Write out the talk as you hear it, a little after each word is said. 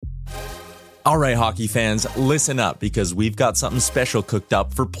All right, hockey fans, listen up because we've got something special cooked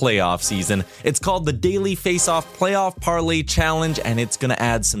up for playoff season. It's called the Daily Face-Off Playoff Parlay Challenge, and it's going to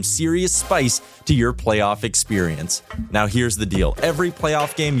add some serious spice to your playoff experience. Now, here's the deal. Every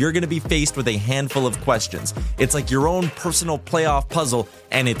playoff game, you're going to be faced with a handful of questions. It's like your own personal playoff puzzle,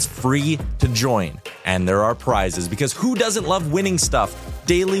 and it's free to join. And there are prizes, because who doesn't love winning stuff?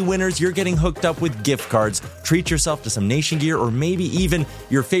 Daily winners, you're getting hooked up with gift cards. Treat yourself to some Nation gear or maybe even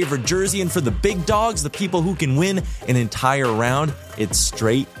your favorite jersey. And for the big dogs, the people who can win an entire round, it's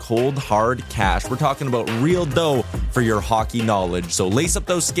straight, cold, hard cash. We're talking about real dough for your hockey knowledge. So lace up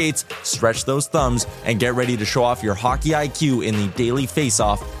those skates, stretch those thumbs, and get ready to show off your hockey IQ in the Daily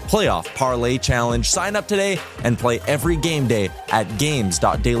Face-Off Playoff Parlay Challenge. Sign up today and play every game day at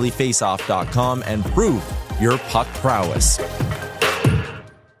games.dailyfaceoff.com and prove your puck prowess.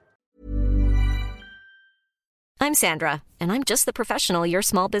 I'm Sandra, and I'm just the professional your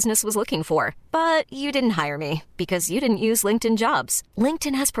small business was looking for. But you didn't hire me because you didn't use LinkedIn Jobs.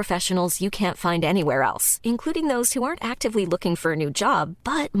 LinkedIn has professionals you can't find anywhere else, including those who aren't actively looking for a new job,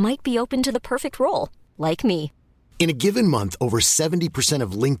 but might be open to the perfect role, like me. In a given month, over 70%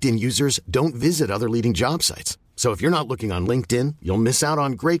 of LinkedIn users don't visit other leading job sites. So if you're not looking on LinkedIn, you'll miss out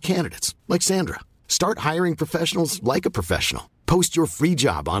on great candidates like Sandra. Start hiring professionals like a professional. Post your free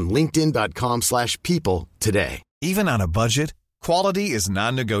job on linkedin.com/people today. Even on a budget, quality is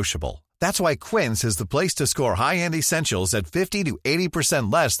non-negotiable. That's why Quince is the place to score high-end essentials at 50 to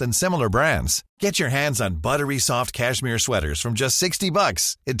 80% less than similar brands. Get your hands on buttery soft cashmere sweaters from just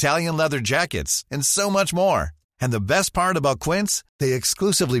 $60, Italian leather jackets, and so much more. And the best part about Quince, they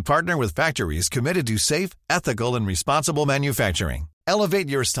exclusively partner with factories committed to safe, ethical, and responsible manufacturing. Elevate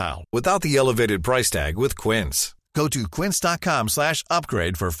your style without the elevated price tag with Quince. Go to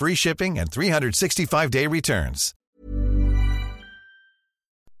quince.com/upgrade for free shipping and 365-day returns.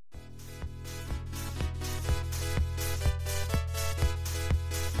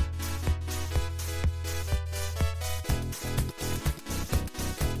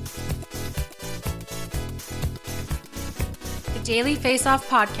 The Daily Face-Off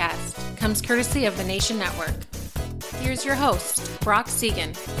podcast comes courtesy of the Nation Network. Here's your host, Brock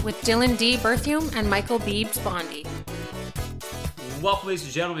Segan, with Dylan D. Berthium and Michael Beebs Bondy. Welcome, ladies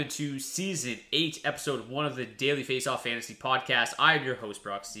and gentlemen, to Season 8, Episode 1 of the Daily Face-Off Fantasy Podcast. I am your host,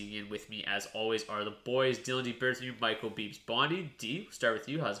 Brock Segan. With me, as always, are the boys, Dylan D. Berthium, Michael Beebs Bondy. D, we'll start with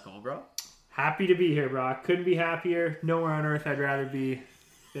you. How's it going, bro? Happy to be here, Brock. Couldn't be happier. Nowhere on earth I'd rather be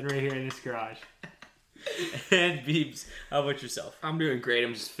than right here in this garage. And Beebs, how about yourself? I'm doing great.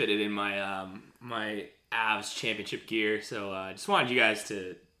 I'm just fitted in my my Avs championship gear, so just wanted you guys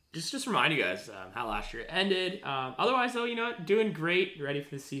to just remind you guys how last year ended. Otherwise, though, doing great. Ready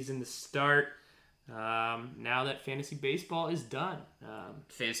for the season to start. Now that fantasy baseball is done.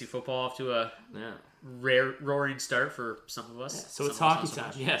 Fantasy football off to a rare roaring start for some of us. Yeah, so it's hockey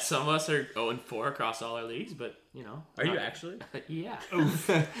time. Yeah, some of us are 0-4 across all our leagues, but Are you actually? Yeah.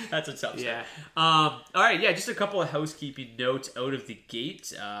 That's a tough start. Yeah. All right, just a couple of housekeeping notes out of the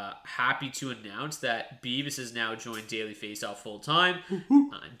gate. Happy to announce that Beavis has now joined Daily Face-Off full-time.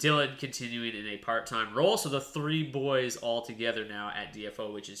 Dylan continuing in a part-time role. So the three boys all together now at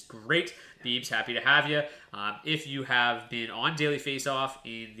DFO, which is great. Beebs, happy to have you. If you have been on Daily Face-Off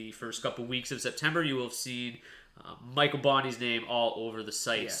in the first couple weeks of September, you will have seen Michael Bondy's name all over the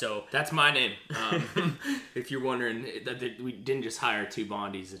site. Yeah, so that's my name. If you're wondering, that we didn't just hire two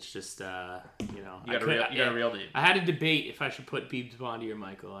Bondies. It's just you got a real name. I had a debate if I should put Beebs Bondy or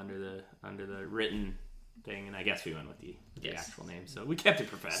Michael under the written thing, and I guess we went with the actual name. So we kept it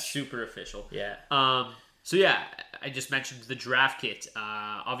professional. Super official. Yeah. I just mentioned the draft kit.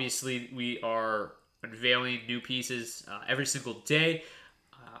 Obviously, we are unveiling new pieces every single day.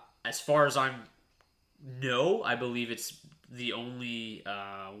 As far as I believe it's the only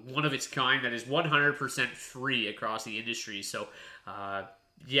one of its kind that is 100% free across the industry. So,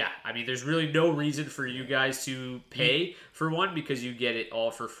 there's really no reason for you guys to pay for one because you get it all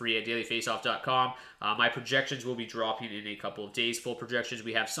for free at dailyfaceoff.com. My projections will be dropping in a couple of days. Full projections.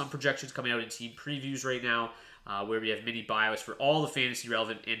 We have some projections coming out in team previews right now. Where we have mini bios for all the fantasy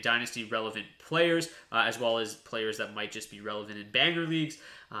relevant and dynasty relevant players, as well as players that might just be relevant in banger leagues.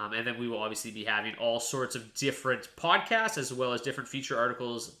 And then we will obviously be having all sorts of different podcasts, as well as different feature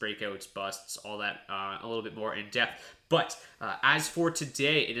articles, breakouts, busts, all that a little bit more in depth. But as for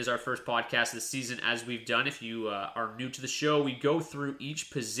today, it is our first podcast of the season, as we've done. If you are new to the show, we go through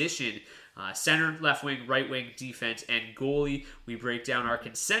each position. Center, left wing, right wing, defense, and goalie. We break down our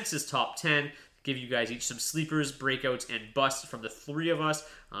consensus top 10, give you guys each some sleepers, breakouts, and busts from the three of us.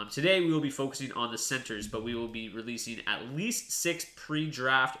 Today we will be focusing on the centers, but we will be releasing at least 6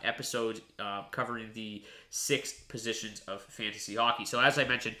 pre-draft episodes covering the 6 positions of fantasy hockey. So as I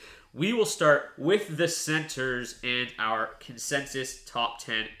mentioned, we will start with the centers and our consensus top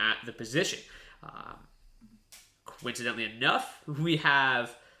 10 at the position. Coincidentally enough, we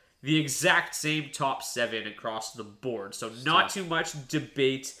have the exact same top 7 across the board. So not too much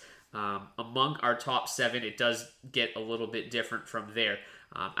debate among our top 7. It does get a little bit different from there.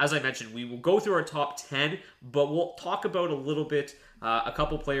 As I mentioned, we will go through our top 10, but we'll talk about a little bit, a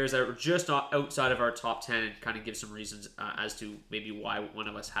couple players that are just outside of our top 10 and kind of give some reasons as to maybe why one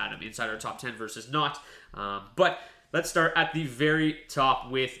of us had him inside our top 10 versus not. But let's start at the very top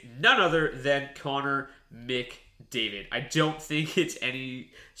with none other than Connor McDavid. I don't think it's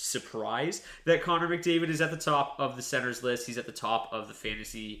any surprise that Connor McDavid is at the top of the centers list. He's at the top of the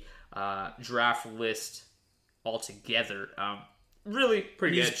fantasy draft list altogether. Really,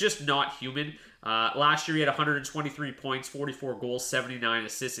 pretty he's good. Just not human. Last year he had 123 points, 44 goals, 79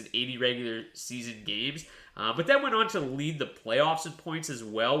 assists in 80 regular season games. But then went on to lead the playoffs in points as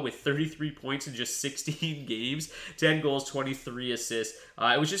well with 33 points in just 16 games, 10 goals, 23 assists.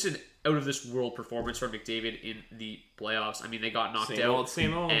 It was just an out-of-this-world performance from McDavid in the playoffs. I mean, they got knocked out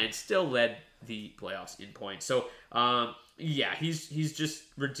same old. and still led the playoffs in points. So, yeah, he's just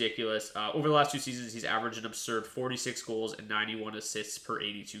ridiculous. Over the last 2 seasons, he's averaged an absurd 46 goals and 91 assists per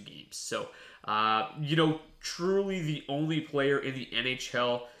 82 games. So, truly the only player in the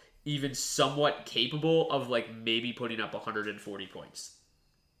NHL even somewhat capable of, maybe putting up 140 points.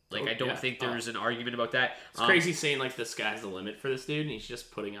 I don't think there's an argument about that. It's crazy saying, the sky's the limit for this dude, and he's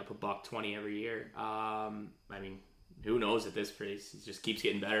just putting up $120 every year. I mean, who knows at this pace? He just keeps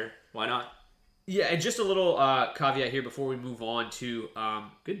getting better. Why not? Yeah, and just a little caveat here before we move on to...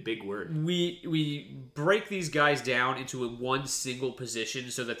 good big word. We break these guys down into one single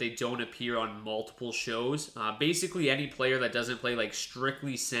position so that they don't appear on multiple shows. Basically, any player that doesn't play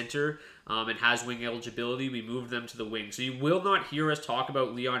strictly center and has wing eligibility, we move them to the wing. So you will not hear us talk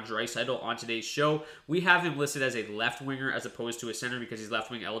about Leon Draisaitl on today's show. We have him listed as a left winger as opposed to a center because he's left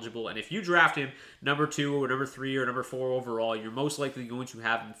wing eligible. And if you draft him number 2 or number 3 or number 4 overall, you're most likely going to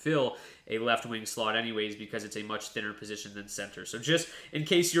have him fill a left wing slot anyways because it's a much thinner position than center. So just in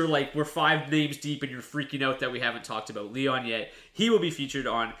case you're we're 5 names deep and you're freaking out that we haven't talked about Leon yet, he will be featured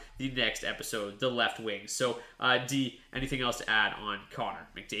on the next episode, the left wing. So, D, anything else to add on Connor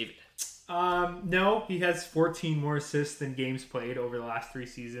McDavid? No, he has 14 more assists than games played over the last 3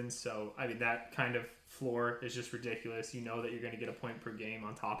 seasons. So, I mean, that kind of floor is just ridiculous. You know that you're going to get a point per game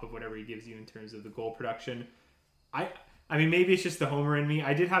on top of whatever he gives you in terms of the goal production. I mean, maybe it's just the homer in me.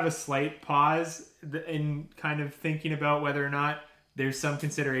 I did have a slight pause in kind of thinking about whether or not there's some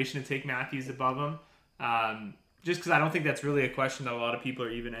consideration to take Matthews above him. Just because I don't think that's really a question that a lot of people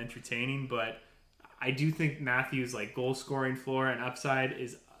are even entertaining. But I do think Matthews' goal scoring floor and upside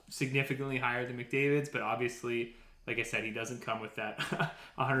is significantly higher than McDavid's, but obviously, like I said, he doesn't come with that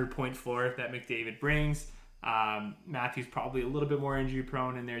 100-point floor that McDavid brings. Matthews probably a little bit more injury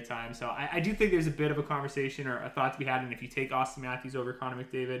prone in their time, so I do think there's a bit of a conversation or a thought to be had, and if you take Auston Matthews over Connor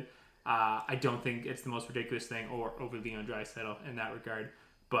McDavid, I don't think it's the most ridiculous thing or over Leon Draisaitl in that regard.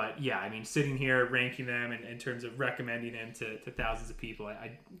 But yeah, I mean, sitting here ranking them in terms of recommending him to thousands of people,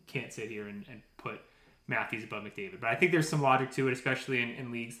 I can't sit here and put Matthews above McDavid. But I think there's some logic to it, especially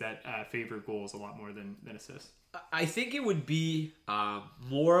in leagues that favor goals a lot more than assists. I think it would be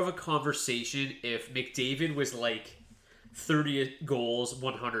more of a conversation if McDavid was 30 goals,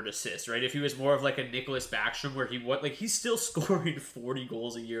 100 assists, right? If he was more of a Nicholas Backstrom where he's still scoring 40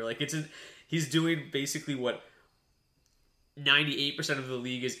 goals a year. He's doing basically what 98% of the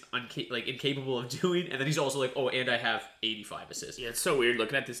league is incapable of doing, and then he's also and I have 85 assists. Yeah, it's so weird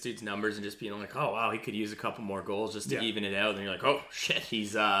looking at this dude's numbers and just being oh wow, he could use a couple more goals just to even it out. And you're oh shit,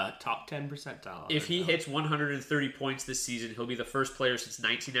 he's top 10 percentile. If he hits 130 points this season, he'll be the first player since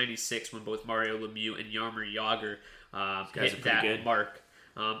 1996 when both Mario Lemieux and Jaromir Jagr hit that good mark.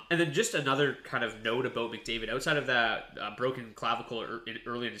 And then just another kind of note about McDavid, outside of that broken clavicle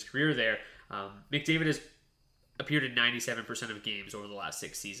early in his career there, McDavid has appeared in 97% of games over the last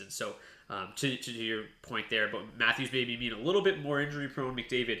 6 seasons. So to your point there, but Matthews maybe being a little bit more injury prone,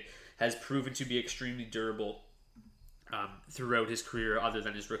 McDavid has proven to be extremely durable throughout his career other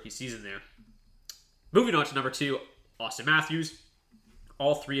than his rookie season there. Moving on to number 2, Auston Matthews.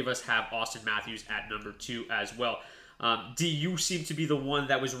 All 3 of us have Auston Matthews at number 2 as well. D, you seem to be the one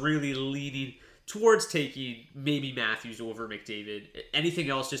that was really leaning towards taking maybe Matthews over McDavid.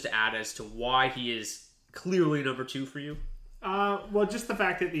 Anything else just to add as to why he is clearly number 2 for you? Well, just the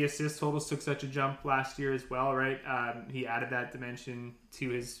fact that the assist totals took such a jump last year as well, right? He added that dimension to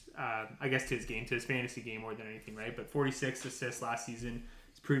his, to his game, to his fantasy game more than anything, right? But 46 assists last season.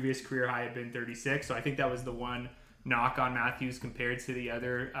 His previous career high had been 36, so I think that was the one knock on Matthews compared to the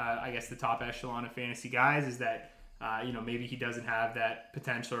other, the top echelon of fantasy guys is that, maybe he doesn't have that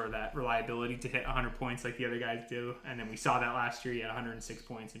potential or that reliability to hit 100 points like the other guys do. And then we saw that last year. He had 106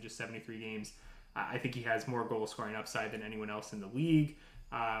 points in just 73 games. I think he has more goal scoring upside than anyone else in the league.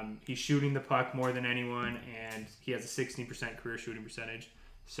 He's shooting the puck more than anyone, and he has a 16% career shooting percentage.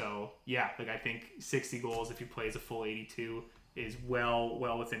 So, I think 60 goals if he plays a full 82 is well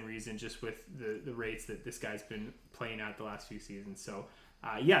within reason just with the rates that this guy's been playing at the last few seasons. So,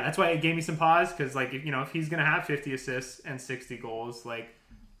 that's why it gave me some pause because, if he's going to have 50 assists and 60 goals,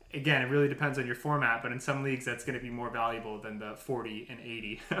 again, it really depends on your format, but in some leagues that's going to be more valuable than the 40 and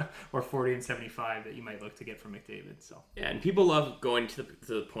 80 or 40 and 75 that you might look to get from McDavid. So yeah, and people love going to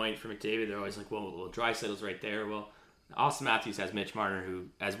the point for McDavid. They're always like, well, Draisaitl's right there. Well, Austin Matthews has Mitch Marner, who,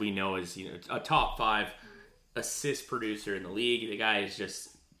 as we know, is a top 5 assist producer in the league. The guy is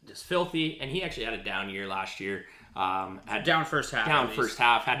just filthy, and he actually had a down year last year. Had down first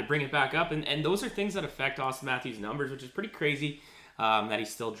half, had to bring it back up, and those are things that affect Austin Matthews' numbers, which is pretty crazy. That he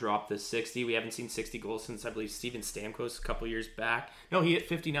still dropped the 60. We haven't seen 60 goals since, I believe, Steven Stamkos a couple years back. No, he hit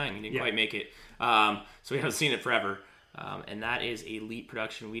 59. He didn't quite make it. So we haven't seen it forever. And that is elite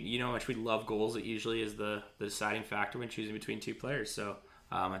production. How much we love goals. It usually is the deciding factor when choosing between two players. So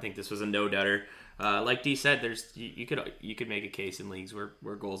I think this was a no-doubter. Like D said, you could make a case in leagues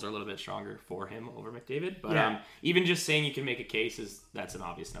where goals are a little bit stronger for him over McDavid. But even just saying you can make a case that's an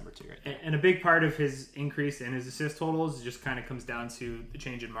obvious number 2 right now. And a big part of his increase in his assist totals just kind of comes down to the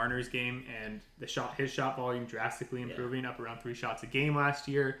change in Marner's game and his shot volume drastically improving, up around 3 shots a game last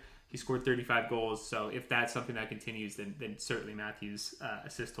year. He scored 35 goals. So if that's something that continues, then certainly Matthews'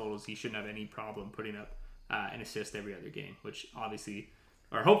 assist totals, he shouldn't have any problem putting up an assist every other game, which obviously,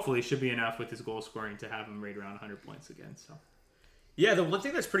 or hopefully, should be enough with his goal scoring to have him right around 100 points again. So, yeah, the one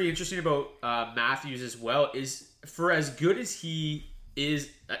thing that's pretty interesting about Matthews as well is for as good as he is,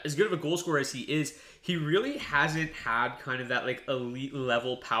 as good of a goal scorer as he is, he really hasn't had kind of that elite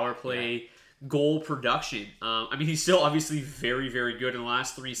level power play goal production. He's still obviously very, very good in the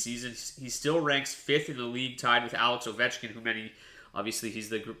last 3 seasons. He still ranks 5th in the league, tied with Alex Ovechkin, who obviously he's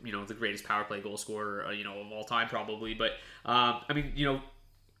the greatest power play goal scorer of all time probably. But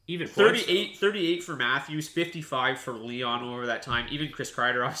even 38 for Matthews, 55 for Leon over that time. Even Chris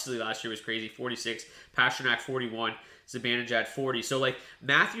Kreider, obviously, last year was crazy, 46. Pasternak, 41. Zibanejad, 40. So,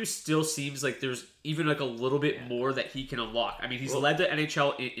 Matthews still seems like there's even, a little bit more that he can unlock. He's led the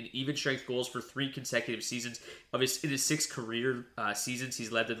NHL in even strength goals for 3 consecutive seasons. In his 6 career seasons,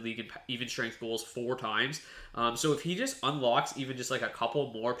 he's led the league in even strength goals 4 times. So, if he just unlocks even just, a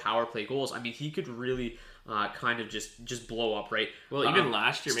couple more power play goals, he could really kind of just blow up, right? Well, even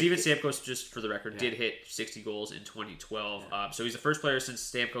last year, Steven Stamkos, just for the record, did hit 60 goals in 2012. So he's the first player since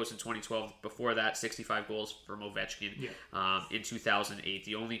Stamkos in 2012. Before that, 65 goals from Ovechkin in 2008.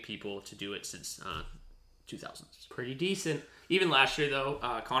 The only people to do it since 2000. Pretty decent. Even last year, though,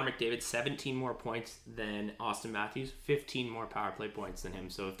 Connor McDavid, 17 more points than Austin Matthews, 15 more power play points than him.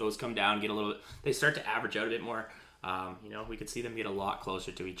 So if those come down, they start to average out a bit more. We could see them get a lot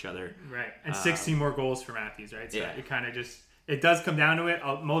closer to each other. Right. And 16 more goals for Matthews, right? So it kind of it does come down to it.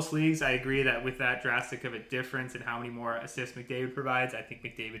 Most leagues, I agree that with that drastic of a difference in how many more assists McDavid provides, I think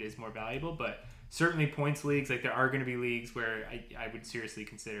McDavid is more valuable. But certainly points leagues, there are going to be leagues where I would seriously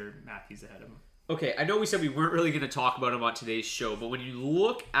consider Matthews ahead of him. Okay, I know we said we weren't really going to talk about him on today's show, but when you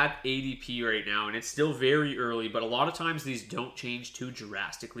look at ADP right now, and it's still very early, but a lot of times these don't change too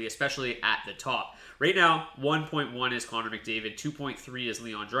drastically, especially at the top. Right now, 1.1 is Connor McDavid, 2.3 is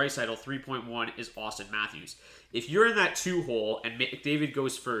Leon Draisaitl, 3.1 is Austin Matthews. If you're in that 2 hole and McDavid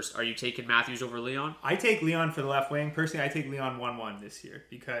goes first, are you taking Matthews over Leon? I take Leon for the left wing. Personally, I take Leon 1-1 this year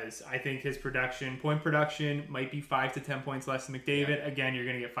because I think his point production might be 5 to 10 points less than McDavid. Yeah. Again, you're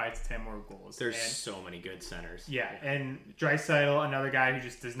going to get 5 to 10 more goals. There's so many good centers. Yeah, and Draisaitl, another guy who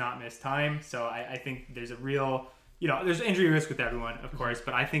just does not miss time. So I think there's a real... there's injury risk with everyone, of course,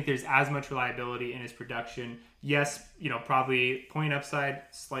 but I think there's as much reliability in his production. Yes, probably point upside,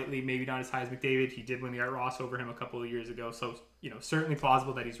 slightly, maybe not as high as McDavid. He did win the Art Ross over him a couple of years ago. So, certainly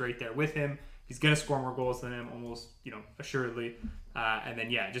plausible that he's right there with him. He's going to score more goals than him, almost, assuredly. And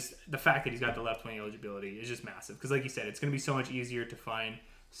then, just the fact that he's got the left wing eligibility is just massive. Because like you said, it's going to be so much easier to find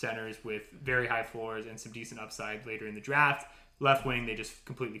centers with very high floors and some decent upside later in the draft left wing, they just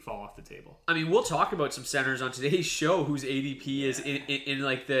completely fall off the table. I mean, we'll talk about some centers on today's show whose ADP is in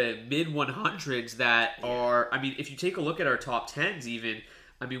like the mid 100s that are. I mean, if you take a look at our top 10s, even.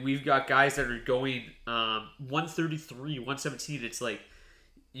 I mean, we've got guys that are going 133, 117. It's like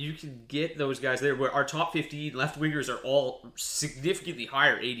you can get those guys there. Where our top 15 left wingers are all significantly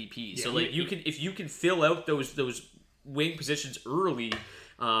higher ADP. So like if you can fill out those wing positions early,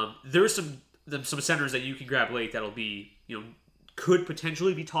 there's some centers that you can grab late that'll be could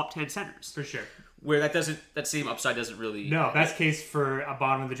potentially be top 10 centers for sure. Where that same upside doesn't really... No, best case for a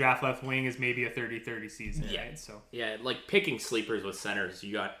bottom of the draft left wing is maybe a 30-30 season. Yeah. Right? So like picking sleepers with centers,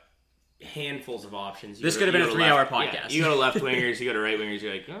 you got handfuls of options. This could have been a 3-hour podcast. Yeah, you go to left wingers, you go to right wingers,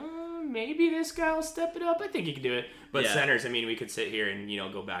 you're like, maybe this guy will step it up. I think he can do it. But centers, I mean, we could sit here and,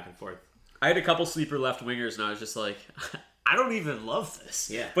 go back and forth. I had a couple sleeper left wingers, and I was just like... I don't even love this.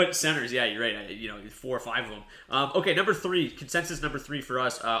 Yeah. But centers, yeah, you're right. 4 or 5 of them. Okay, number 3, consensus number 3 for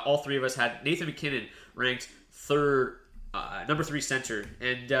us. All 3 of us had Nathan MacKinnon ranked 3rd, number 3 center.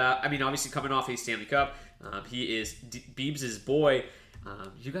 And, I mean, obviously coming off a Stanley Cup, he is Beebs' boy.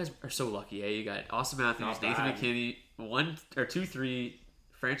 You guys are so lucky, eh? You got Austin Matthews, Nathan McKinney, 1 or 2, 3.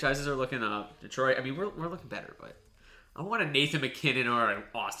 Franchises are looking up. Detroit, I mean, we're looking better, but I want a Nathan MacKinnon or an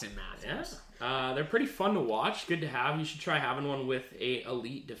Austin Matthews. Yeah. They're pretty fun to watch. Good to have. You should try having one with a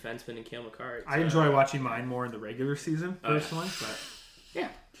elite defenseman in Cale Makar. I enjoy watching mine more in the regular season, personally. But yeah,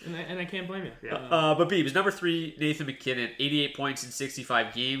 and I can't blame you. Yeah. But Beebs, number 3, Nathan MacKinnon, 88 points in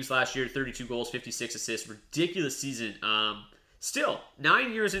 65 games last year, 32 goals, 56 assists. Ridiculous season. Still,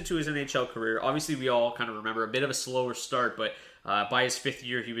 9 years into his NHL career. Obviously, we all kind of remember a bit of a slower start, but by his 5th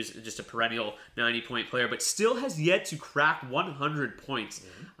year, he was just a perennial 90-point player, but still has yet to crack 100 points.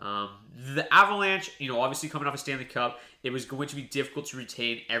 The Avalanche, obviously coming off a Stanley Cup, it was going to be difficult to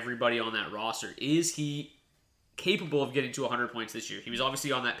retain everybody on that roster. Is he capable of getting to 100 points this year? He was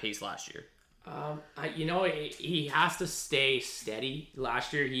obviously on that pace last year. He has to stay steady.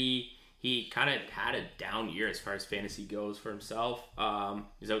 Last year, he kind of had a down year as far as fantasy goes for himself.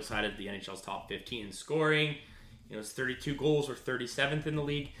 He's outside of the NHL's top 15 in scoring. His 32 goals were 37th in the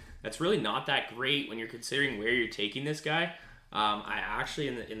league. That's really not that great when you're considering where you're taking this guy. I actually,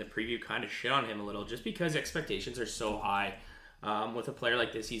 in the preview, kind of shit on him a little just because expectations are so high. With a player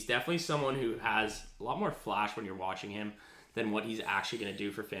like this, he's definitely someone who has a lot more flash when you're watching him than what he's actually going to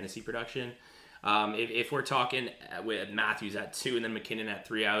do for fantasy production. If we're talking with Matthews at 2 and then MacKinnon at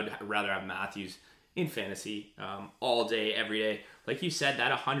 3, I would rather have Matthews in fantasy all day, every day. Like you said,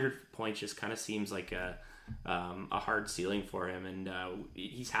 that 100 points just kind of seems like a hard ceiling for him, and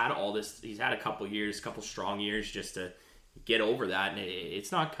he's had a couple strong years just to get over that, and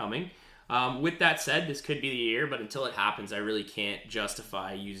it's not coming. With that said, this could be the year, but until it happens, I really can't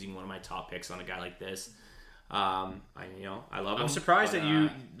justify using one of my top picks on a guy like this. I love him. I'm surprised that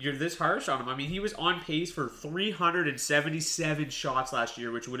you're this harsh on him. I mean, he was on pace for 377 shots last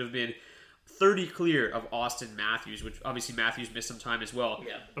year, which would have been 30 clear of Austin Matthews, which obviously Matthews missed some time as well.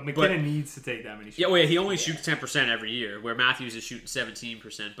 Yeah, but MacKinnon needs to take that many shots. Yeah, he only shoots 10% every year, where Matthews is shooting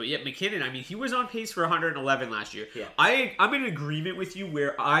 17%. But yet MacKinnon, I mean, he was on pace for 111 last year. Yeah. I'm in agreement with you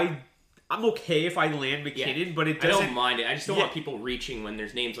where I'm okay if I land MacKinnon, but it doesn't... I don't mind it. I just don't want people reaching when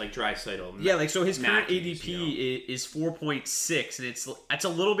there's names like Draisaitl. Yeah, like, so his current ADP is 4.6, and that's a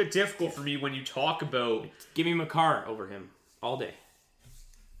little bit difficult for me when you talk about... Give me Makar over him all day.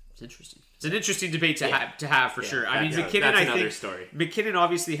 It's interesting. It's an interesting debate to have for sure. I mean, MacKinnon, that's another story. MacKinnon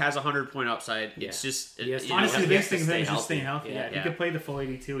obviously has a 100-point upside. Yeah. It's just honestly, the biggest thing is just staying healthy. Yeah. If he could play the full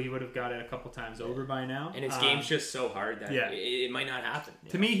 82, he would have got it a couple times over by now. And his game's just so hard that it might not happen.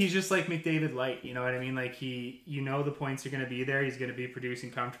 To me, he's just like McDavid light. You know what I mean? Like the points are going to be there. He's going to be producing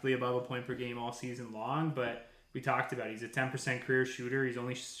comfortably above a point per game all season long, but we talked about he's a 10% career shooter. He's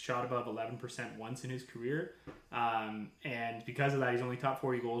only shot above 11% once in his career. And because of that, he's only top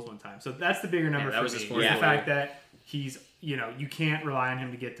 40 goals one time. So that's the bigger number for me. The fact that he's, you can't rely on him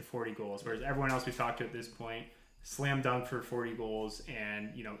to get to 40 goals. Whereas everyone else we've talked to at this point, slam dunk for 40 goals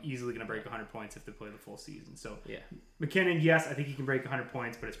and, easily going to break 100 points if they play the full season. So MacKinnon, yes, I think he can break 100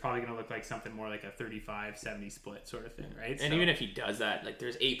 points, but it's probably going to look like something more like a 35-70 split sort of thing, right? And even if he does that, like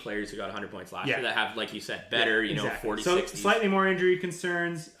there's 8 players who got 100 points last year that have, like you said, better, 40, So 60s. Slightly more injury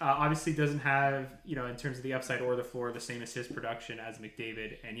concerns. Obviously doesn't have, in terms of the upside or the floor, the same assist production as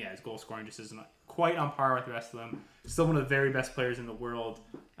McDavid. And his goal scoring just isn't quite on par with the rest of them. Still one of the very best players in the world.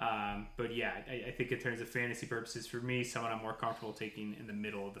 But I think in terms of fantasy purposes, for me, someone I'm more comfortable taking in the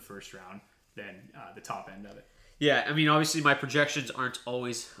middle of the first round than the top end of it. Yeah, I mean, obviously my projections aren't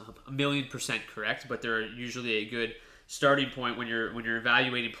always 1,000,000% correct, but they're usually a good starting point when you're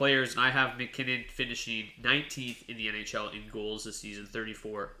evaluating players. And I have McKinnon finishing 19th in the NHL in goals this season,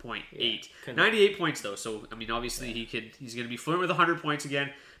 34.8. Yeah, 98 points though. So I mean, obviously he's going to be flirting with 100 points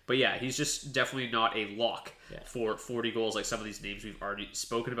again. But yeah, he's just definitely not a lock for 40 goals like some of these names we've already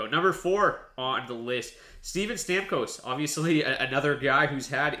spoken about. Number 4 on the list, Steven Stamkos. Obviously another guy who's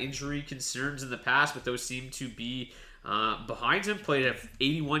had injury concerns in the past, but those seem to be behind him. Played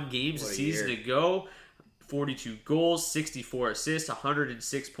 81 games a season ago. 42 goals, 64 assists,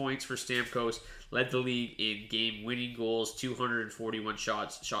 106 points for Stamkos. Led the league in game-winning goals, 241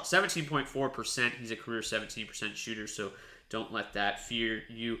 shots, shot 17.4%. He's a career 17% shooter, so don't let that fear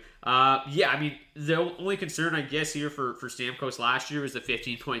you. I mean, the only concern, I guess, here for Stamkos last year was the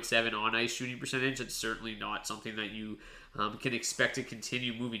 15.7 on-ice shooting percentage. It's certainly not something that you can expect to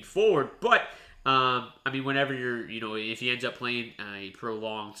continue moving forward, but I mean, whenever if he ends up playing a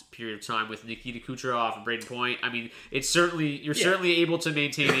prolonged period of time with Nikita Kucherov and Braden Point, I mean, it's certainly certainly able to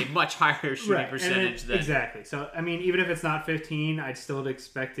maintain a much higher shooting percentage. Exactly. So, I mean, even if it's not 15, I'd still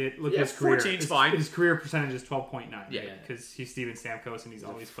expect it. Look at his career. 14's fine. His career percentage is 12.9. Yeah, because he's Steven Stamkos and he's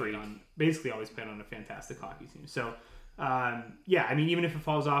basically always played on a fantastic hockey team. So, I mean, even if it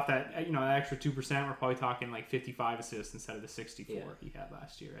falls off that that extra 2%, we're probably talking like 55 assists instead of the 64 he had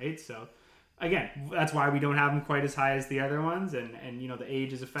last year, right? So. Again, that's why we don't have him quite as high as the other ones, and the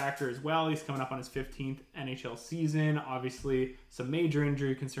age is a factor as well. He's coming up on his 15th NHL season. Obviously, some major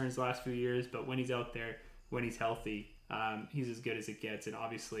injury concerns the last few years, but when he's out there, when he's healthy, he's as good as it gets. And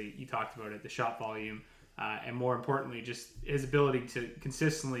obviously, you talked about it, the shot volume, and more importantly, just his ability to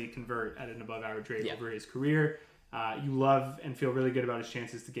consistently convert at an above-average rate over his career. You love and feel really good about his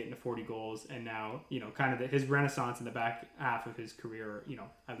chances to get into 40 goals, and now kind of his renaissance in the back half of his career,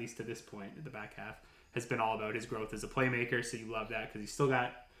 at least to this point, the back half has been all about his growth as a playmaker. So you love that because he's still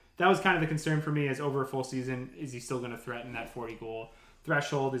got. That was kind of the concern for me as over a full season. Is he still going to threaten that 40 goal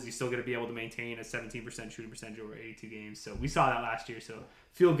threshold? Is he still going to be able to maintain a 17% shooting percentage over 82 games? So we saw that last year. So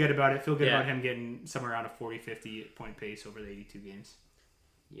feel good about it. Feel good about him getting somewhere around a 40-50 point pace over the 82 games.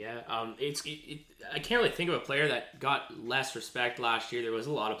 Yeah, I can't really think of a player that got less respect last year. There was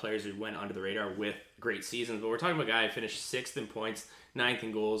a lot of players who went under the radar with great seasons, but we're talking about a guy who finished 6th in points, 9th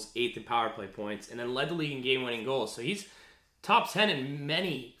in goals, 8th in power play points, and then led the league in game-winning goals. So he's top 10 in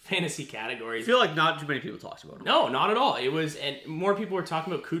many fantasy categories. I feel like not too many people talked about him. No, not at all. And more people were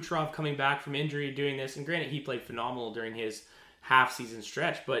talking about Kucherov coming back from injury, doing this, and granted, he played phenomenal during his half-season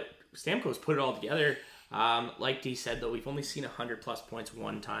stretch, but Stamkos put it all together. Like Dee said, though, we've only seen 100-plus points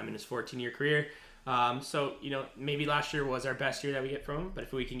one time in his 14-year career. So, maybe last year was our best year that we get from him. But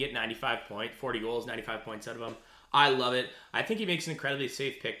if we can get 40 goals, 95 points out of him, I love it. I think he makes an incredibly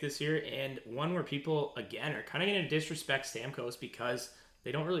safe pick this year. And one where people, again, are kind of going to disrespect Stamkos because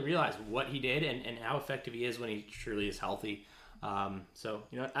they don't really realize what he did and how effective he is when he truly is healthy. I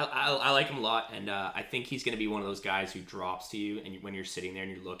like him a lot. And I think he's going to be one of those guys who drops to you. And when you're sitting there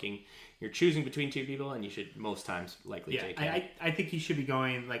and you're looking, you're choosing between two people, and you should most times likely take him. I think he should be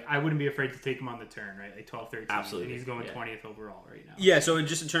going, I wouldn't be afraid to take him on the turn, right? Like 12, 13. Absolutely. And he's going 20th overall right now. Yeah, so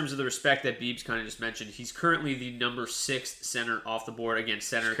just in terms of the respect that Beebs kind of just mentioned, he's currently the number 6th center off the board. Again,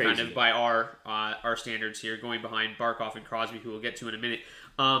 center kind of by our standards here, going behind Barkov and Crosby, who we'll get to in a minute.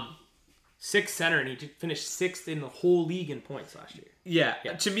 6th center, and he finished 6th in the whole league in points last year. Yeah.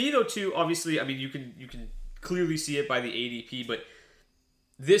 To me, though, too, obviously, I mean, you can clearly see it by the ADP, but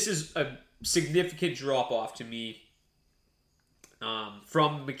this is a significant drop-off to me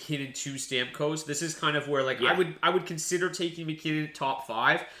from McKinnon to Stamkos. This is kind of where, I would consider taking McKinnon top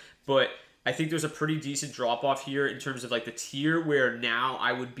 5, but I think there's a pretty decent drop-off here in terms of, the tier where now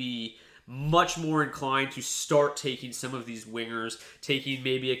I would be much more inclined to start taking some of these wingers, taking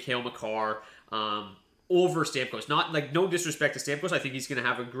maybe a Cale Makar, over Stamkos. Not no disrespect to Stamkos. I think he's going to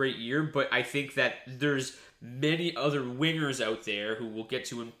have a great year, but I think that there's many other wingers out there who we'll get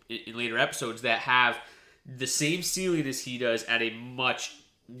to in later episodes that have the same ceiling as he does at a much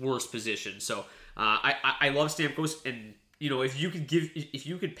worse position. So I love Stamkos, and if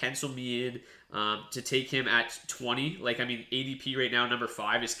you could pencil me in to take him at 20, ADP right now number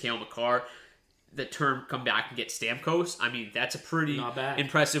 5 is Cale Makar. The term come back and get Stamkos, I mean, that's a pretty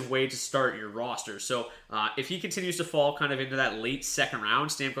impressive way to start your roster. So if he continues to fall kind of into that late second round,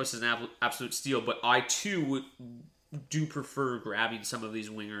 Stamkos is an absolute steal. But I, too, do prefer grabbing some of these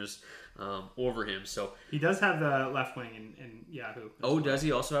wingers over him. So he does have the left wing in Yahoo. Oh, well. Does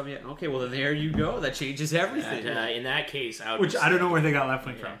he also have it? Okay, well, then there you go. That changes everything. In that case, I don't know where they got left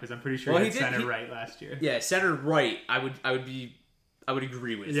wing from, because I'm pretty sure he had center right last year. Yeah, center right. I would I would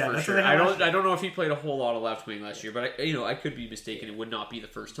agree with. Yeah, for that's sure. what they had I don't know if he played a whole lot of left wing last year, but I could be mistaken. It would not be the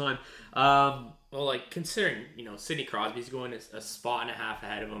first time. Well, like, considering, Sidney Crosby's going a spot and a half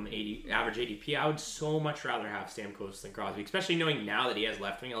ahead of him, average ADP, I would so much rather have Stamkos than Crosby, especially knowing now that he has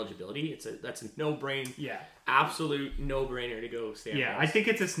left-wing eligibility. That's a no-brainer. Yeah. Absolute no-brainer to go Stamkos. Yeah, I think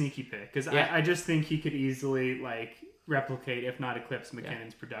it's a sneaky pick because Yeah. I just think he could easily, like, replicate, if not eclipse,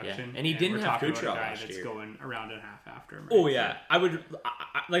 McKinnon's production. Yeah. And he didn't we're have talking Kucherov about a guy last that's year. going around and a half after him. Oh right? yeah, I would.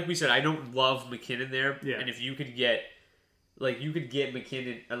 Like we said, I don't love McKinnon there. Yeah. And if you could get, you could get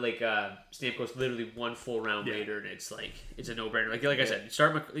McKinnon, Stamkos, literally one full round later, and it's a no brainer. Like I said,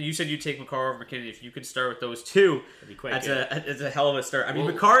 you said you'd take Makar over McKinnon. If you could start with those two, that's a hell of a start. I mean,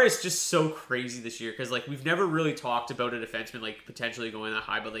 Makar is just so crazy this year because we've never really talked about a defenseman potentially going that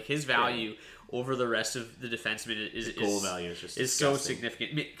high, but his value over the rest of the defensemen is goal value is just so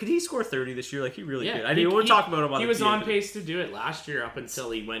significant. I mean, could he score 30 this year? He really could. I mean, mean, we're talking about him on he the was field, on pace to do it last year up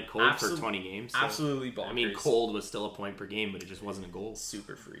until he went cold for 20 games. So. Absolutely bonkers. I mean, cold was still a point per game, but it just wasn't a goal.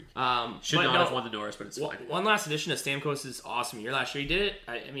 Super freak. Should not have won the Norris, but it's fine. One last addition to Stamkos' awesome year last year. He did it.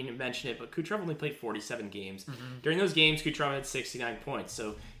 I mean, you mentioned it, but Kucherov only played 47 games. Mm-hmm. During those games, Kucherov had 69 points.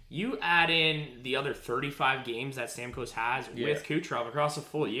 So you add in the other 35 games that Stamkos has with Kucherov across a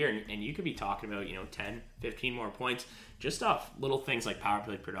full year, and you could be talking about 10, 15 more points just off little things like power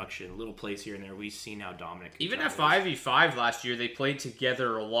play production, little plays here and there. We've seen how dominant Kucherov even at 5v5 last year, they played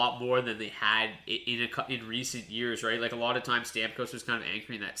together a lot more than they had in recent years, right? A lot of times Stamkos was kind of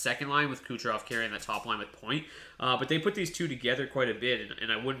anchoring that second line with Kucherov carrying that top line with Point. But they put these two together quite a bit,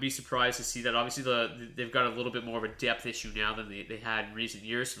 and I wouldn't be surprised to see that. Obviously, they've got a little bit more of a depth issue now than they had in recent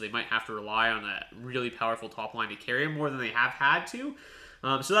years, so they might have to rely on that really powerful top line to carry them more than they have had to.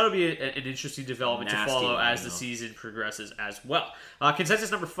 So that'll be an interesting development to follow as the season progresses as well.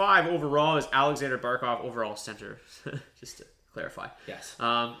 Consensus number 5 overall is Alexander Barkov, overall center, just to clarify. Yes.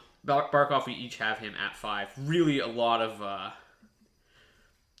 Barkov, we each have him at 5. Really a lot of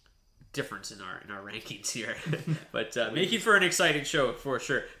difference in our rankings here, but making for an exciting show for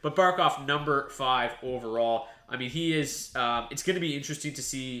sure. But Barkov, number 5 overall. I mean, he is. It's going to be interesting to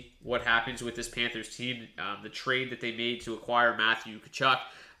see what happens with this Panthers team. The trade that they made to acquire Matthew Tkachuk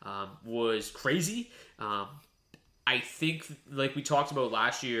was crazy. I think, like we talked about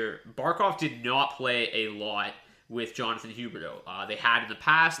last year, Barkov did not play a lot with Jonathan Huberdeau. They had in the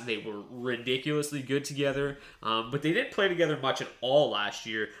past. They were ridiculously good together, but they didn't play together much at all last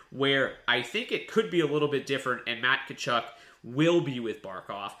year, where I think it could be a little bit different, and Matt Tkachuk will be with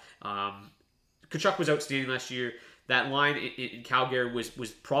Barkov. Tkachuk was outstanding last year. That line in Calgary was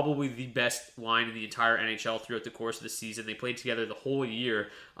probably the best line in the entire NHL throughout the course of the season. They played together the whole year.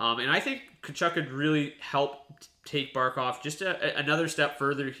 And I think Tkachuk could really help take Barkov just another step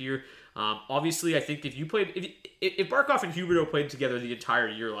further here. Obviously, I think if Barkov and Huberdeau played together the entire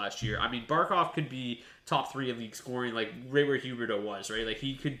year last year, I mean, Barkov could be top 3 in league scoring, right where Huberdeau was, right?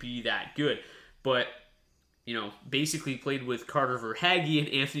 He could be that good. But basically played with Carter Verhaeghe and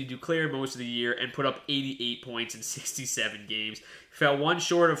Anthony Duclair most of the year and put up 88 points in 67 games. Fell one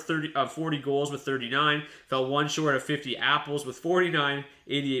short of 40 goals with 39. Fell one short of 50 apples with 49,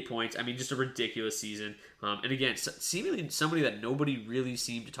 88 points. I mean, just a ridiculous season. And again, seemingly somebody that nobody really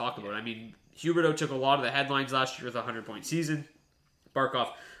seemed to talk about. I mean, Huberdeau took a lot of the headlines last year with a 100-point season. Barkov,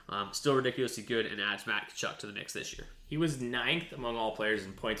 still ridiculously good, and adds Matt Tkachuk to the mix this year. He was 9th among all players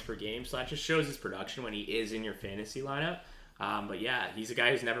in points per game, so that just shows his production when he is in your fantasy lineup. But yeah, he's a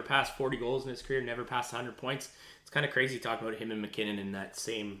guy who's never passed 40 goals in his career, never passed 100 points. It's kind of crazy talking about him and McKinnon in that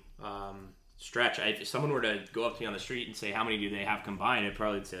same stretch. If someone were to go up to me on the street and say, how many do they have combined? I'd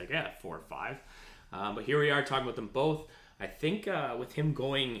probably say 4 or 5. But here we are talking about them both. I think with him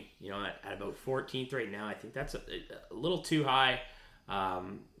going, at about 14th right now, I think that's a little too high.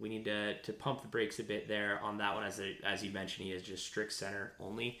 We need to pump the brakes a bit there on that one. As you mentioned, he is just strict center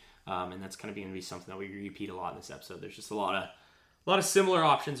only, and that's going to be something that we repeat a lot in this episode. There's just a lot of similar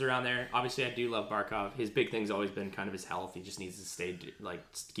options around there. Obviously, I do love Barkov. His big thing's always been kind of his health. He just needs to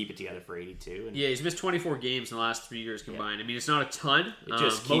keep it together for 82. And he's missed 24 games in the last 3 years combined. Yeah. I mean, it's not a ton. It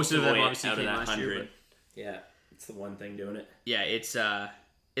just most of them obviously came last 100. year. But yeah, it's the one thing doing it. Yeah,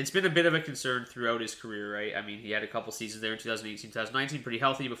 it's been a bit of a concern throughout his career, right? I mean, he had a couple seasons there in 2018, 2019, pretty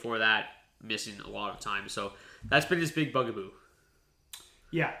healthy. Before that, missing a lot of time. So that's been his big bugaboo.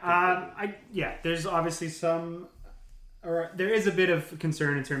 Yeah, there's obviously there is a bit of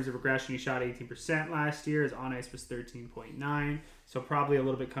concern in terms of regression. He shot 18% last year. His on ice was 13.9, so probably a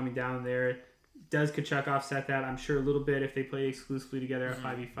little bit coming down there. Does Tkachuk offset that? I'm sure a little bit if they play exclusively together at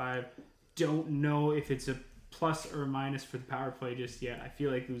 5v5. Don't know if it's a plus or a minus for the power play just yet. I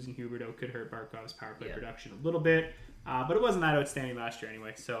feel like losing Huberdeau could hurt Barkov's power play production a little bit. But it wasn't that outstanding last year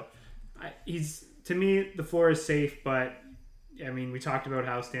anyway. So to me, the floor is safe, but I mean, we talked about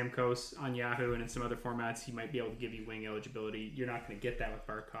how Stamkos on Yahoo and in some other formats, he might be able to give you wing eligibility. You're not going to get that with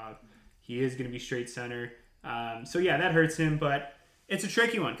Barkov. He is going to be straight center. So yeah, that hurts him, but it's a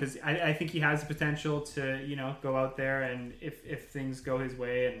tricky one because I think he has the potential to, go out there, and if things go his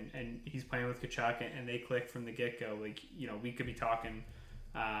way and he's playing with Tkachuk and they click from the get-go, we could be talking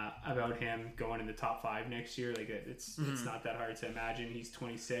about him going in the top 5 next year. It's not that hard to imagine. He's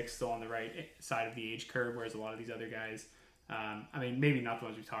 26, still on the right side of the age curve, whereas a lot of these other guys, maybe not the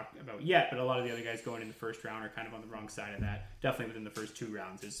ones we've talked about yet, but a lot of the other guys going in the first round are kind of on the wrong side of that. Definitely within the first 2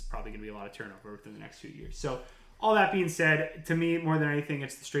 rounds, there's probably going to be a lot of turnover within the next few years. So all that being said, to me, more than anything,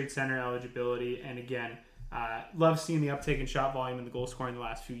 it's the straight center eligibility. And again, love seeing the uptake in shot volume and the goal scoring the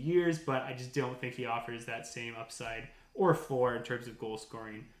last few years, but I just don't think he offers that same upside or floor in terms of goal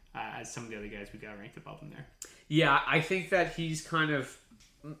scoring as some of the other guys we got ranked above him there. Yeah, I think that he kind of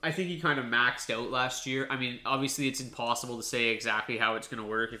maxed out last year. I mean, obviously it's impossible to say exactly how it's going to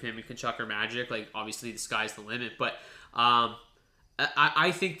work if him and Tkachuk are magic. Obviously the sky's the limit, but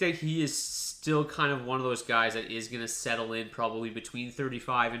I think that he is still kind of one of those guys that is going to settle in probably between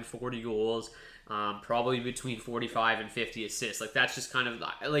 35 and 40 goals, probably between 45 and 50 assists. That's just kind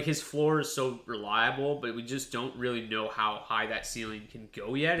of his floor is so reliable, but we just don't really know how high that ceiling can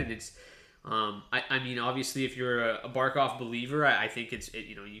go yet. And it's, I mean, obviously, if you're a Barkov believer, I think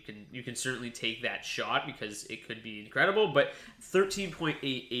you can certainly take that shot because it could be incredible. But 13.8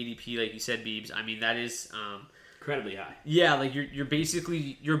 ADP, like you said, Beebs, I mean, that is incredibly high. Yeah, you're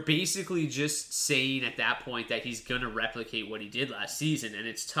basically just saying at that point that he's gonna replicate what he did last season, and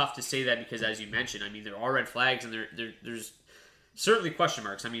it's tough to say that because, as you mentioned, I mean, there are red flags and there's certainly question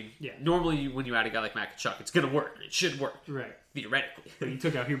marks. I mean, normally when you add a guy like Matt Tkachuk, it's gonna work. It should work, right? Theoretically, but you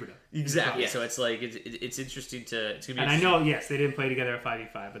took out Huberdeau. Exactly. Yeah. So it's it's interesting to. It's gonna be. And I know, yes, they didn't play together at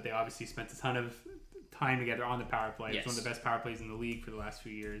 5v5, but they obviously spent a ton of time together on the power play. It's one of the best power plays in the league for the last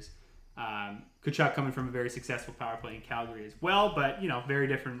few years. Tkachuk coming from a very successful power play in Calgary as well, but very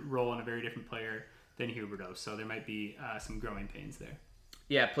different role and a very different player than Huberdeau, so there might be some growing pains there.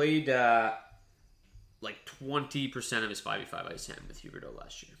 Yeah, played 20% of his 5v5 ice time with Huberdeau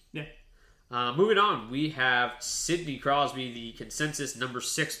last year. Yeah. Moving on, we have Sidney Crosby, the consensus number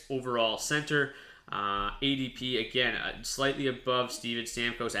 6 overall center. ADP again slightly above Steven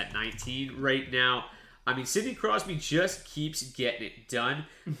Stamkos at 19 right now. I mean, Sidney Crosby just keeps getting it done.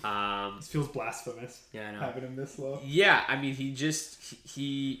 This feels blasphemous. Yeah, I know. Having him this low. Yeah, I mean,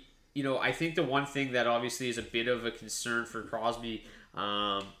 he I think the one thing that obviously is a bit of a concern for Crosby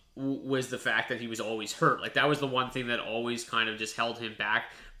was the fact that he was always hurt. That was the one thing that always kind of just held him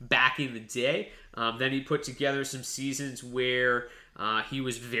back in the day. Then he put together some seasons where he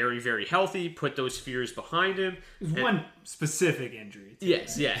was very, very healthy, put those fears behind him. One specific injury.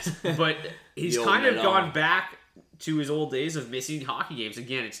 Yes. But he's kind of gone back to his old days of missing hockey games.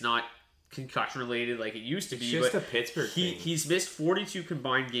 Again, it's not concussion related like it used to be. It's just a Pittsburgh thing. He's missed 42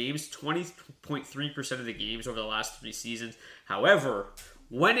 combined games, 20.3% of the games over the last 3 seasons. However,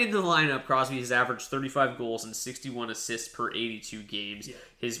 when in the lineup, Crosby has averaged 35 goals and 61 assists per 82 games. Yeah.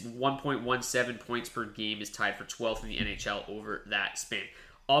 His 1.17 points per game is tied for 12th in the NHL over that span.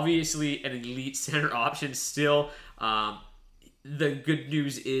 Obviously, an elite center option still. The good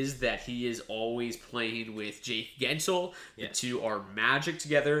news is that he is always playing with Jake Gensel. The two are magic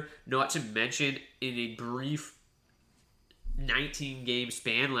together. Not to mention, in a brief 19-game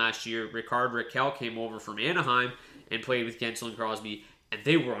span last year, Rickard Rakell came over from Anaheim and played with Gensel and Crosby, and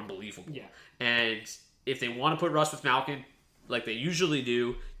they were unbelievable. Yeah. And if they want to put Russ with Malkin, like they usually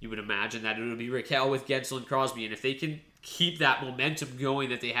do, you would imagine that it would be Rakell with Gensel and Crosby. And if they can keep that momentum going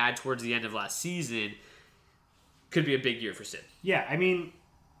that they had towards the end of last season, could be a big year for Sid. Yeah, I mean,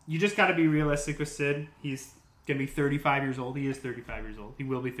 you just got to be realistic with Sid. He's going to be 35 years old. He is 35 years old. He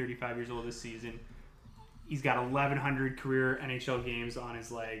will be 35 years old this season. He's got 1,100 career NHL games on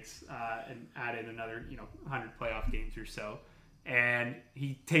his legs and added another 100 playoff games or so. And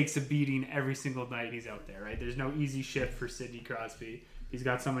he takes a beating every single night he's out there, right? There's no easy shift for Sidney Crosby. He's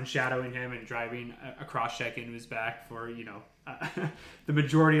got someone shadowing him and driving a cross-check into his back for, the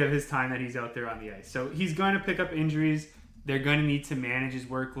majority of his time that he's out there on the ice. So he's going to pick up injuries. They're going to need to manage his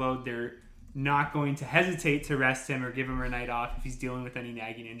workload. They're not going to hesitate to rest him or give him a night off if he's dealing with any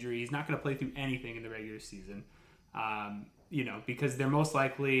nagging injury. He's not going to play through anything in the regular season, because they're most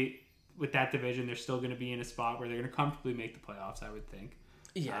likely, with that division, they're still going to be in a spot where they're going to comfortably make the playoffs, I would think.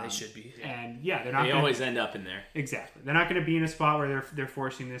 Yeah, they should be. Yeah. And they're not. They always end up in there. Exactly. They're not going to be in a spot where they're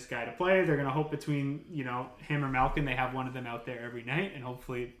forcing this guy to play. They're going to hope between him or Malkin, they have one of them out there every night, and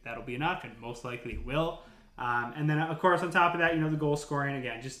hopefully that'll be enough. And most likely it will. And then, of course, on top of that, the goal scoring,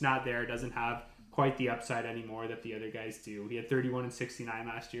 again, just not there. Doesn't have quite the upside anymore that the other guys do. He had 31 and 69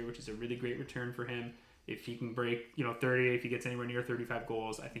 last year, which is a really great return for him. If he can break, 30, if he gets anywhere near 35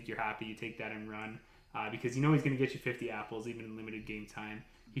 goals, I think you're happy. You take that and run because he's going to get you 50 apples, even in limited game time.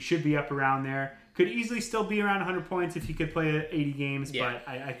 He should be up around there. Could easily still be around 100 points if he could play 80 games, but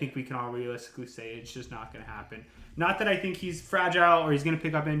I think we can all realistically say it's just not going to happen. Not that I think he's fragile or he's going to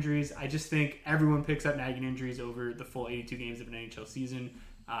pick up injuries. I just think everyone picks up nagging injuries over the full 82 games of an NHL season,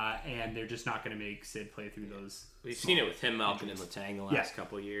 and they're just not going to make Sid play through those. We've seen it with him, Malkin, and Letang the last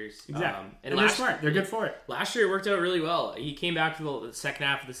couple of years. Exactly. And they're smart. They're good for it. Last year it worked out really well. He came back to the second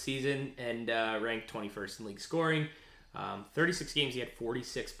half of the season and ranked 21st in league scoring. 36 games, he had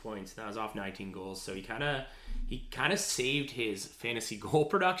 46 points. That was off 19 goals. So he kind of saved his fantasy goal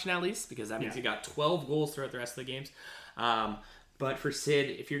production, at least, because that means he got 12 goals throughout the rest of the games. But for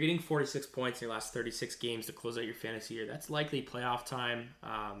Sid, if you're getting 46 points in your last 36 games to close out your fantasy year, that's likely playoff time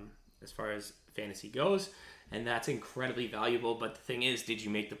as far as fantasy goes, and that's incredibly valuable. But the thing is, did you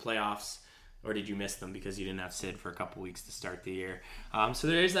make the playoffs? Or did you miss them because you didn't have Sid for a couple weeks to start the year? So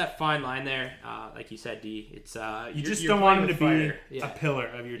there is that fine line there. Like you said, D, it's you just don't want him to be a pillar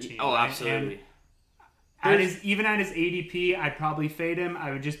of your team. Oh, absolutely. Even at his ADP, I'd probably fade him. I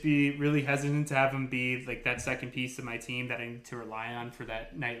would just be really hesitant to have him be like that second piece of my team that I need to rely on for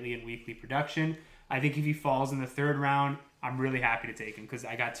that nightly and weekly production. I think if he falls in the third round, I'm really happy to take him because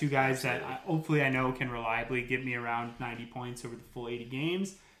I got two guys that hopefully I know can reliably get me around 90 points over the full 80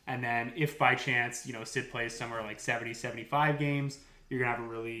 games. And then if by chance, Sid plays somewhere like 70, 75 games, you're going to have a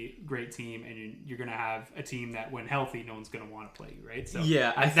really great team, and you're going to have a team that, when healthy, no one's going to want to play you, right? So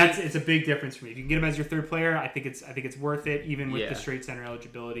yeah, it's a big difference for me. If you can get him as your third player, I think it's worth it, even with the straight center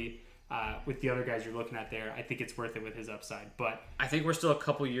eligibility. With the other guys you're looking at there, I think it's worth it with his upside. But I think we're still a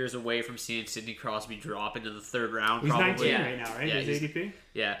couple years away from seeing Sidney Crosby drop into the third round. He's probably. 19 right now, right? Yeah, his ADP?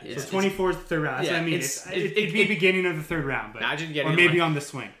 Yeah. So 24 is the third round. That's what I mean. It'd be beginning of the third round. But, imagine getting or maybe on the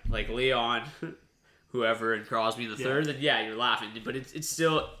swing. Like Leon, whoever, and Crosby in the third, then you're laughing. But it's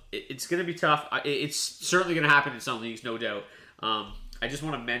still, it's going to be tough. It's certainly going to happen in some leagues, no doubt. I just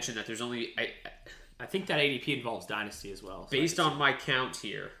want to mention that there's only... I think that ADP involves Dynasty as well. So based on my count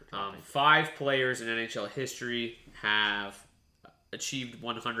here, 5 players in NHL history have achieved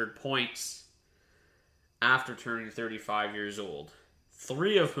 100 points after turning 35 years old.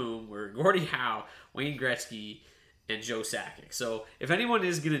 3 of whom were Gordie Howe, Wayne Gretzky, and Joe Sakic. So if anyone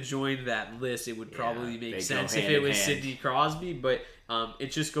is going to join that list, it would probably make sense if it was Sidney Crosby, but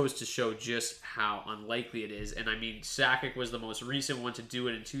it just goes to show just how unlikely it is. And I mean, Sakic was the most recent one to do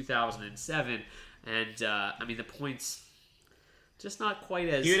it in 2007. And, the points, just not quite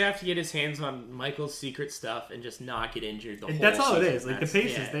as... He would have to get his hands on Michael's secret stuff and just not get injured the whole That's all season. it is. Like, the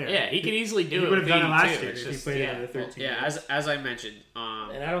pace is there. Yeah, he could easily do it. He would have done it last too. year if he played it in the 13 as I mentioned.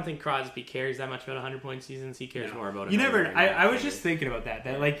 And I don't think Crosby cares that much about 100-point seasons. He cares more about it. You never... I was just thinking about that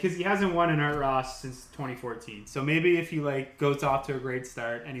because he hasn't won an Art Ross since 2014. So maybe if he, goes off to a great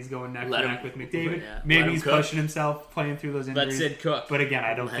start and he's going neck to neck with McDavid, maybe he's pushing himself, playing through those injuries. Let Sid cook. But again,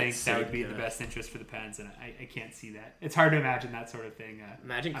 I don't think that would be in the best interest for the Pens, and I can't see that. It's hard to imagine that sort of thing.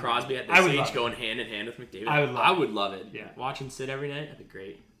 Imagine Crosby at this age going hand in hand with McDavid. I would love it. Yeah. Watching Sid every night, that'd be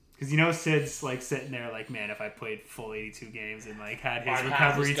great. Because Sid's sitting there man, if I played full 82 games and had his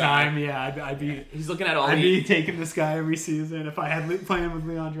recovery time, I'd be. He's looking at all. I'd be taking this guy every season if I had playing with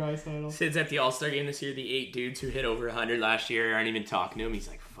Leon Draisaitl. Sid's at the All-Star game this year. The 8 dudes who hit over 100 last year aren't even talking to him. He's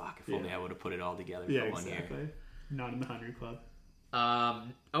like, "Fuck! If only I would have put it all together for 1 year." Not in the 100 club.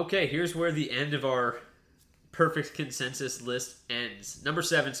 Okay, here's where the end of our perfect consensus list ends. Number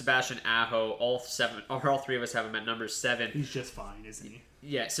 7, Sebastian Aho. All 3 of us have him at number 7. He's just fine, isn't he?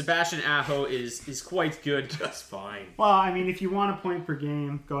 Yeah, Sebastian Aho is quite good. Just fine. Well, if you want a point per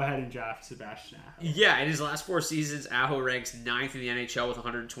game, go ahead and draft Sebastian Aho. Yeah, in his last 4 seasons, Aho ranks 9th in the NHL with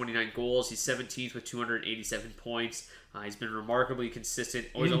 129 goals. He's 17th with 287 points. He's been remarkably consistent.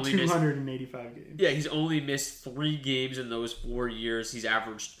 In 285 games. Yeah, he's only missed 3 games in those 4 years. He's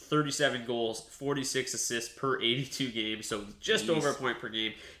averaged 37 goals, 46 assists per 82 games, so just over a point per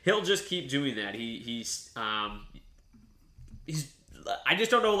game. He'll just keep doing that. He's I just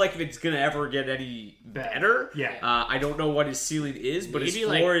don't know if it's gonna ever get any better. Yeah. I don't know what his ceiling is, but his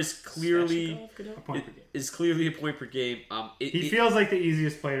floor is clearly a point per game. He feels like the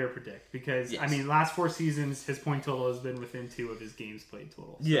easiest player to predict because last 4 seasons his point total has been within 2 of his games played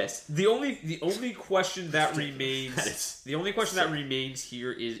total. So. Yes. The only question that remains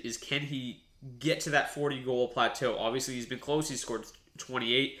here is can he get to that 40 goal plateau? Obviously he's been close. He's scored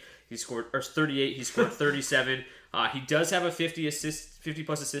 28. He scored 38. He scored 37. He does have a 50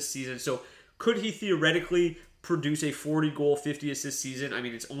 plus assist season. So Could he theoretically produce a 40-goal, 50-assist season? I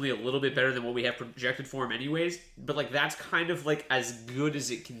mean, it's only a little bit better than what we have projected for him anyways, but like that's kind of like as good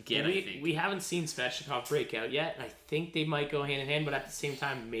as it can get, I think. We haven't seen Svechnikov break out yet, and I think they might go hand in hand, but at the same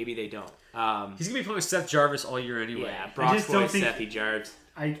time, maybe they don't. He's going to be playing with Seth Jarvis all year anyway. Yeah, Brock's boy, Sethy Jarvis.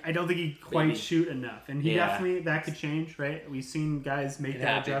 I don't think he quite shoot enough, and he definitely, that could change, right? We've seen guys make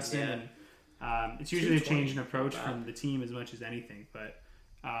that adjustment, and it's usually a change in approach from the team as much as anything, but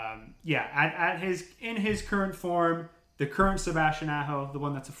in his current form, the current Sebastian Aho, the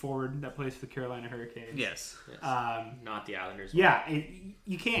one that's a forward that plays for the Carolina Hurricanes. Yes. Not the Islanders. Yeah,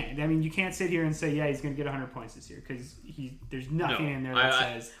 you can't. I mean, you can't sit here and say, he's going to get 100 points this year because there's nothing in there that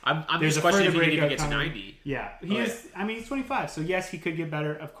says I'm there's just a questioning further if he can breakout get to coming. 90. Yeah, he is. I mean, he's 25, so yes, he could get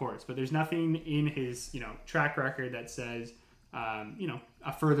better, of course, but there's nothing in his track record that says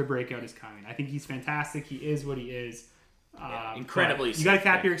a further breakout is coming. I think he's fantastic. He is what he is. Incredibly. You got to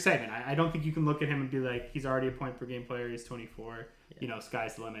cap your excitement. I don't think you can look at him and be like, he's already a point per game player. He's 24.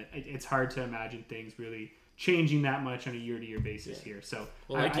 Sky's the limit. It's hard to imagine things really changing that much on a year-to-year basis here. So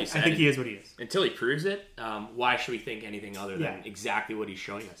like you said, I think he is what he is. Until he proves it, why should we think anything other than exactly what he's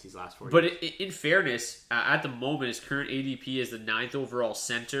showing us these last 4 years? But in fairness, at the moment, his current ADP is the 9th overall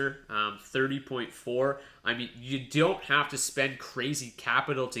center, 30.4. I mean, you don't have to spend crazy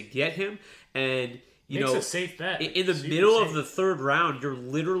capital to get him, and Makes a safe bet. In the middle of the third round, you're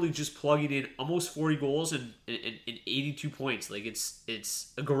literally just plugging in almost 40 goals and 82 points. Like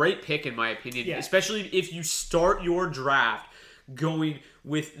it's a great pick in my opinion, especially if you start your draft going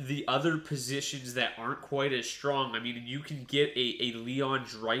with the other positions that aren't quite as strong. I mean, you can get a Leon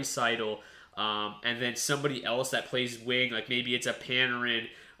Draisaitl and then somebody else that plays wing, like maybe it's a Panarin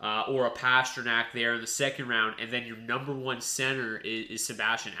or a Pasternak there in the second round, and then your number one center is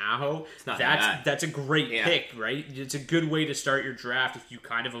Sebastian Aho. That's a great pick, right? It's a good way to start your draft if you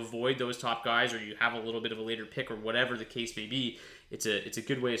kind of avoid those top guys, or you have a little bit of a later pick, or whatever the case may be. It's a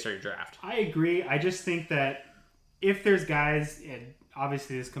good way to start your draft. I agree. I just think that if there's guys, and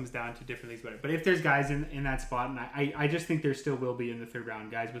obviously this comes down to different leagues, but if there's guys in that spot, and I just think there still will be in the third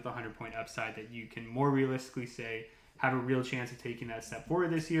round guys with a 100-point upside that you can more realistically say have a real chance of taking that step forward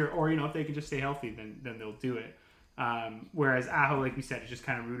this year, or if they can just stay healthy, then they'll do it. Whereas Aho, like we said, is just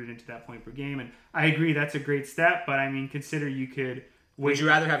kind of rooted into that point per game, and I agree that's a great step. But I mean, consider you could. Would you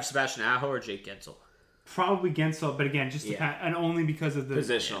rather have Sebastian Aho or Jake Gensel? Probably Gensel, but again, just and only because of the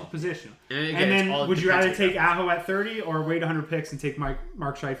positional. And then, would you rather take Aho at 30 or wait 100 picks and take Mark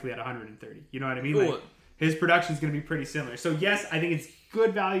Scheifele at 130? You know what I mean? Like, his production is going to be pretty similar. So yes, I think it's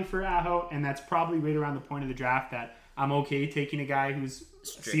good value for Aho, and that's probably right around the point of the draft that I'm okay taking a guy whose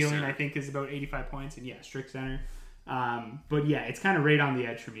ceiling I think is about 85 points, and strict center. But it's kind of right on the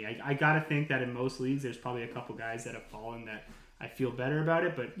edge for me. I got to think that in most leagues, there's probably a couple guys that have fallen that I feel better about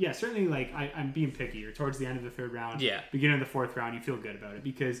it. But certainly like I'm being picky. Or towards the end of the third round, beginning of the fourth round, you feel good about it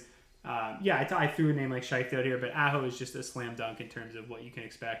because I threw a name like Scheifele out here, but Aho is just a slam dunk in terms of what you can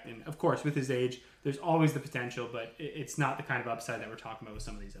expect. And of course, with his age, there's always the potential, but it's not the kind of upside that we're talking about with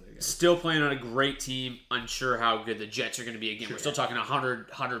some of these other guys. Still playing on a great team. Unsure how good the Jets are going to be again. We're still talking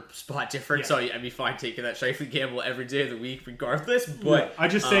 100 spot difference. So I'd be fine taking that Scheifele gamble every day of the week, regardless. But I'm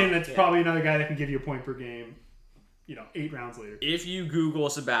just saying that's probably another guy that can give you a point per game. 8 rounds later. If you Google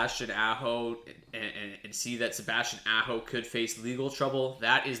Sebastian Aho and see that Sebastian Aho could face legal trouble,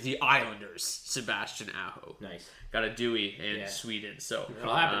 that is the Islanders' Sebastian Aho. Nice. Got a Dewey in Sweden. So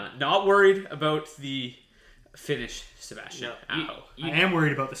not worried about the Finnish Sebastian Aho. I am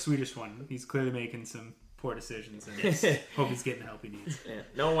worried about the Swedish one. He's clearly making some poor decisions, and hope he's getting the help he needs.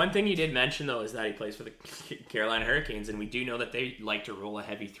 No, one thing you did mention, though, is that he plays for the Carolina Hurricanes, and we do know that they like to roll a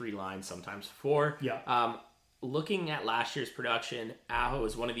heavy 3 line, sometimes 4. Yeah. Looking at last year's production, Aho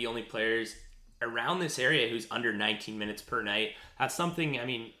is one of the only players around this area who's under 19 minutes per night. That's something,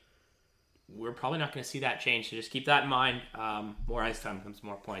 we're probably not going to see that change, so just keep that in mind. More ice time comes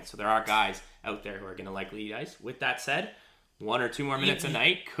more points. So there are guys out there who are going to likely eat ice. With that said, 1 or 2 more minutes a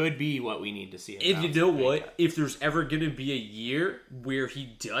night could be what we need to see. If you know what, if there's ever going to be a year where he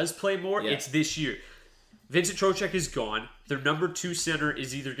does play more, it's this year. Vincent Trocheck is gone. Their number 2 center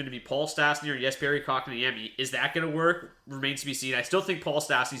is either going to be Paul Stastny or Jesperi Kotkaniemi. Is that going to work? Remains to be seen. I still think Paul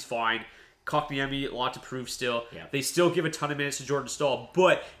Stastny's fine. Kotkaniemi, a lot to prove still. Yeah. They still give a ton of minutes to Jordan Staal.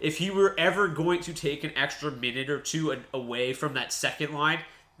 But if he were ever going to take an extra minute or 2 away from that second line,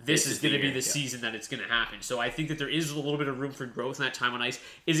 this is going to be the season that it's going to happen. So I think that there is a little bit of room for growth in that time on ice.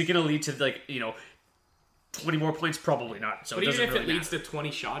 Is it going to lead to 20 more points? Probably not. So but even if it leads to 20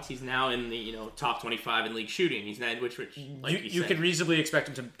 shots, he's now in the top 25 in league shooting. He's not which like you can reasonably expect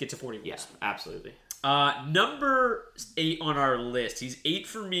him to get to 40 goals. Yeah, absolutely. Number 8 on our list. He's 8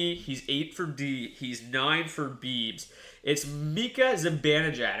 for me. He's 8 for D. He's 9 for Beebs. It's Mika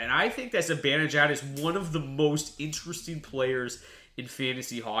Zibanejad, and I think that Zibanejad is one of the most interesting players in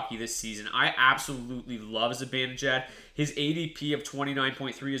fantasy hockey this season. I absolutely love Zibanejad. His ADP of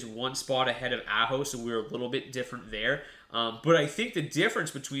 29.3 is one spot ahead of Aho, so we're a little bit different there. But I think the difference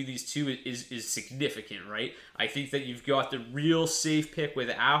between these two is significant, right? I think that you've got the real safe pick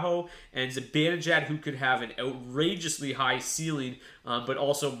with Aho and Zibanejad, who could have an outrageously high ceiling, but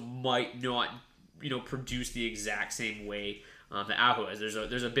also might not, produce the exact same way that Aho is.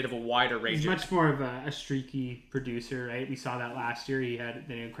 There's a bit of a wider range. He's much more of a streaky producer, right? We saw that last year. He had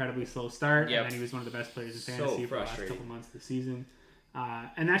an incredibly slow start, and then he was one of the best players in fantasy for the last couple months of the season.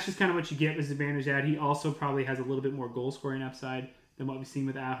 And that's just kind of what you get with Zibanejad. He also probably has a little bit more goal scoring upside than what we've seen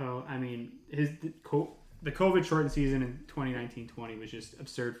with Aho. I mean, the COVID shortened season in 2019-20 was just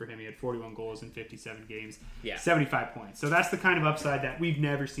absurd for him. He had 41 goals in 57 games, 75 points. So that's the kind of upside that we've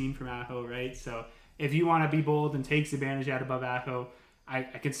never seen from Aho, right? So if you want to be bold and take Zibanejad above Aho, I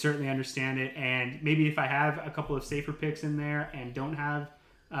could certainly understand it. And maybe if I have a couple of safer picks in there and don't have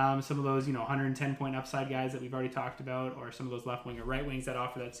some of those, 110-point upside guys that we've already talked about, or some of those left wing or right wings that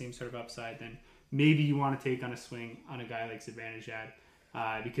offer that same sort of upside, then maybe you want to take on a swing on a guy like Zibanejad.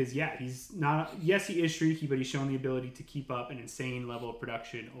 Because he's not. Yes, he is streaky, but he's shown the ability to keep up an insane level of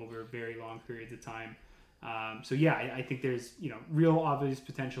production over very long periods of time. I think there's real obvious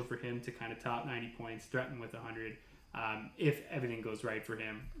potential for him to kind of top 90 points, threaten with 100, if everything goes right for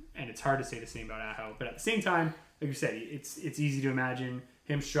him. And it's hard to say the same about Aho, but at the same time, like you said, it's easy to imagine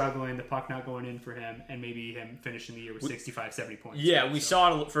him struggling, the puck not going in for him, and maybe him finishing the year with 65, 70 points. Yeah, we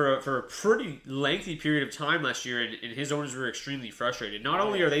saw it for a pretty lengthy period of time last year, and his owners were extremely frustrated. Not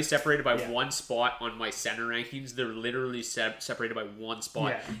only are they separated by one spot on my center rankings, they're literally separated by one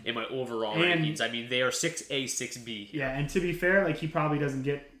spot in my overall rankings. I mean, they are 6A, 6B. Yeah, and to be fair, he probably doesn't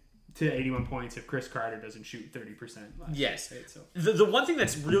get to 81 points if Chris Carter doesn't shoot 30%. Yes. Right? So. The one thing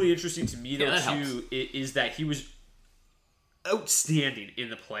that's really interesting to me, though, too, is that he was outstanding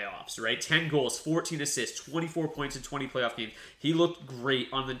in the playoffs, right? 10 goals, 14 assists, 24 points in 20 playoff games. He looked great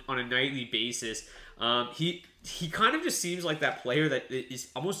on a nightly basis. He kind of just seems like that player that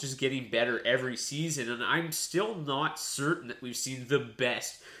is almost just getting better every season, and I'm still not certain that we've seen the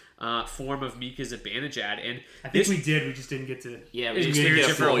best form of Mika Zibanejad. And I think we did. We just didn't get to experience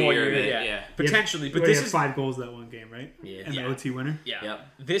it for a whole year. Yeah. Potentially. But this is 5 goals that one game, right? Yeah. And the OT winner. Yeah. Yep.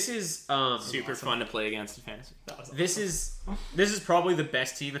 This is super fun to play against in fantasy. This is probably the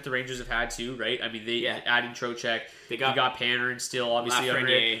best team that the Rangers have had too, right? I mean, they adding Trocheck, you got Panarin still obviously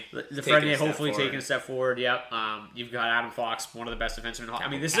Lafreniere hopefully taking a step forward. Yep. You've got Adam Fox, one of the best defensemen. I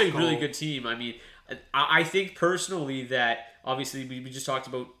mean, this is a really good team. I mean, I think personally that obviously we just talked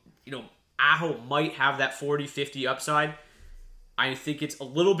about, Aho might have that 40-50 upside. I think it's a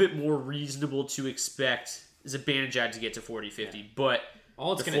little bit more reasonable to expect Zibanejad to get to 40-50, but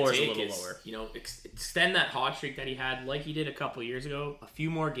all it's going to take is lower. Extend that hot streak that he had like he did a couple years ago, a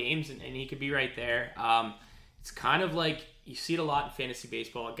few more games, and he could be right there. It's kind of like you see it a lot in fantasy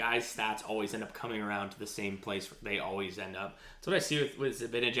baseball. Guys' stats always end up coming around to the same place where they always end up. That's what I see with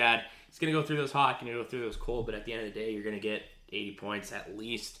Zibanejad. He's going to go through those hot, going to go through those cold, but at the end of the day, you're going to get 80 points at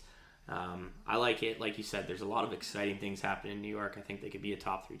least. I like it. Like you said, there's a lot of exciting things happening in New York. I think they could be a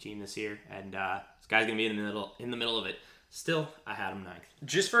top 3 team this year, and this guy's gonna be in the middle of it. Still, I had him 9th.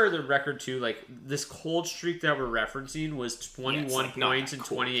 Just for the record, too, this cold streak that we're referencing was 21 points in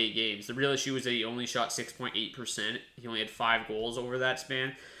 28 games. The real issue is that he only shot 6.8%. He only had 5 goals over that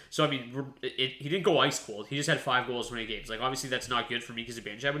span. So, I mean, he didn't go ice cold. He just had 5 goals in 20 games. Obviously, that's not good for Mika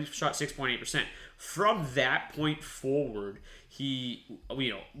Zibanejad, but he shot 6.8%. From that point forward, he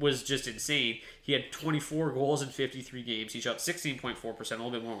was just insane. He had 24 goals in 53 games. He shot 16.4%, a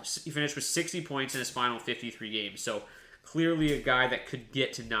little bit more. He finished with 60 points in his final 53 games. So, clearly a guy that could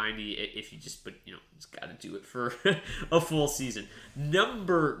get to 90 if you just got to do it for a full season.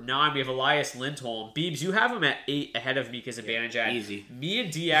 Number 9, we have Elias Lindholm. Beebs, you have him at 8 ahead of Mika Zibanejad. Easy. Me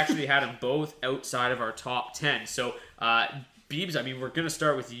and D actually had them both outside of our top 10. So, Beebs, I mean, we're going to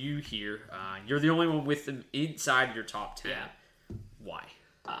start with you here. You're the only one with them inside your top 10. Yeah. Why?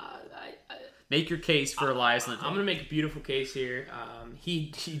 Make your case for Elias Lindholm. I'm going to make a beautiful case here.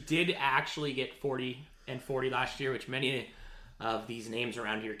 He did actually get 40 and 40 last year, which many of these names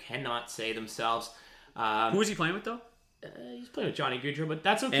around here cannot say themselves. Who was he playing with, though? He's playing with Johnny Gaudreau, but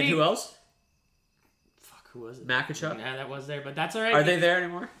that's okay. And who else? Fuck, who was it? Makachev? Yeah, that was there, but that's all right. Are they there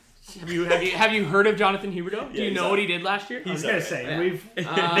anymore? Have you heard of Jonathan Huberdeau? Do you know what he did last year? He's gonna say they've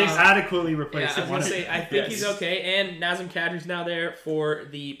adequately replaced him. I think he's okay. And Nazem Kadri's now there for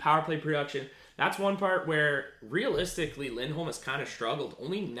the power play production. that's one part where realistically Lindholm has kind of struggled.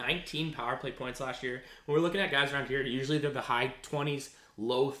 Only 19 power play points last year. When we're looking at guys around here, usually they're the high 20s,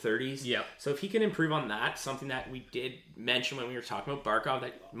 low 30s. Yep. So if he can improve on that, something that we did mention when we were talking about Barkov,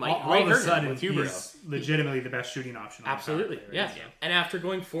 that might all of a hurt him sudden, with Huberdeau. he's legitimately the best shooting option. On Absolutely, the power play, yeah. right? So. And after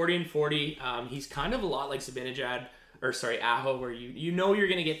going 40-40, he's kind of a lot like Zibanejad, Aho, where you know you're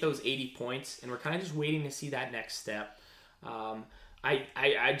going to get those 80 points, and we're kind of just waiting to see that next step.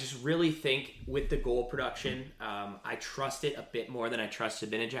 I just really think with the goal production, I trust it a bit more than I trust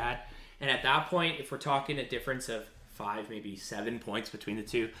Zibanejad. And at that point, if we're talking a difference of 5, maybe 7 points between the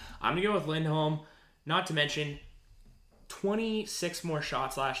two, I'm going to go with Lindholm. Not to mention 26 more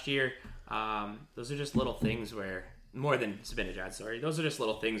shots last year. Those are just little things where, more than Zibanejad, sorry. Those are just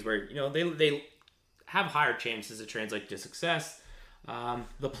little things where, they have higher chances to translate to success.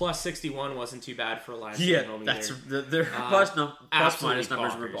 The plus 61 wasn't too bad for Elias Lindholm either. Their plus minus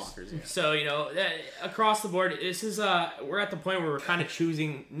numbers were bonkers. Yeah. So across the board, this is we're at the point where we're kind of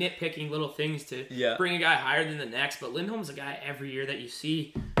choosing, nitpicking little things to bring a guy higher than the next. But Lindholm's a guy every year that you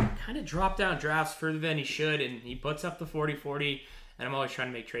see kind of drop down drafts further than he should, and he puts up the 40-40. And I'm always trying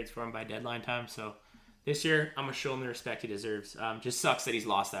to make trades for him by deadline time. So this year, I'm gonna show him the respect he deserves. Just sucks that he's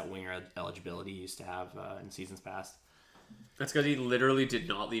lost that winger eligibility he used to have in seasons past. That's because he literally did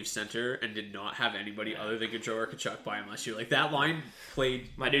not leave center and did not have anybody other than Gaudreau or Tkachuk by him last year. Like, that line played...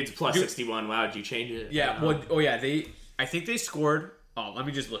 My dude's plus 61. Wow, did you change it? Yeah, I think they scored... Oh, let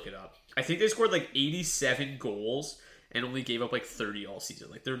me just look it up. I think they scored, 87 goals and only gave up, 30 all season.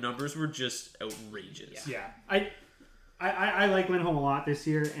 Like, their numbers were just outrageous. Yeah. I like Lindholm a lot this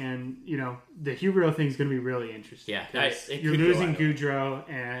year, and, the Huberdeau thing is going to be really interesting. Yeah, you're losing Gaudreau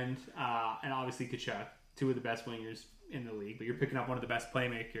and obviously Tkachuk, two of the best wingers in the league, but you're picking up one of the best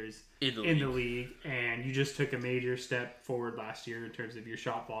playmakers in the league, and you just took a major step forward last year in terms of your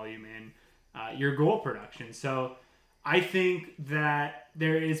shot volume and your goal production. So I think that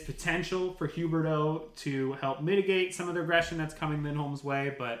there is potential for Huberdeau to help mitigate some of the aggression that's coming Lindholm's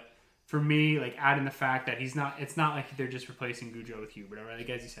way, but for me, adding the fact that it's not like they're just replacing Gaudreau with Huberdeau, right? Like,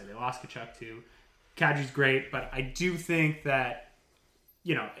 as you said, they lost Tkachuk too. Kadri's great, but I do think that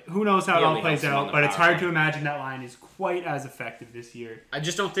who knows how it all plays out, but it's hard to imagine that line is quite as effective this year. I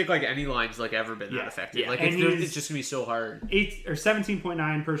just don't think any line's ever been that effective. Yeah. It's just gonna be so hard.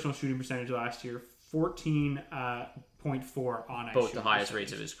 17.9 personal shooting percentage last year, 14.4 on ice. Both the highest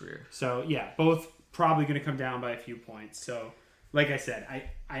rates of his career. So both probably going to come down by a few points. So, like I said,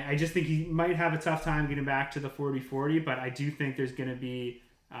 I just think he might have a tough time getting back to the 40-40, but I do think there's going to be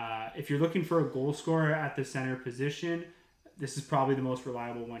if you're looking for a goal scorer at the center position, this is probably the most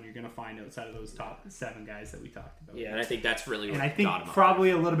reliable one you're going to find outside of those top 7 guys that we talked about. Yeah, and I think that's really what and I think probably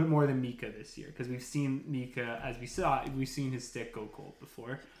a little bit more than Mika this year, because we've seen Mika, as we've seen his stick go cold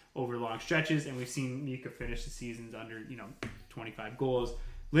before over long stretches, and we've seen Mika finish the seasons under 25 goals.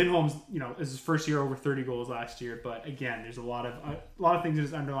 Lindholm's is his first year over 30 goals last year, but again, there's a lot of things in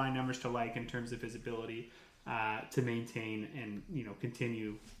his underlying numbers to like in terms of his ability to maintain and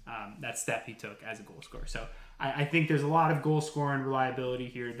continue that step he took as a goal scorer. So I think there's a lot of goal scoring reliability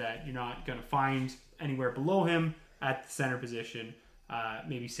here that you're not going to find anywhere below him at the center position.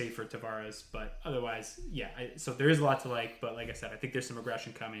 Maybe save for Tavares, but otherwise, so there is a lot to like. But like I said, I think there's some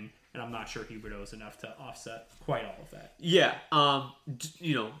aggression coming, and I'm not sure Huberdeau is enough to offset quite all of that. Yeah,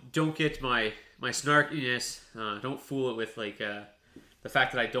 don't get my snarkiness. Don't fool it with the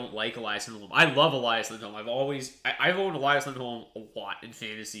fact that I don't like Elias Lindholm. I love Elias Lindholm. I've owned Elias Lindholm a lot in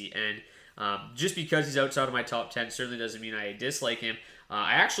fantasy, and just because he's outside of my top 10 certainly doesn't mean I dislike him.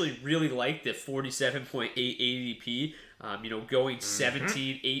 I actually really like the 47.8 ADP. Going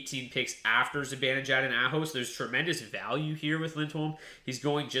 17, 18 picks after Zibanejad and Aho. So there's tremendous value here with Lindholm. He's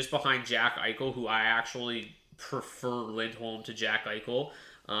going just behind Jack Eichel, who I actually prefer Lindholm to Jack Eichel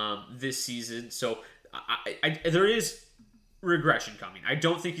this season. So there is regression coming. I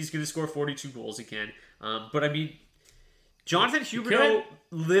don't think he's going to score 42 goals again. But I mean, Jonathan Huberdeau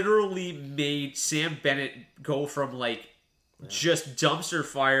literally made Sam Bennett go from just dumpster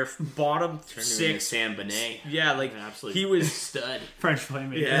fire, bottom Turned 6. Sam Bonnet. Yeah, he was stud. French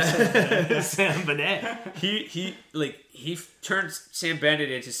playmaker. Yeah. Sam Bonnet. He turned Sam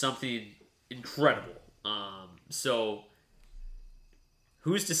Bennett into something incredible. So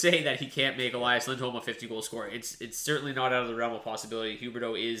who's to say that he can't make Elias Lindholm a 50-goal scorer? It's certainly not out of the realm of possibility.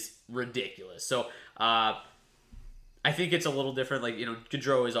 Huberdeau is ridiculous. So I think it's a little different.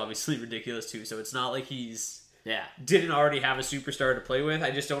 Gaudreau is obviously ridiculous too. So it's not like he's didn't already have a superstar to play with.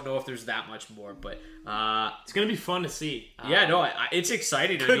 I just don't know if there's that much more. But it's gonna be fun to see. It's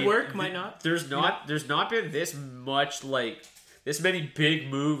exciting. Could work, might not. There's not been this much this many big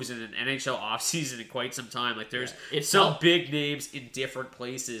moves in an NHL offseason in quite some time. Like there's It's some not- big names in different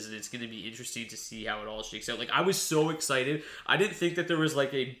places, and it's going to be interesting to see how it all shakes out. Like I was so excited. I didn't think that there was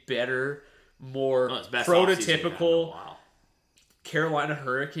like a better, more It's best offseason we've had in a prototypical while. Carolina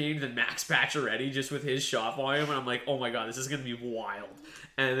Hurricane than Max Pacioretty just with his shot volume, and I'm like, oh my god, this is gonna be wild.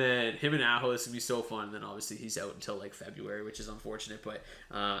 And then him and Aho is gonna be so fun. And then obviously he's out until like February, which is unfortunate. But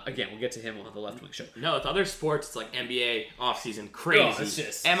again, we'll get to him on the Left Wing Show. No, with other sports, it's like NBA offseason, crazy. Oh, it's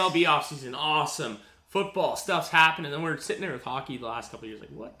just- MLB offseason, awesome. Football, stuff's happening. And then we're sitting there with hockey the last couple of years,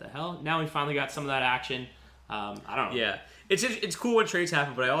 like, what the hell? Now we finally got some of that action. I don't know. Yeah, it's cool when trades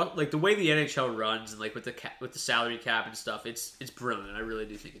happen, but I like the way the NHL runs and like with the salary cap and stuff. It's brilliant. I really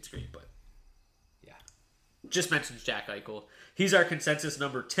do think it's great. But yeah, just mentioned Jack Eichel. He's our consensus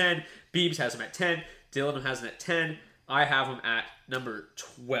number 10. Beebs has him at 10. Dylan has him at 10. I have him at number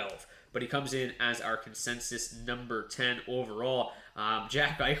 12. But he comes in as our consensus number 10 overall.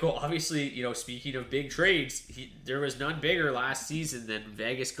 Jack Eichel, obviously, speaking of big trades, there was none bigger last season than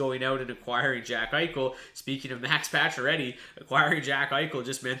Vegas going out and acquiring Jack Eichel. Speaking of Max Pacioretty, acquiring Jack Eichel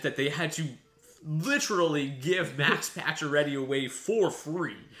just meant that they had to literally give Max Pacioretty away for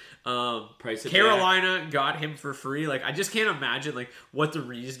free. Price of Carolina got him for free. Like, I just can't imagine like what the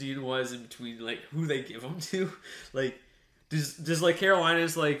reasoning was in between like who they give him to. Like, does like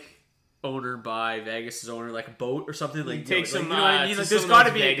Carolina's like owner by Vegas' owner like a boat or something? Like, take like, some, you know what I mean? to Like, some there's of got to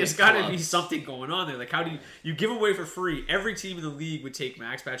those be Vegas clubs. something going on there. Like, how do you give away for free? Every team in the league would take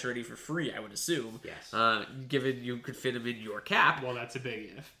Max Pacioretty for free, I would assume. Yes. Given you could fit him in your cap. Well, that's a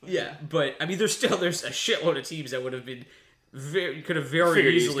big if. Yeah, but I mean, there's a shitload of teams that would have been could have very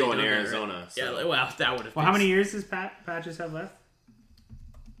Figured he's easily going done to that. Arizona, so. Yeah, well, that would have. Well, been, how many years does Patches have left?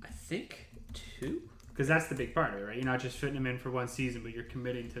 I think 2. Because that's the big part of it, right? You're not just fitting him in for one season, but you're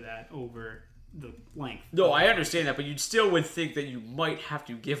committing to that over the length. No, I understand that, but you still would think that you might have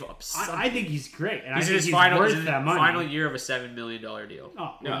to give up something. I think he's great, and he's I in think his final, worth that money. final year of a $7 million deal.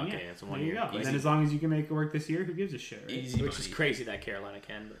 Oh, No, well, okay, yeah. it's a 1 There you year. go. And Easy. then as long as you can make it work this year, who gives a shit, right? Easy Which is money. crazy that Carolina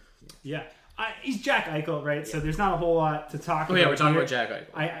can. But Yeah. He's Jack Eichel, right? So there's not a whole lot to talk about. Oh yeah, we're talking here. about Jack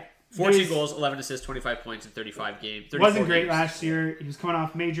Eichel. 14 14 goals, 11 assists, 25 points in 35 games. 34 Wasn't great games. last year. He was coming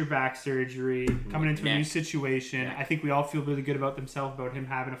off major back surgery, coming into a new Neck. situation. Neck. I think we all feel really good about themselves, about him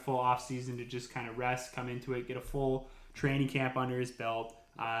having a full offseason to just kind of rest, come into it, get a full training camp under his belt,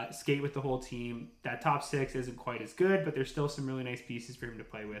 skate with the whole team. That top 6 isn't quite as good, but there's still some really nice pieces for him to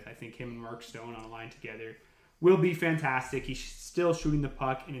play with. I think him and Mark Stone on a line together will be fantastic. He's still shooting the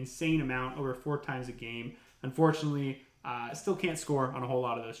puck an insane amount, over 4 times a game. Unfortunately, still can't score on a whole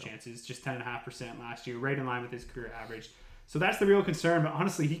lot of those chances. Just 10.5% last year, right in line with his career average. So that's the real concern. But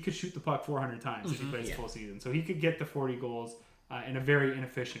honestly, he could shoot the puck 400 times if he plays the full season. So he could get the 40 goals in a very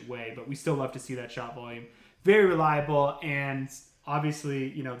inefficient way. But we still love to see that shot volume. Very reliable. And obviously,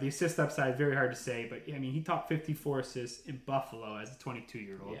 the assist upside, very hard to say. But, I mean, he topped 54 assists in Buffalo as a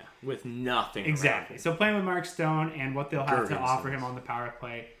 22-year-old. yeah, with nothing. Exactly. So playing with Mark Stone and what they'll have to Gergensen. offer him on the power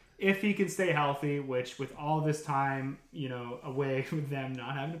play, if he can stay healthy, which with all this time, away with them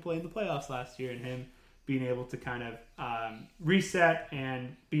not having to play in the playoffs last year and him being able to kind of reset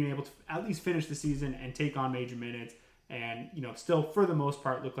and being able to at least finish the season and take on major minutes and, still for the most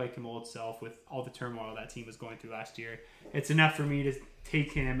part look like him old self with all the turmoil that team was going through last year. It's enough for me to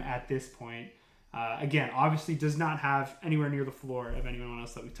take him at this point. Again, obviously does not have anywhere near the floor of anyone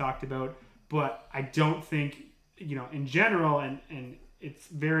else that we talked about, but I don't think, in general, and it's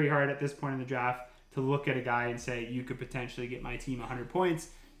very hard at this point in the draft to look at a guy and say, you could potentially get my team 100 points.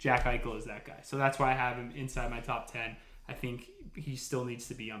 Jack Eichel is that guy. So that's why I have him inside my top 10. I think he still needs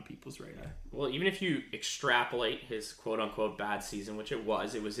to be on people's radar. Well, even if you extrapolate his quote-unquote bad season, which it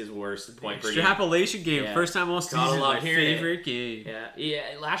was his worst point per game. Extrapolation game. Yeah. First time all Gotta season. love My hearing it. favorite game. Yeah.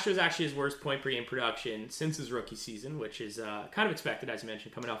 Last year was actually his worst point per game production since his rookie season, which is kind of expected, as you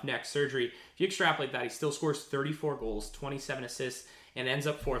mentioned, coming off neck surgery. If you extrapolate that, he still scores 34 goals, 27 assists, and ends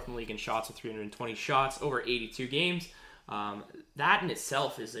up 4th in the league in shots with 320 shots over 82 games. That in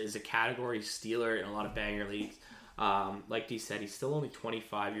itself is a category stealer in a lot of banger leagues. Like Dee said, he's still only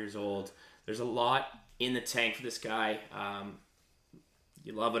 25 years old. There's a lot in the tank for this guy.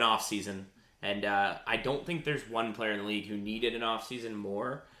 You love an offseason. And I don't think there's one player in the league who needed an offseason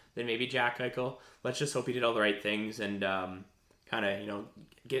more than maybe Jack Eichel. Let's just hope he did all the right things and kind of,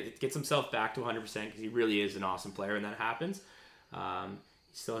 gets himself back to 100% because he really is an awesome player when that happens.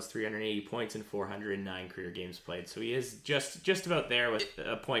 He still has 380 points in 409 career games played. So he is just about there with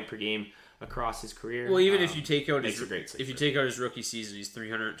a point per game across his career. Well, even if you take out makes a great his rookie season, he's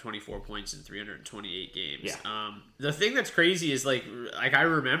 324 points in 328 games. Yeah. The thing that's crazy is like I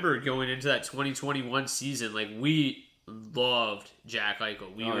remember going into that 2021 season, loved Jack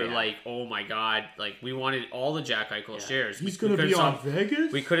Eichel. We were like, oh my god, like we wanted all the Jack Eichel shares. He's going to be on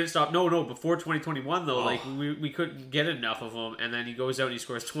Vegas? We couldn't stop. No, before 2021 though, like we couldn't get enough of him. And then he goes out and he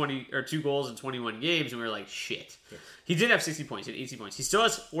scores 2 goals in 21 games, and we were like, shit. Yes. He did have 60 points. He had 80 points. He still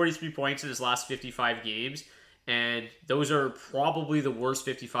has 43 points in his last 55 games, and those are probably the worst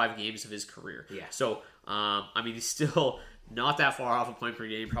 55 games of his career. Yeah. So, I mean, he's still not that far off a point per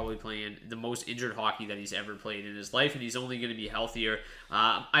game, probably playing the most injured hockey that he's ever played in his life, and he's only going to be healthier.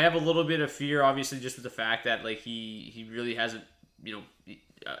 I have a little bit of fear, obviously, just with the fact that like he really hasn't,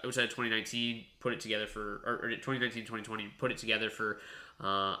 outside of 2019, put it together for, or 2019, 2020, put it together for,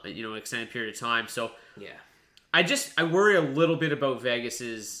 an extended period of time. So yeah, I worry a little bit about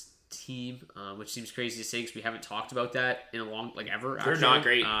Vegas's team, which seems crazy to say because we haven't talked about that in a long, ever. They're not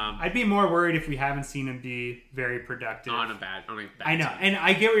great. I'd be more worried if we haven't seen him be very productive on a bad I know, team. And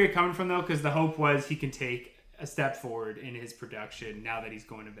I get where you're coming from though, because the hope was he can take a step forward in his production now that he's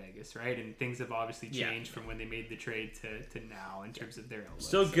going to Vegas, right? And things have obviously changed from when they made the trade to now in terms of their outlook.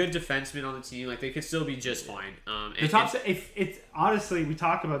 Still good defensemen on the team, like they could still be just fine. The top, if it's honestly, we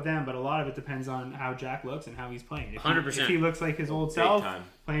talk about them, but a lot of it depends on how Jack looks and how he's playing. 100%. If he looks like his old self,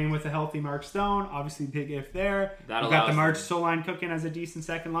 playing with a healthy Mark Stone, obviously big if there. You've got the March Solheim cooking as a decent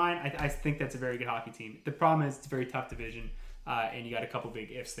second line. I think that's a very good hockey team. The problem is it's a very tough division. And you got a couple big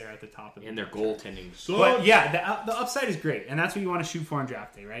ifs there at the top of it. And their goaltending. But yeah, the upside is great, and that's what you want to shoot for on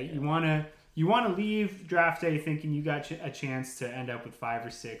draft day, right? Yeah. You want to leave draft day thinking you got a chance to end up with 5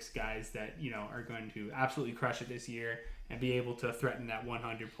 or 6 guys that are going to absolutely crush it this year and be able to threaten that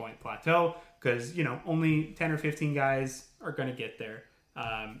 100-point plateau. Because only 10 or 15 guys are going to get there,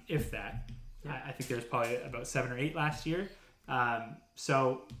 if that. Yeah. I think there was probably about 7 or 8 last year.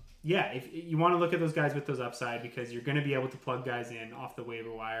 So. Yeah, if you want to look at those guys with those upside, because you're going to be able to plug guys in off the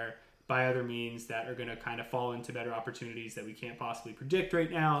waiver wire by other means that are going to kind of fall into better opportunities that we can't possibly predict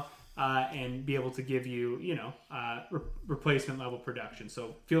right now, and be able to give you, replacement level production.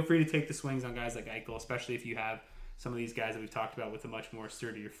 So feel free to take the swings on guys like Eichel, especially if you have some of these guys that we've talked about with a much more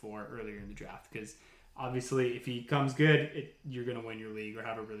sturdier floor earlier in the draft, because obviously, if he comes good, you're going to win your league or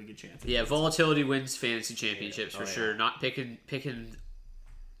have a really good chance. Yeah, volatility wins fantasy championships for sure. Not picking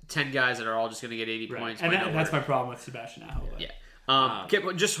 10 guys that are all just going to get 80 points. And that's my problem with Sebastian Aho. Yeah.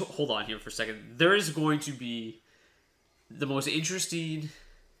 Just hold on here for a second. There is going to be the most interesting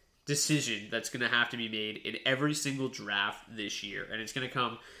decision that's going to have to be made in every single draft this year. And it's going to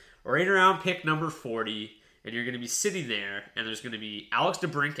come right around pick number 40. And you're going to be sitting there, and there's going to be Alex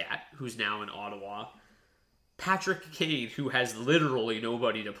DeBrincat, who's now in Ottawa, Patrick Kane, who has literally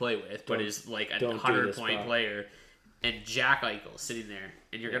nobody to play with, but is like a 100-point player, and Jack Eichel sitting there,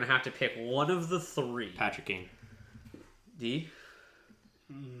 and you're going to have to pick one of the 3. Patrick Kane. D?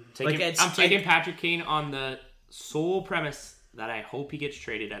 I'm taking Patrick Kane on the sole premise that I hope he gets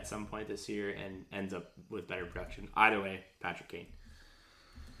traded at some point this year and ends up with better production. Either way, Patrick Kane.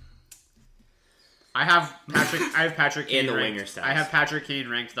 I have Patrick Kane in the ranked, winger stats. I have Patrick Kane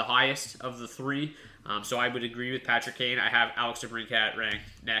ranked the highest of the 3. So I would agree with Patrick Kane. I have Alex DeBrincat ranked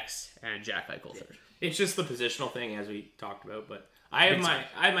next and Jack Eichel third. It's just the positional thing, as we talked about, but I have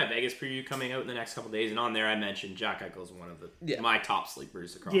my Vegas preview coming out in the next couple of days, and on there I mentioned Jack Eichel is one of my top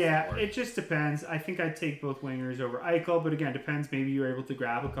sleepers across the board. Yeah, it just depends. I think I'd take both wingers over Eichel, but again, depends. Maybe you're able to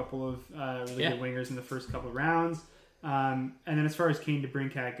grab a couple of really good wingers in the first couple of rounds. And then as far as Kane to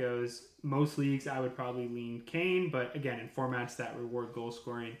DeBrincat goes, most leagues I would probably lean Kane, but again, in formats that reward goal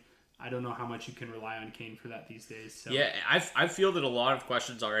scoring, I don't know how much you can rely on Kane for that these days. So. Yeah, I fielded a lot of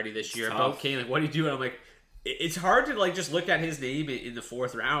questions already this year about Kane. Like, what do you do? And I'm like, it's hard to just look at his name in the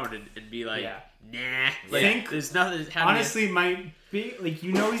 4th round and be like, nah. There's nothing. Honestly, might be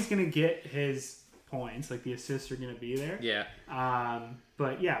he's gonna get his points. Like the assists are gonna be there. Yeah.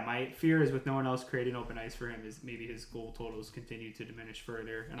 But yeah, my fear is with no one else creating open ice for him is maybe his goal totals continue to diminish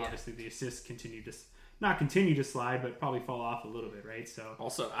further, and obviously the assists continue to slide, but probably fall off a little bit, right? So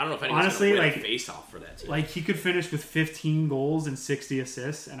also, I don't know if anyone's honestly going to win a face-off for that team. He could finish with 15 goals and 60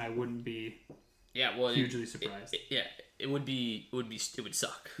 assists, and I wouldn't be hugely surprised. It would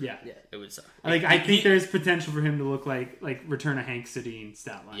suck. Yeah, it would suck. I think there's potential for him to look like return a Hank Sedin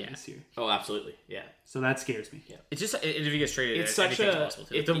stat line this year. Oh, absolutely. Yeah. So that scares me. Yeah. It's just if he gets traded, it's such a possible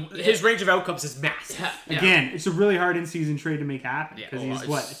too. His range of outcomes is massive. Yeah. Again, it's a really hard in-season trade to make happen because he's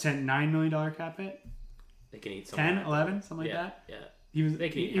 $9 million cap hit. They can eat 10, 11, something like that. Yeah.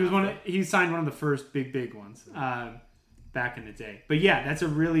 He signed one of the first big ones back in the day. But yeah, that's a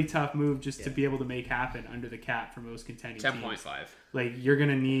really tough move just to be able to make happen under the cap for most contending teams. 10.5. You're going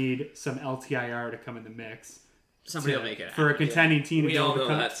to need some LTIR to come in the mix. Somebody will make it for a happen. contending team. We to all go to know the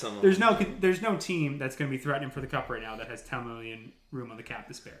cup. that's someone. There's no team that's going to be threatening for the cup right now that has 10 million room on the cap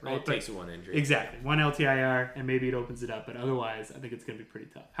to spare. Right? All it takes is one injury. Exactly, one LTIR, and maybe it opens it up. But otherwise, I think it's going to be pretty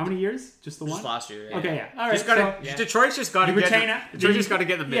tough. How many years? Just the one? Just last year. Yeah. Okay, yeah. All right. Just gotta, Detroit's just got to get. Detroit just got to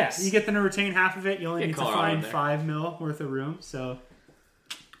get in the mix. Yeah, you get them to retain half of it. You only Get need to Colorado find in there. $5 million worth of room. So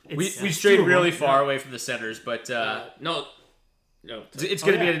We it's strayed doable. really far away from the centers, but No. it's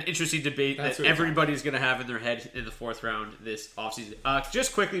going to yeah. be an interesting debate That's that what we're everybody's going to have in their head in the fourth round this offseason.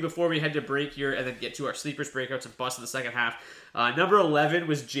 Just quickly before we head to break here and then get to our sleepers, breakouts, and busts in the second half. Number 11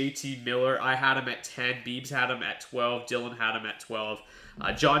 was JT Miller. I had him at 10. Beebs had him at 12. Dylan had him at 12.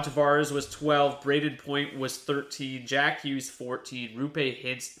 John Tavares was 12. Braden Point was 13. Jack Hughes 14. Rupe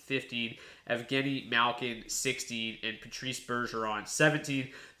Hintz 15. Evgeny Malkin 16. And Patrice Bergeron 17.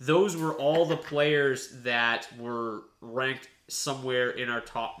 Those were all the players that were ranked somewhere in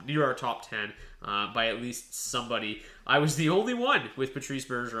near our top 10 by at least somebody. I was the only one with Patrice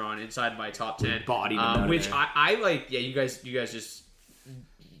Bergeron inside my top 10, Bodied him out of which there. I like. Yeah, you guys just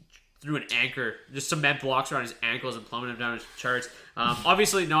threw an anchor, just cement blocks around his ankles and plummeted him down his charts.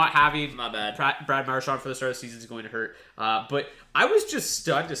 Obviously, not having My bad. Brad Marchand for the start of the season is going to hurt. But I was just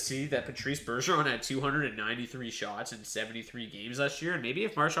stunned to see that Patrice Bergeron had 293 shots in 73 games last year. And maybe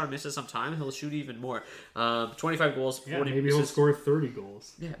if Marchand misses some time, he'll shoot even more. 25 goals, 40 Yeah, maybe he'll assists. score 30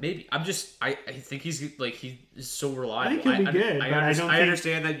 goals. Yeah, maybe. I think he's like, he is so reliable. I think he'll be good, but I don't think-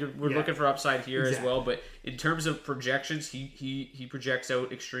 understand that we're Yeah. looking for upside here Exactly. as well, but in terms of projections, he projects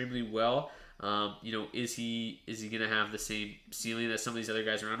out extremely well. Is he going to have the same ceiling as some of these other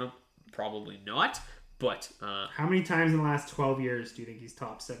guys around him? Probably not. But How many times in the last 12 years do you think he's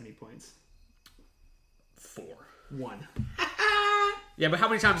topped 70 points? 4. 1. Yeah, but how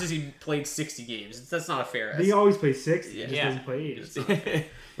many times has he played 60 games? That's not a fair He always plays 60. Yeah. He just doesn't play 80.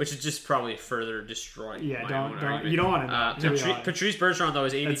 which is just probably further destroying. Yeah, my don't- own don't- argument. you don't wanna know. It's really high. Patrice Bergeron though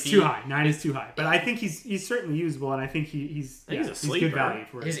is ADP. That's too high. 9 is too high. But I think he's certainly usable, and I think he's think he's a good sleeper. value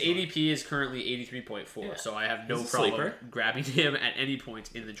for His it. ADP is currently 83.4, Yeah. so I have no He's a problem sleeper. grabbing him at any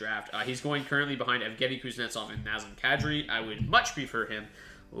point in the draft. He's going currently behind Evgeny Kuznetsov and Nazem Kadri. I would much prefer him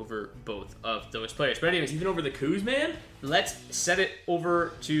over both of those players. But anyways, Even over the Kuz, man? let's set it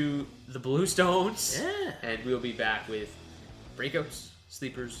over to the Bluestones. Yeah. And we'll be back with breakouts,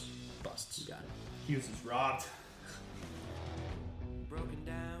 sleepers, busts. Got it. Hughes is robbed. Broken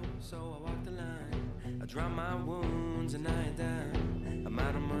down, so I walk the line. I drown my wounds and I ain't done. I'm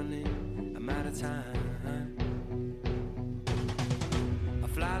out of money, I'm out of time. I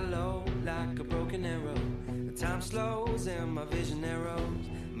fly low like a broken arrow. The time slows and my vision narrows.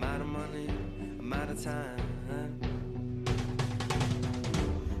 I'm out of money, I'm out of time.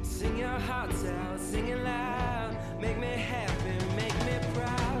 Sing your hearts out, sing it loud. Make me happy, make me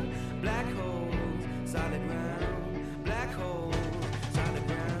proud. Black holes, solid ground. Black holes, solid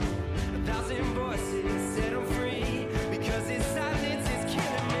ground. 1,000 voices set them free. Because this silence is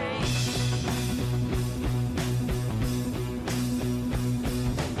killing me.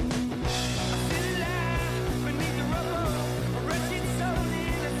 I feel alive beneath the rubble. A wretched soul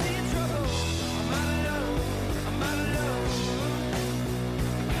in a sea of trouble. I'm all alone, I'm all alone.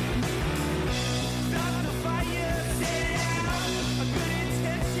 Start the fire, set it out. A good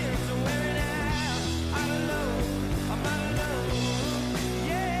intentions are wearing out. All alone, I'm all alone.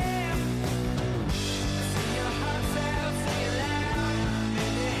 Yeah. Sing your hearts out, sing it loud.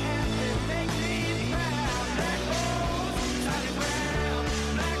 Make me happy, make me proud. Black holes, solid ground.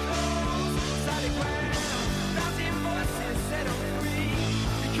 Black holes, solid ground. 1,000 voices set 'em free.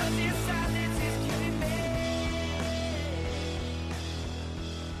 Because your silence is killing me.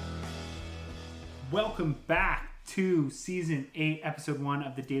 Welcome back to Season 8, Episode 1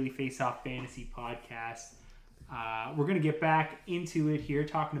 of the Daily Face-Off Fantasy Podcast. We're going to get back into it here,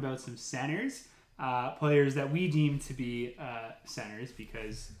 talking about some centers, players that we deem to be centers,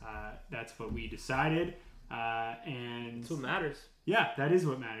 because that's what we decided. And That's what matters. yeah, that is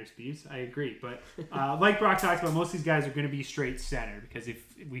what matters, Beeves. I agree. But like Brock talked about, most of these guys are going to be straight center, because if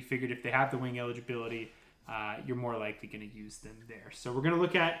we figured if they have the wing eligibility, you're more likely going to use them there. So we're going to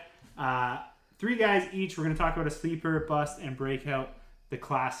look at 3 guys each. We're going to talk about a sleeper, bust, and breakout, the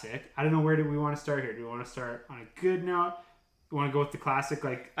classic. I don't know, where do we want to start here? Do we want to start on a good note? We want to go with the classic,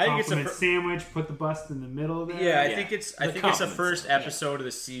 like I think it's a compliment sandwich, put the bust in the middle there? Yeah, I Yeah. think it's The the compliments. first episode of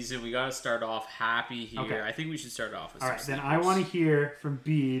the season. We got to start off happy here. Okay. I think we should start off with All some right, then sleepers. I want to hear from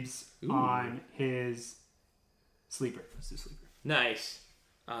Beebs on his sleeper. Let's do sleeper. Nice.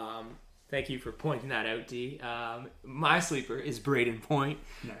 Thank you for pointing that out, D. My sleeper is Braden Point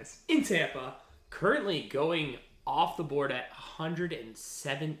Nice. in Tampa, currently going off the board at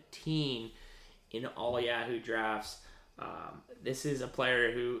 117. in all Yahoo drafts. This is a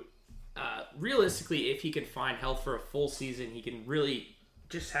player who, realistically, if he can find health for a full season, he can really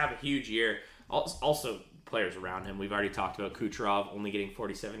just have a huge year. Also, players around him. We've already talked about Kucherov only getting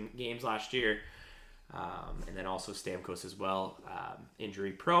 47 games last year. And then also Stamkos as well,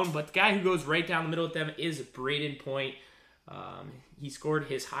 injury prone. But the guy who goes right down the middle with them is Braden Point. He scored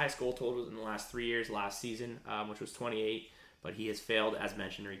his highest goal total in the last 3 years last season, which was 28. But he has failed, as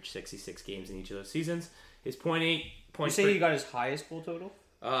mentioned, to reach 66 games in each of those seasons. His .8 points. You say he got his highest goal total?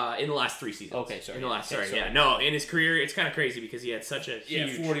 In the last 3 seasons. Okay, sorry. In the last, Okay, sorry. yeah. No, in his career, it's kind of crazy because he had such a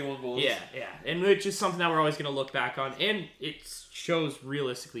huge... 41 goals. Yeah. And it's just something that we're always going to look back on. And it shows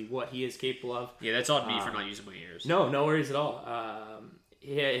realistically what he is capable of. Yeah, that's on me for not using my ears. No worries at all.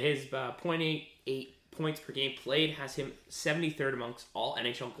 His .88 points per game played has him 73rd amongst all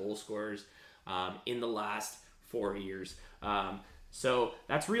NHL goal scorers in the last 4 years. So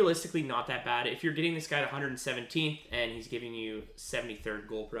that's realistically not that bad. If you're getting this guy to 117th and he's giving you 73rd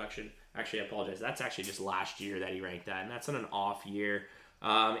goal production, actually I apologize, that's actually just last year that he ranked that, and that's on an off year.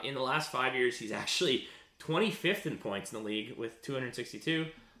 In the last 5 years, he's actually 25th in points in the league with 262,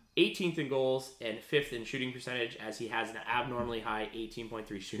 18th in goals, and 5th in shooting percentage, as he has an abnormally high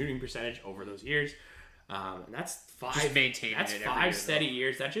 18.3 shooting percentage over those years. And that's Just maintaining That's it every 5 year, steady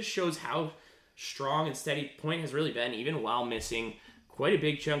years. That just shows how strong and steady Point has really been, even while missing quite a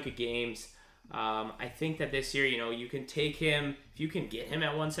big chunk of games. I think that this year, you can take him, if you can get him at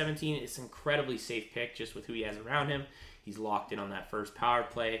 117, it's an incredibly safe pick just with who he has around him. He's locked in on that first power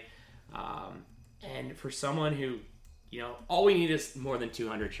play. And for someone who, all we need is more than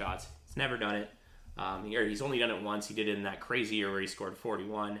 200 shots. He's never done it. He's only done it once. He did it in that crazy year where he scored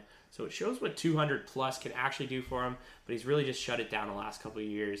 41. So it shows what 200 plus can actually do for him, but he's really just shut it down the last couple of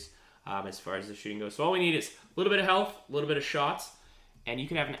years as far as the shooting goes. So all we need is a little bit of health, a little bit of shots, and you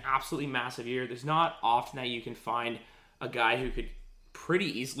can have an absolutely massive year. There's not often that you can find a guy who could pretty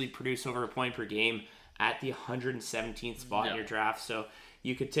easily produce over a point per game at the 117th spot in your draft. So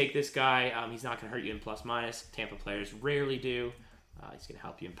you could take this guy. He's not going to hurt you in plus minus. Tampa players rarely do. He's going to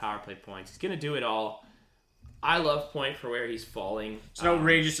help you in power play points. He's going to do it all. I love Point for where he's falling. It's an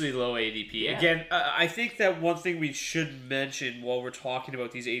outrageously low ADP. Yeah. Again, I think that one thing we should mention while we're talking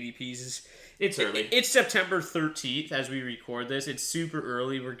about these ADPs is it's early. It's September 13th as we record this. It's super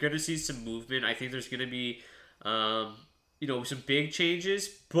early. We're going to see some movement. I think there's going to be, some big changes,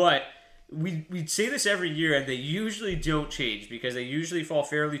 but we say this every year, and they usually don't change because they usually fall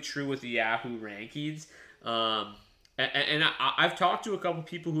fairly true with the Yahoo rankings. And I've talked to a couple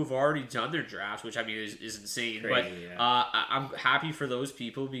people who have already done their drafts, which I mean is insane. Crazy, but I'm happy for those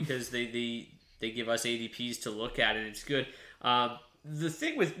people because they give us ADPs to look at, and it's good. The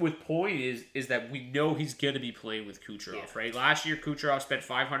thing with Point is that we know he's going to be playing with Kucherov, right? Last year, Kucherov spent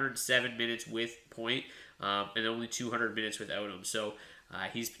 507 minutes with Point and only 200 minutes without him. So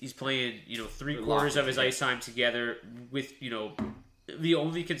he's playing 3/4 of his ice time together with The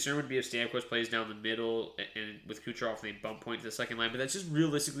only concern would be if Stamkos plays down the middle and with Kucherov they bump Point to the second line, but that's just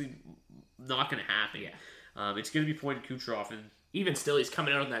realistically not going to happen. It's going to be Point and Kucherov, and even still, he's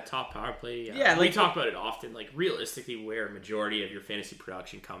coming out on that top power play. We talk about it often. Like realistically, where a majority of your fantasy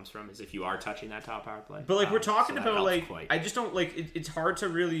production comes from is if you are touching that top power play. But we're talking so about quite. I just don't it's hard to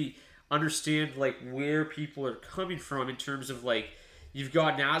really understand where people are coming from in terms of you've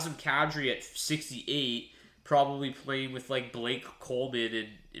got Nazem Kadri at 68. Probably playing with Blake Coleman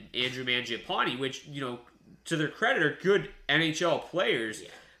and Andrew Mangiapane, which to their credit are good NHL players,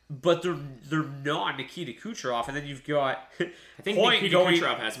 but they're not Nikita Kucherov. And then you've got I think Nikita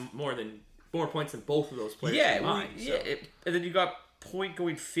Kucherov has more points than both of those players. Combined, and then you got Point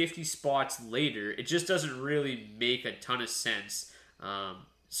going 50 spots later. It just doesn't really make a ton of sense.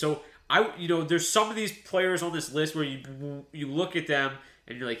 So there's some of these players on this list where you look at them.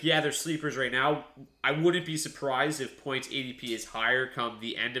 And you're like, they're sleepers right now. I wouldn't be surprised if Point's ADP is higher come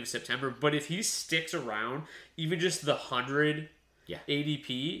the end of September. But if he sticks around, even just the 100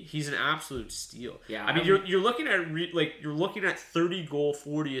 ADP, he's an absolute steal. Yeah, I mean, you're looking at 30 goal,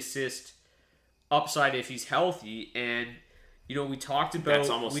 40 assist upside if he's healthy. And we talked about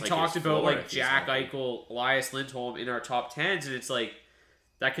Jack Eichel, Elias Lindholm in our top 10s, and it's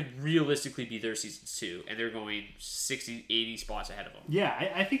that could realistically be their seasons too, and they're going 60, 80 spots ahead of them. Yeah,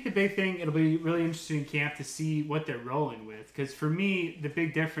 I think the big thing, it'll be really interesting in camp to see what they're rolling with. Because for me, the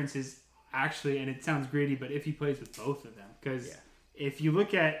big difference is actually, and it sounds greedy, but if he plays with both of them. Because if you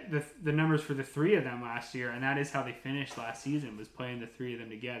look at the numbers for the three of them last year, and that is how they finished last season, was playing the three of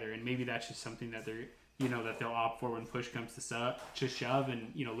them together. And maybe that's just something that they're, that they'll opt for when push comes to shove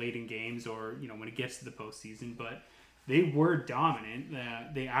and, late in games or, when it gets to the postseason. But they were dominant.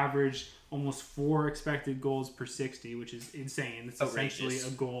 They averaged almost 4 expected goals per 60, which is insane. It's essentially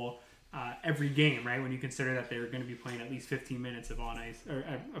a goal every game, right? When you consider that they're going to be playing at least 15 minutes of on ice or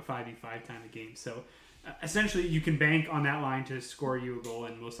a 5v5 time a game. So essentially, you can bank on that line to score you a goal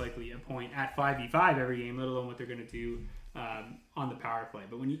and most likely a point at 5v5 every game, let alone what they're going to do on the power play.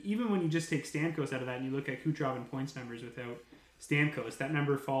 But when you just take Stamkos out of that and you look at Kucherov and points numbers without Stamkos, that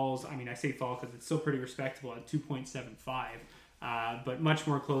number falls. I mean, I say fall because it's still pretty respectable at 2.75, but much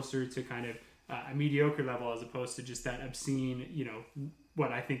more closer to kind of a mediocre level as opposed to just that obscene,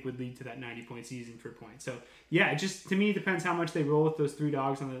 what I think would lead to that 90-point season for points. So yeah, it just to me depends how much they roll with those 3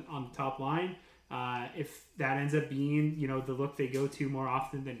 dogs on the top line. If that ends up being, the look they go to more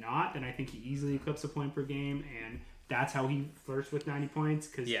often than not, then I think he easily eclipses a point per game, and that's how he flirts with 90 points.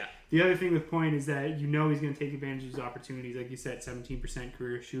 Because the other thing with Point is that he's going to take advantage of his opportunities. Like you said, 17%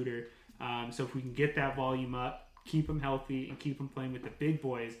 career shooter. So if we can get that volume up, keep him healthy, and keep him playing with the big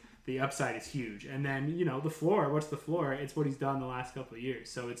boys, the upside is huge. And then, the floor, what's the floor? It's what he's done the last couple of years.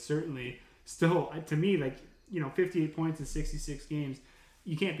 So it's certainly still, to me, 58 points in 66 games.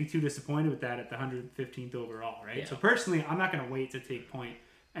 You can't be too disappointed with that at the 115th overall, right? Yeah. So personally, I'm not going to wait to take Point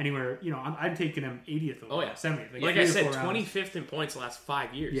anywhere. I'm taking him 80th overall, 70th. Like I said, 25th in points the last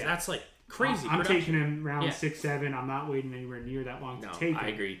 5 years. Yeah. That's crazy. I'm taking him round 6, 7. I'm not waiting anywhere near that long to take him. I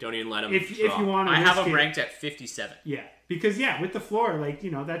agree. Don't even let him. If you want to, I have him ranked at 57. Yeah, because with the floor,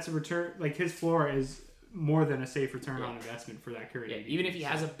 that's a return. His floor is more than a safe return on investment for that current. Yeah, even if he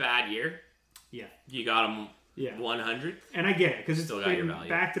has a bad year. Yeah, you got him. 100, and I get it because it's been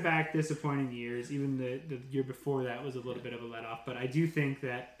back-to-back disappointing years. Even the year before that was a little bit of a let-off, but I do think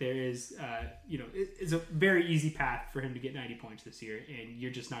that there is, it's a very easy path for him to get 90 points this year, and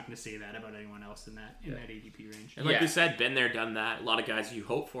you're just not going to say that about anyone else in that ADP range. And like we said, been there, done that. A lot of guys you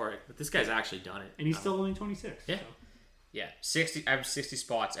hope for it, but this guy's actually done it, and he's still only 26. Yeah, so. Yeah, 60. I'm 60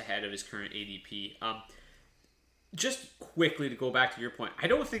 spots ahead of his current ADP. Just quickly to go back to your point, I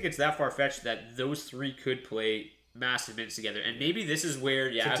don't think it's that far-fetched that those 3 could play massive minutes together. And maybe this is where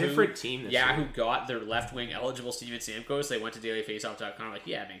Yahoo, it's a different team this Yahoo got their left-wing eligible Steven Stamkos. They went to dailyfaceoff.com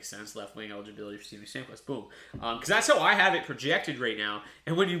it makes sense. Left-wing eligibility for Steven Stamkos. Boom. Because that's how I have it projected right now.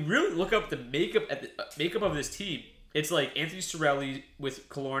 And when you really look up the makeup of this team, it's like Anthony Cirelli with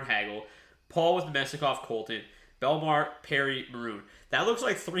Killorn Hagel, Paul with Mesnikov Colton, Belmar, Perry, Maroon. That looks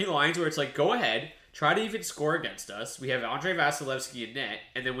like 3 lines where it's go ahead, try to even score against us. We have Andrei Vasilevsky in net.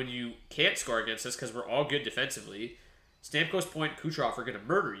 And then when you can't score against us because we're all good defensively, Stamkos, Point, Kucherov are going to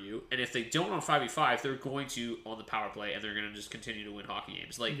murder you. And if they don't on 5v5, they're going to on the power play, and they're going to just continue to win hockey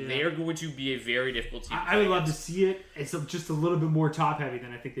games. They are going to be a very difficult team. I would love to see it. It's just a little bit more top-heavy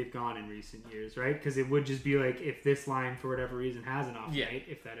than I think they've gone in recent years, right? Because it would just be if this line, for whatever reason, has an off night,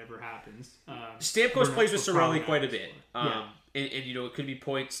 if that ever happens. Stamkos plays with Cirelli quite a bit. And it could be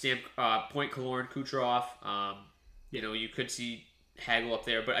Point, Killorn, Kucherov. You could see Hagel up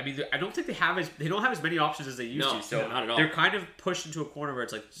there, but I mean, I don't think they don't have as many options as they used to. So not at all. They're kind of pushed into a corner where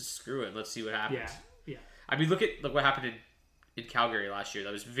it's just screw it, let's see what happens. Yeah. I mean, look what happened in Calgary last year.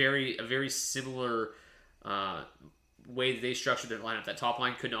 That was a very similar way that they structured their lineup. That top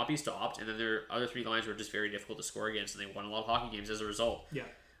line could not be stopped, and then their other 3 lines were just very difficult to score against, and they won a lot of hockey games as a result.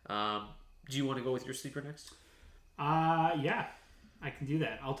 Yeah. Do you want to go with your sleeper next? Yeah, I can do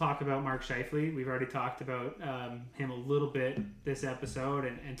that. I'll talk about Mark Scheifele. We've already talked about him a little bit this episode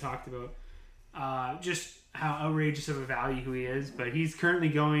and talked about just how outrageous of a value he is. But he's currently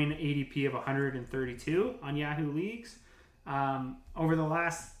going ADP of 132 on Yahoo Leagues. Over the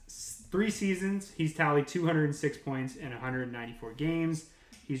last 3 seasons, he's tallied 206 points in 194 games.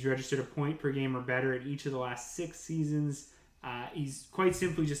 He's registered a point per game or better in each of the last 6 seasons. He's quite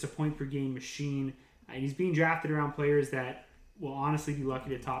simply just a point per game machine. And he's being drafted around players that will honestly be lucky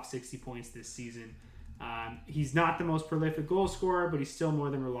to top 60 points this season. He's not the most prolific goal scorer, but he's still more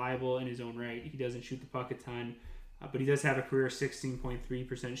than reliable in his own right. He doesn't shoot the puck a ton, but he does have a career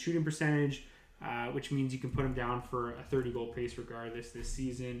 16.3% shooting percentage, which means you can put him down for a 30-goal pace regardless this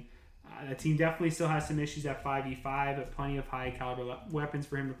season. That team definitely still has some issues at 5v5, but plenty of high-caliber weapons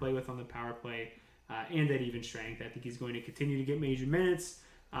for him to play with on the power play and at even strength. I think he's going to continue to get major minutes.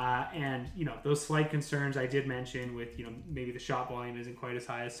 And those slight concerns I did mention with maybe the shot volume isn't quite as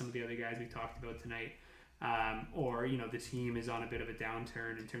high as some of the other guys we talked about tonight, or the team is on a bit of a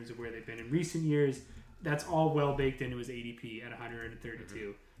downturn in terms of where they've been in recent years. That's all well baked into his ADP at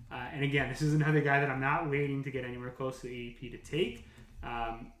 132. And again, this is another guy that I'm not waiting to get anywhere close to the ADP to take.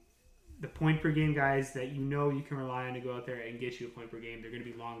 The point per game guys that you can rely on to go out there and get you a point per game, they're going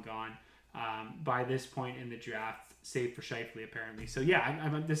to be long gone. by this point in the draft, save for Scheifele, apparently. So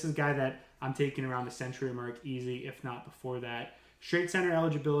yeah, this is a guy that I'm taking around the century mark easy, if not before that. Straight center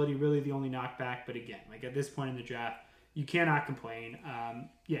eligibility, really the only knockback. But again, like at this point in the draft, you cannot complain.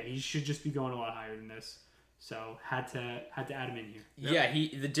 He should just be going a lot higher than this. So had to add him in here. Yeah,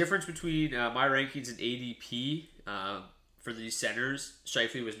 the difference between my rankings and ADP for these centers,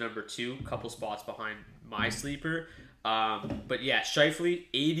 Scheifele was number 2, a couple spots behind my sleeper. But yeah, Scheifele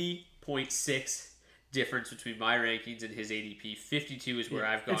 80.6 difference between my rankings and his ADP. 52 is where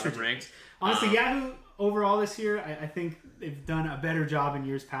I've got him ranked. Honestly, Yahoo overall this year, I think they've done a better job in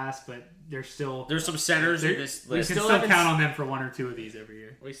years past, but there's some centers in this list. We can still count on them for 1 or 2 of these every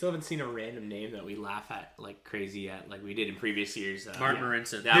year. We still haven't seen a random name that we laugh at like crazy at, like we did in previous years. Martin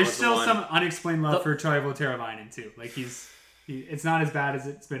Marincin. There's still some unexplained love for Toivo Teravainen too. Like it's not as bad as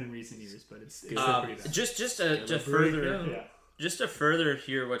it's been in recent years, but it's still pretty bad. Just to further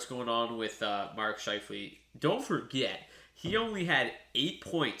hear what's going on with Mark Scheifele, don't forget he only had 8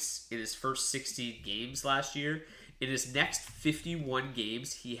 points in his first 16 games last year. In his next 51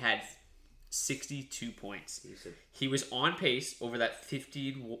 games, he had 62 points. He was on pace over that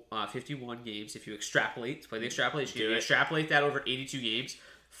 51 games. If you extrapolate, play the extrapolation game, extrapolate that over 82 games,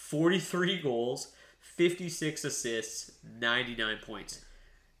 43 goals, 56 assists, 99 points.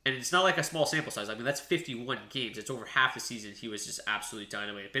 And it's not like a small sample size. I mean, that's 51 games. It's over half the season. He was just absolutely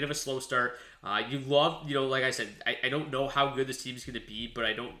dynamite. A bit of a slow start. Like I said, I don't know how good this team is going to be, but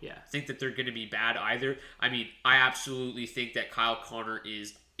I don't think that they're going to be bad either. I mean, I absolutely think that Kyle Connor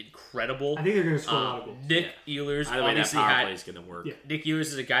is incredible. I think they're going to score a lot of goals. Nick Ehlers obviously is going to work. Yeah. Nick Ehlers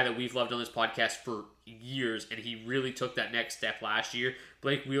is a guy that we've loved on this podcast for years, and he really took that next step last year.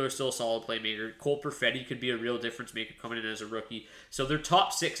 Blake Wheeler's still a solid playmaker. Cole Perfetti could be a real difference maker coming in as a rookie. So their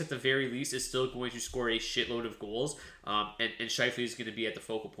top 6 at the very least is still going to score a shitload of goals, and Scheifele is going to be at the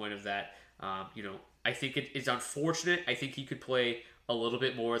focal point of that. I think it's unfortunate. I think he could play a little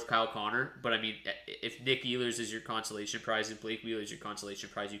bit more with Kyle Connor, but I mean, if Nick Ehlers is your consolation prize and Blake Wheeler is your consolation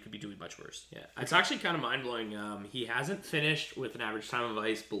prize, you could be doing much worse. Yeah, it's actually kind of mind-blowing. He hasn't finished with an average time of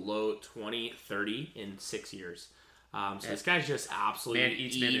ice below 20-30 in 6 years. So this guy's just absolutely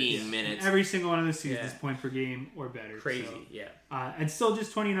eating minutes. Every single one of the seasons, point per game or better. Crazy, so, and still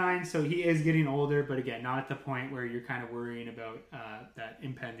just 29, so he is getting older, but again, not at the point where you're kind of worrying about that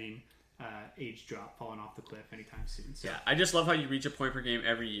impending age drop falling off the cliff anytime soon. So. Yeah, I just love how you reach a point per game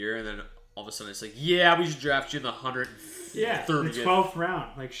every year, and then all of a sudden it's like, we should draft you in the 130th. Yeah, the 12th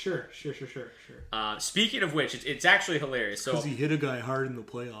round. Like, sure. Speaking of which, it's actually hilarious. So because he hit a guy hard in the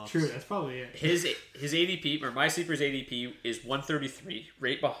playoffs. True, that's probably it. His ADP, or my sleeper's ADP, is 133,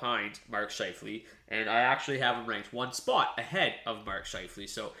 right behind Mark Scheifele, and I actually have him ranked 1 spot ahead of Mark Scheifele.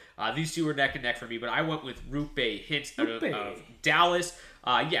 So these two were neck and neck for me, but I went with Rupe Hintz out of Dallas.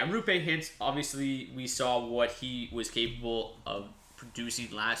 Rupe Hintz, obviously we saw what he was capable of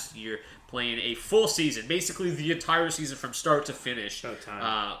producing last year, playing a full season, basically the entire season from start to finish,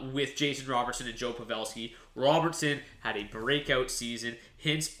 with Jason Robertson and Joe Pavelski. Robertson had a breakout season.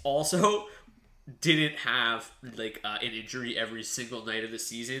 Hintz also didn't have an injury every single night of the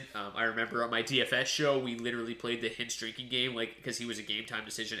season. I remember on my DFS show, we literally played the Hintz drinking game, because he was a game time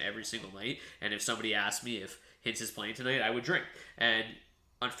decision every single night. And if somebody asked me if Hintz is playing tonight, I would drink. And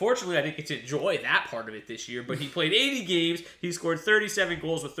unfortunately, I didn't get to enjoy that part of it this year, but he played 80 games. He scored 37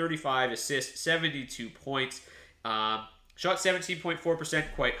 goals with 35 assists, 72 points. Shot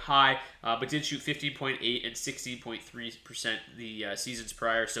 17.4%, quite high, but did shoot 15.8 and 16.3% the seasons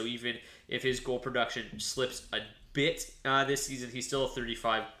prior. So even if his goal production slips a bit this season, he's still a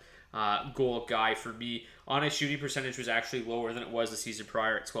 35 goal guy for me. On his shooting percentage was actually lower than it was the season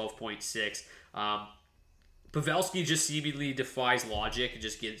prior at 12.6. Pavelski just seemingly defies logic and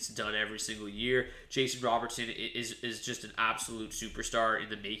just gets done every single year. Jason Robertson is just an absolute superstar in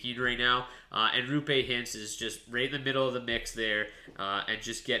the making right now. And Rupe Hintz is just right in the middle of the mix there and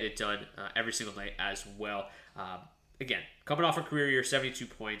just get it done every single night as well. Again, coming off a career year, 72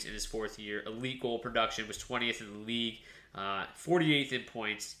 points in his 4th year. Elite goal production, was 20th in the league, 48th in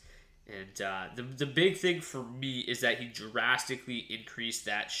points. And the big thing for me is that he drastically increased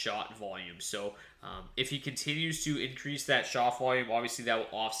that shot volume. So if he continues to increase that shot volume, obviously that will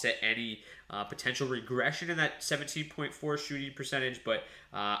offset any potential regression in that 17.4 shooting percentage. But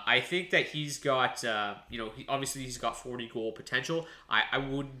I think that he's got, he's got 40 goal potential. I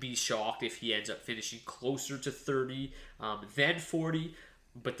wouldn't be shocked if he ends up finishing closer to 30 than 40.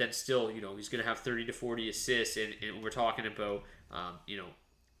 But then still, he's going to have 30 to 40 assists. And we're talking about,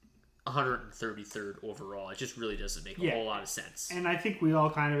 133rd overall. It just really doesn't make a whole lot of sense. And I think we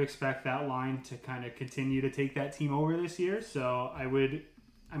all kind of expect that line to kind of continue to take that team over this year. So I would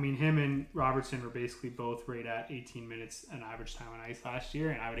I mean, him and Robertson were basically both right at 18 minutes an average time on ice last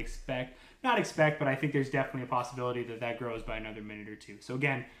year, and I would but I think there's definitely a possibility that grows by another minute or two. So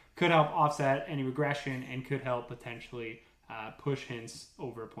again, could help offset any regression and could help potentially push Hintz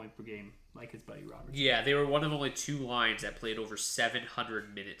over a point per game like his buddy Robertson. Yeah, they were one of only 2 lines that played over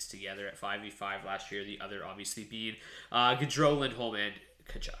 700 minutes together at 5v5 last year. The other obviously being Gaudreau, Lindholm, and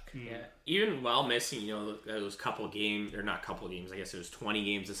Tkachuk. Yeah, even while missing, those couple games, or not couple games, I guess it was 20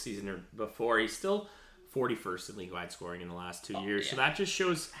 games this season or before, he's still 41st in league-wide scoring in the last 2 years. Yeah. So that just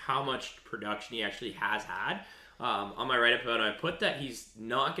shows how much production he actually has had. On my write-up about him, I put that he's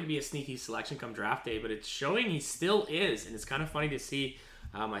not going to be a sneaky selection come draft day, but it's showing he still is, and it's kind of funny to see.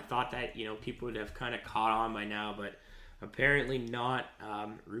 I thought that, people would have kind of caught on by now, but apparently not.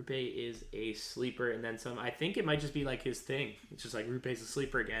 Roope is a sleeper, and then some. I think it might just be like his thing. It's just like Rupe's a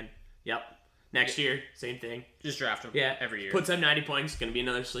sleeper again. Yep. Next year, same thing. Just draft him every year. Puts up 90 points, going to be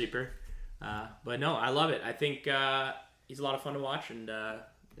another sleeper. But no, I love it. I think he's a lot of fun to watch, and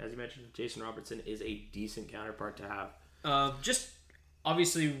as you mentioned, Jason Robertson is a decent counterpart to have. Just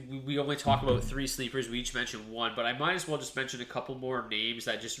obviously, we only talk about 3 sleepers. We each mentioned 1, but I might as well just mention a couple more names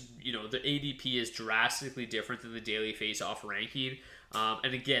that just, the ADP is drastically different than the daily face-off ranking.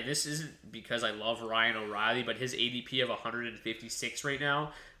 And again, this isn't because I love Ryan O'Reilly, but his ADP of 156 right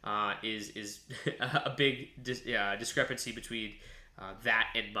now is a big discrepancy between that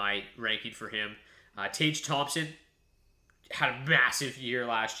and my ranking for him. Tage Thompson had a massive year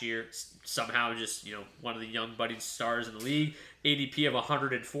last year. Somehow just, one of the young budding stars in the league. ADP of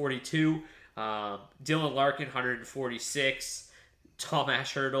 142. Dylan Larkin, 146. Tom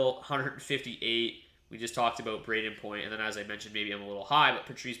Ashertle, 158. We just talked about Braden Point. And then, as I mentioned, maybe I'm a little high, but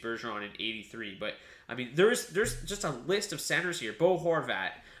Patrice Bergeron in 83. But, I mean, there's just a list of centers here. Bo Horvat,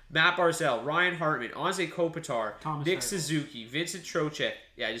 Matt Barzal, Ryan Hartman, Anze Kopitar, Nick Suzuki, Vincent Trocheck.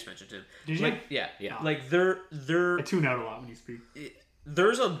 Yeah, I just mentioned him. Did you? Yeah. Oh. Like, they're I tune out a lot when you speak.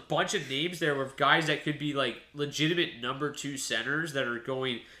 There's a bunch of names there of guys that could be like legitimate number 2 centers that are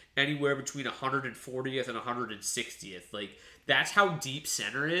going anywhere between 140th and 160th. Like, that's how deep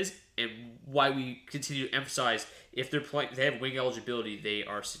center is, and why we continue to emphasize if they're playing, they have wing eligibility, they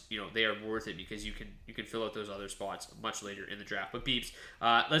are worth it, because you can fill out those other spots much later in the draft. But Beebs,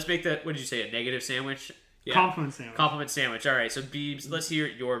 let's make that, what did you say, a negative sandwich? Yeah. Compliment sandwich. All right, so Beebs, let's hear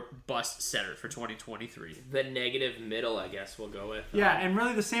your bust center for 2023. The negative middle, I guess we'll go with. Yeah, and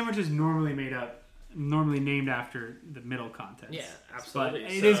really the sandwich is normally named after the middle contents. Yeah, absolutely.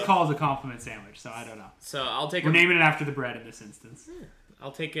 But it is called a compliment sandwich, so I don't know. So we're naming it after the bread in this instance.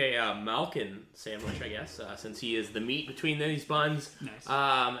 I'll take a Malkin sandwich, I guess, since he is the meat between these buns. Nice.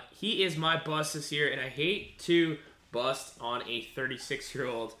 He is my bust this year, and I hate to bust on a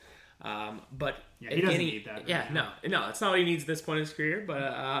 36-year-old. But yeah, he doesn't need that. Yeah, no, that's not what he needs at this point in his career.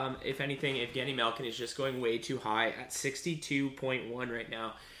 But if anything, Evgeny Malkin is just going way too high at 62.1 right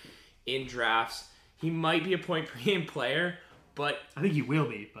now in drafts. He might be a point per game player, but I think he will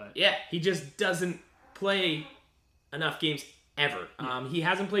be. But yeah, he just doesn't play enough games ever. He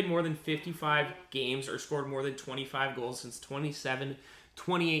hasn't played more than 55 games or scored more than 25 goals since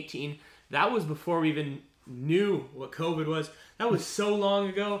 2018. That was before we even knew what COVID was. That was so long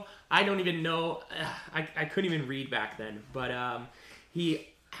ago. I don't even know. I couldn't even read back then. But he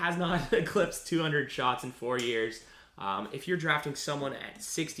has not eclipsed 200 shots in 4 years. If you're drafting someone at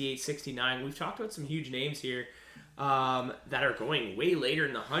 68, 69, we've talked about some huge names here that are going way later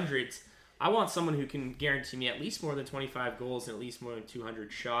in the hundreds. I want someone who can guarantee me at least more than 25 goals and at least more than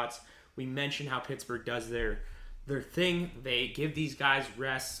 200 shots. We mentioned how Pittsburgh does their thing. They give these guys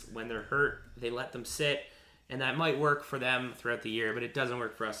rest when they're hurt. They let them sit. And that might work for them throughout the year, but it doesn't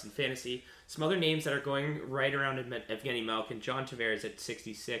work for us in fantasy. Some other names that are going right around Evgeny Malkin: John Tavares at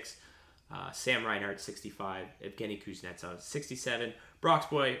 66, Sam Reinhart 65, Evgeny Kuznetsov 67, Brock's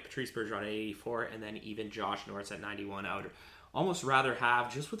boy Patrice Bergeron at 84, and then even Josh Norris at 91. I would almost rather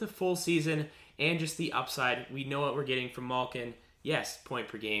have, just with a full season and just the upside. We know what we're getting from Malkin. Yes, point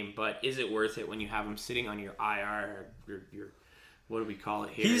per game, but is it worth it when you have him sitting on your IR or your what do we call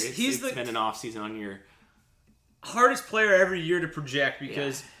it here? It's been an off season on your hardest player every year to project,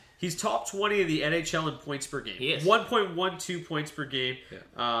 because he's top 20 of the NHL in points per game. He is. 1.12 points per game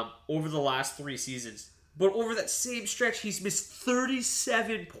over the last 3 seasons. But over that same stretch, he's missed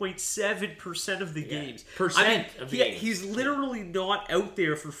 37.7% of the games. He's literally not out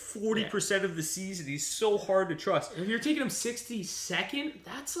there for 40% of the season. He's so hard to trust. If you're taking him 62nd,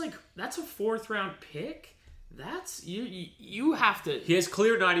 that's a 4th round pick. That's you have to. He has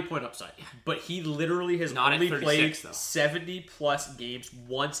clear 90-point upside, but he literally has not only played 70 plus games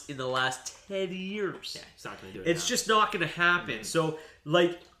once in the last 10 years. Yeah, he's not going to do it. It's just not going to happen. So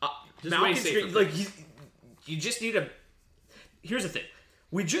Like Just Malkin's way safer great. Like you just need a. Here's the thing.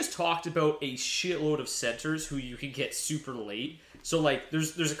 We just talked about a shitload of centers who you can get super late. So, like,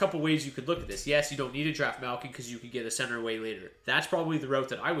 there's a couple ways you could look at this. Yes, you don't need to draft Malkin because you can get a center way later. That's probably the route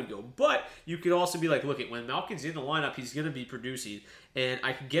that I would go. But you could also be like, look, when Malkin's in the lineup, he's going to be producing. And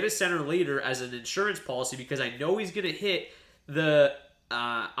I can get a center later as an insurance policy because I know he's going to hit the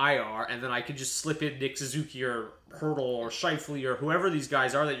IR, and then I can just slip in Nick Suzuki or Hurdle or Scheifele or whoever these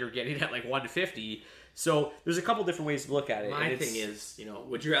guys are that you're getting at, like, 150. So there's a couple different ways to look at it. My thing is,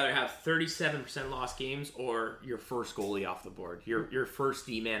 would you rather have 37% lost games or your first goalie off the board, your first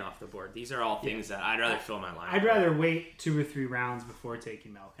D-man off the board? These are all things that I'd rather fill my lineup. I'd rather wait 2 or 3 rounds before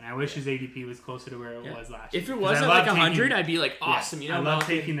taking Malkin. I wish his ADP was closer to where it was last year. If it was at like 100, I'd be like, awesome. I love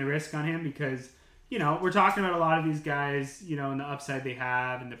taking the risk on him because, we're talking about a lot of these guys, and the upside they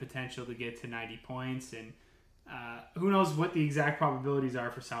have and the potential to get to 90 points. And who knows what the exact probabilities are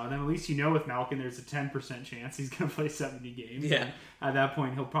for some of them. At least with Malkin, there's a 10% chance he's going to play 70 games. Yeah. And at that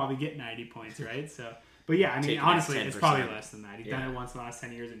point, he'll probably get 90 points, right? So, but yeah, honestly, it's probably less than that. He's done it once in the last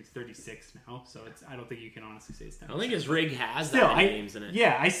 10 years, and he's 36 now. So I don't think you can honestly say it's 10%. I don't think his rig has that many games in it.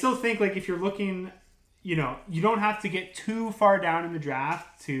 Yeah, I still think if you're looking, you don't have to get too far down in the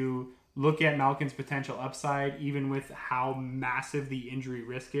draft to look at Malkin's potential upside, even with how massive the injury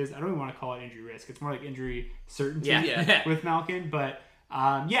risk is. I don't even want to call it injury risk. It's more like injury certainty with Malkin. But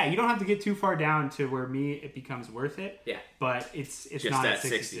you don't have to get too far down to where it becomes worth it. Yeah. But it's just not at at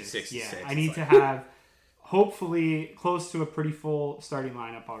 66. Yeah, I need to have hopefully close to a pretty full starting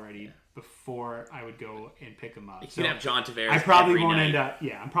lineup already before I would go and pick him up. You can have John Tavares. I probably won't end up.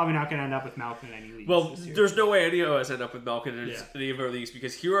 Yeah, I'm probably not going to end up with Malkin in any leagues. Well, this year. there's no way any of us end up with Malkin in any of our leagues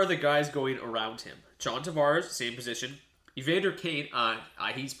because here are the guys going around him. John Tavares, same position. Evander Kane,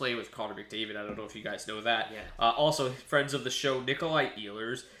 he's playing with Connor McDavid. I don't know if you guys know that. Yeah. Also, friends of the show, Nikolai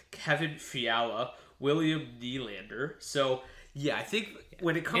Ehlers, Kevin Fiala, William Nylander. So, yeah, I think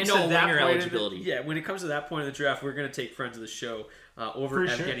when it comes to that point, when it comes to that point of the draft, we're going to take friends of the show over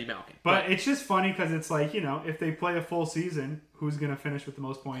Evgeny Malkin. But it's just funny because it's like, if they play a full season, who's going to finish with the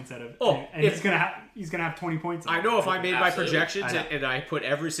most points out of? He's going to have 20 points. I know if I made my projections and I put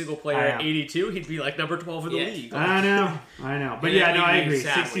every single player at 82, he'd be like number 12 in the league. I know. But I agree.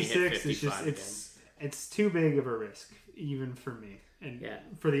 66 is just it's too big of a risk even for me. And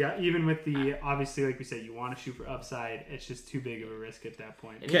for the even with the obviously, like we said, you want to shoot for upside. It's just too big of a risk at that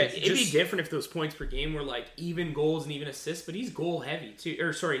point. Okay, it'd be different if those points per game were like even goals and even assists, but he's goal heavy too,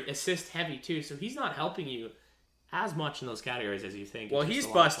 assist heavy too. So he's not helping you as much in those categories as you think. Well, he's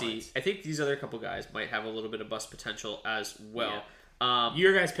busty. I think these other couple guys might have a little bit of bust potential as well. Yeah.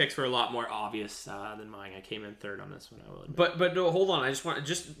 Your guys' picks were a lot more obvious than mine. I came in third on this one. I will admit. But no, hold on. I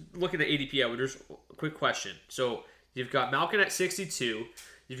just looking at ADP. There's a quick question. So. You've got Malkin at 62,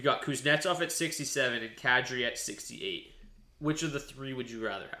 you've got Kuznetsov at 67, and Kadri at 68. Which of the three would you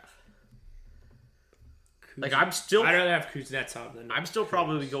rather have? I'd rather have Kuznetsov than I'm still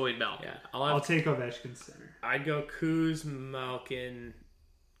probably going Malkin. Yeah, I'll take Ovechkin center. I'd go Kuz, Malkin,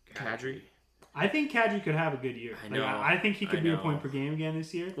 Kadri. I think Kadri could have a good year. I think he could be a point per game again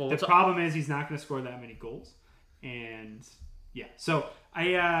this year. Well, the problem is he's not going to score that many goals. And so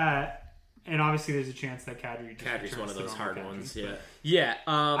and obviously, there's a chance that Kadri's one of those hard ones. Yeah.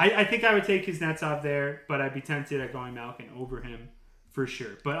 I think I would take Kuznetsov there, but I'd be tempted at going Malkin over him for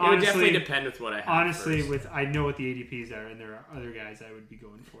sure. But it would definitely depend with what I have. Honestly, I know what the ADPs are, and there are other guys I would be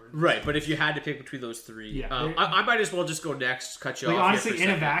going for. Right, but if you had to pick between those three, I might as well just go next. Cut you off. Honestly, in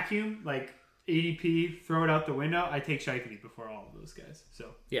a vacuum, ADP, throw it out the window. I take Scheifele before all of those guys.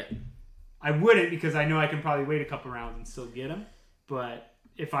 So I wouldn't because I know I can probably wait a couple rounds and still get him, but.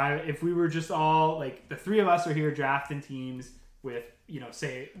 If we were just all the three of us are here drafting teams with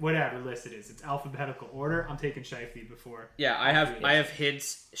say whatever list it is, it's alphabetical order. I'm taking Scheifele before. Yeah, I have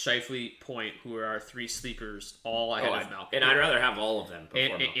Hintz, Scheifele, Point, who are our three sleepers, all ahead of Malkin. And I'd rather have all of them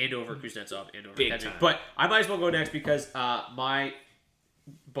before and over Kuznetsov and over Big Kadri. time. But I might as well go next because my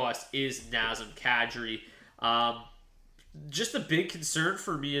bust is Nazem Kadri. Just the big concern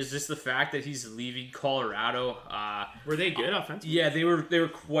for me is just the fact that he's leaving Colorado. Were they good offensively? Yeah, they were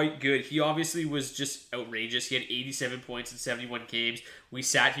quite good. He obviously was just outrageous. He had 87 points in 71 games. We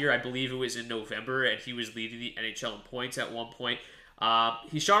sat here, I believe it was in November, and he was leading the NHL in points at one point.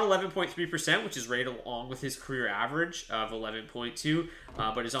 He shot 11.3%, which is right along with his career average of 11.2,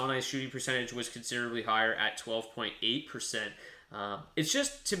 but his on-ice shooting percentage was considerably higher at 12.8%. It's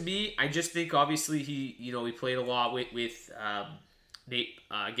just, to me, I just think obviously he played a lot with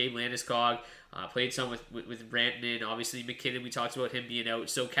Gabe Landeskog, played some with Rantanen. Obviously, McKinnon, we talked about him being out.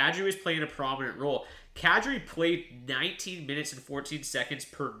 So Kadri was playing a prominent role. Kadri played 19 minutes and 14 seconds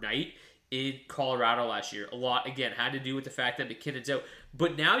per night in Colorado last year. A lot, again, had to do with the fact that McKinnon's out.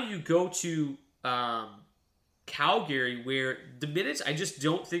 But now you go to Calgary, where the minutes I just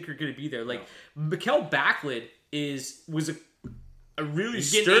don't think are going to be there. Like, Mikael Backlund was a really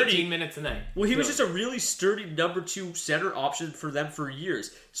He's getting sturdy 18 minutes a night. Well, he was just a really sturdy number 2 center option for them for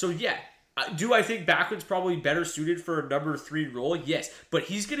years. So yeah, do I think Backlund's probably better suited for a number 3 role? Yes, but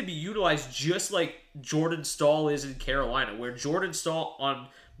he's going to be utilized just like Jordan Staal is in Carolina, where Jordan Staal on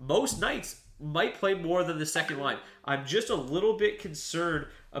most nights might play more than the second line. I'm just a little bit concerned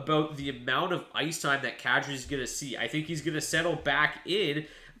about the amount of ice time that Kadri's going to see. I think he's going to settle back in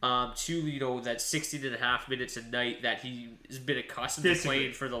to that 16 and a half minutes a night that he has been accustomed to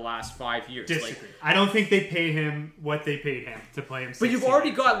playing for the last 5 years. Disagree. I don't think they pay him what they paid him to play him. But you've already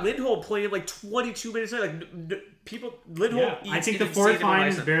got Lindholm playing like 22 minutes a night. Lindholm eats I think the an fourth insane amount line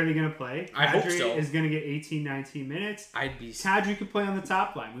of is ice barely going to play. I hope Kadri so. is going to get 18, 19 minutes. Kadri could play on the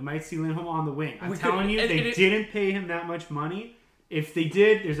top line. We might see Lindholm on the wing. I'm We telling could- you, and they didn't pay him that much money. If they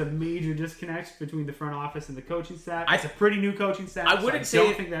did, there's a major disconnect between the front office and the coaching staff. It's a pretty new coaching staff. I wouldn't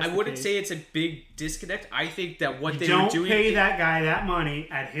say it's a big disconnect. I think that what they don't were doing. pay that guy that money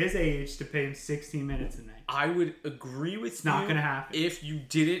at his age to pay him 16 minutes a night. I would agree with It's not going to happen. if you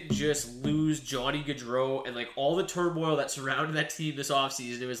didn't just lose Johnny Gaudreau and like all the turmoil that surrounded that team this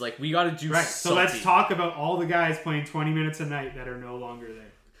offseason. It was like, we got to do Right. something. So let's talk about all the guys playing 20 minutes a night that are no longer there.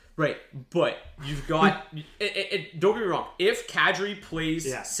 Right, but you've got... don't get me wrong. If Kadri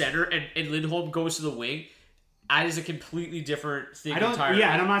plays center and Lindholm goes to the wing, that is a completely different thing entirely.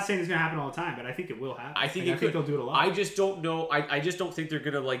 Yeah, and I'm not saying it's going to happen all the time, but I think it will happen. I think I think they'll do it a lot. I just don't know. I just don't think they're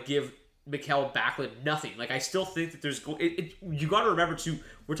going to like give Mikael Backlund nothing. Like, I still think that there's... you got to remember, too,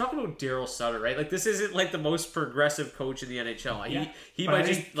 we're talking about Daryl Sutter, right? Like, this isn't like the most progressive coach in the NHL. He might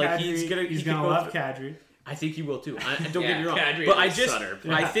just... like Kadri, he's going to love Kadri. I think he will too. Don't get me wrong. Kadri But is Sutter.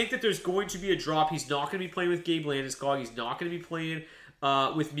 I think that there's going to be a drop. He's not going to be playing with Gabe Landeskog. He's not going to be playing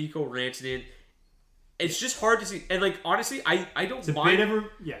with Mikko Rantanen. It's just hard to see. And like, honestly, I don't mind.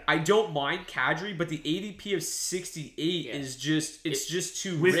 I don't mind Kadri, but the ADP of 68 is just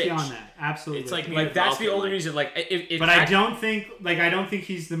too with rich. you on that. Absolutely. It's Like that's the only reason. Like, if but I don't think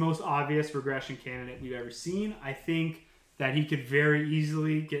he's the most obvious regression candidate we've ever seen. I think that he could very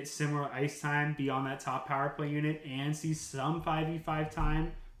easily get similar ice time, be on that top power play unit, and see some 5v5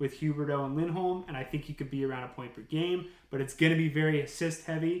 time with Huberdeau and Lindholm, and I think he could be around a point per game, but it's going to be very assist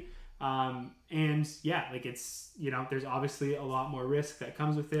heavy. And yeah, like it's, there's obviously a lot more risk that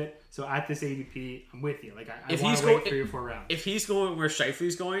comes with it. So at this ADP, I'm with you. Like I want to wait 3 or 4 rounds. If he's going where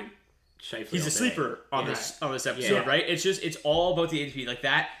Scheifele's going, he's a sleeper on this episode, Yeah. right? It's all about the ADP. Like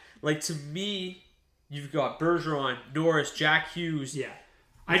that, like to me, you've got Bergeron, Norris, Jack Hughes. Yeah.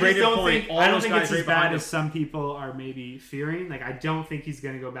 I just don't think it's as bad as some people are maybe fearing. Like, I don't think he's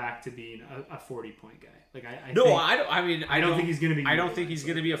going to go back to being a 40-point guy. Like, I don't think he's going to be. I don't think he's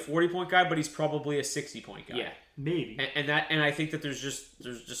going to be a 40-point guy, but he's probably a 60-point guy. Yeah, maybe. And I think that there's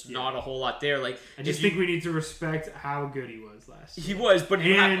just not a whole lot there. Like, I just think we need to respect how good he was last year. He was, but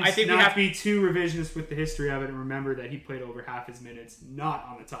I think not we have to be too revisionist with the history of it and remember that he played over half his minutes not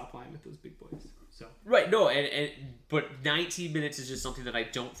on the top line with those big boys. So right, no, but 19 minutes is just something that I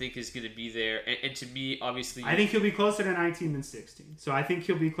don't think is going to be there. And to me, obviously, I think he'll be closer to 19 than 16. So I think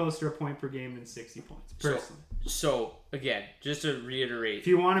he'll be closer to a point per game than 60 points personally. So again, just to reiterate, if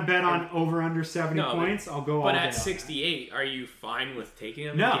you want to bet on over under 70 points, I'll go all But day at 68, are you fine with taking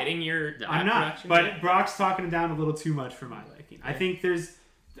him No, and getting your I'm not. production? But Brock's talking him down a little too much for my liking. I think there's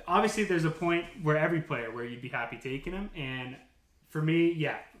a point where every player where you'd be happy taking him, and for me,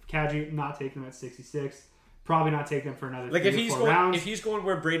 yeah, Kadri, not taking him at 66. Probably not taking him for another like 3 or 4 rounds. if he's going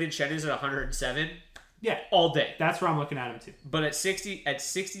where Braden Chen is at 107, yeah, all day. That's where I'm looking at him too. But at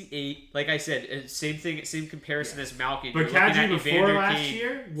 68, like I said, same thing, same comparison as Malkin. But You're looking Kadri at before Evander last Kane,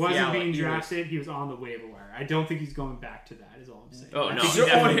 year wasn't being he was. drafted. He was on the waiver wire. I don't think he's going back to that. Is all I'm saying. Oh, I no, think he's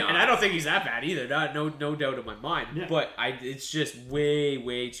definitely and I don't think he's that bad either. No doubt in my mind. Yeah. But it's just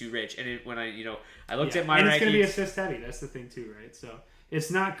way too rich. And when I looked at my and rankings, it's going to be assist heavy. That's the thing too, right? So it's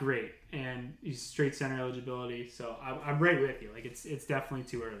not great, and he's straight center eligibility. So I'm right with you. Like it's definitely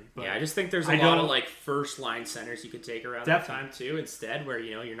too early. But yeah, I just think there's a lot of like first line centers you could take around that time too. Instead, where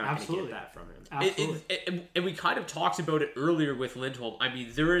you're not going to get that from him. Absolutely. And we kind of talked about it earlier with Lindholm. I mean,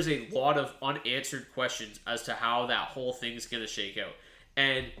 there is a lot of unanswered questions as to how that whole thing's going to shake out.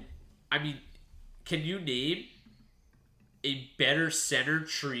 And I mean, can you name a better center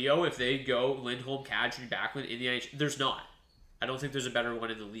trio if they go Lindholm, Kadri, Backlund in the NHL? There's not. I don't think there's a better one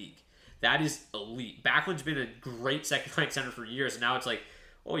in the league. That is elite. Backlund's been a great second-line center for years, and now it's like,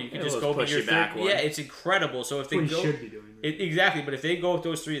 oh, you can just go push get your you back one. Yeah, it's incredible. So if they What go, he should be doing. Right? exactly. But if they go with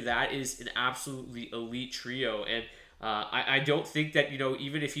those three, that is an absolutely elite trio. And I don't think that,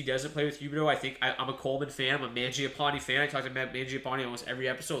 even if he doesn't play with Huberdeau, I think I'm a Coleman fan. I'm a Mangiapane fan. I talked about Mangiapane almost every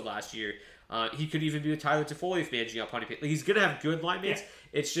episode last year. He could even be with Tyler Toffoli if Mangiapane. Like, he's gonna have good line mates.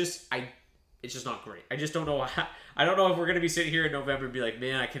 Yeah. It's just not great. I just don't know. I don't know if we're going to be sitting here in November and be like,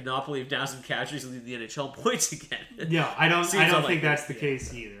 man, I cannot believe Nazem Kadri's leading the NHL points again. No, I don't think unlikely. that's the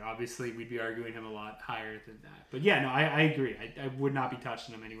case either. Obviously, we'd be arguing him a lot higher than that. But yeah, no, I agree. I would not be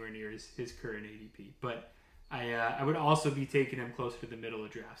touching him anywhere near his current ADP. But I would also be taking him closer to the middle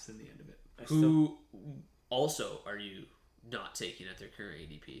of drafts than the end of it. Who also are you not taking at their current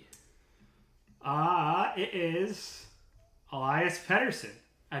ADP? It is Elias Pettersson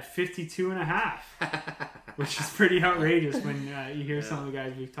at 52.5, which is pretty outrageous when you hear some of the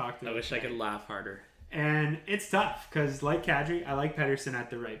guys we've talked about. I wish I could laugh harder. And it's tough because, like Kadri, I like Pettersson at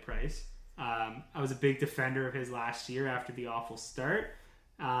the right price. I was a big defender of his last year after the awful start.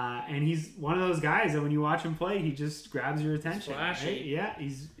 And he's one of those guys that when you watch him play, he just grabs your attention. Flashy. Right? Yeah,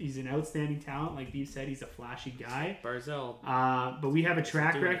 he's an outstanding talent. Like Beef said, he's a flashy guy. Barzell. But we have a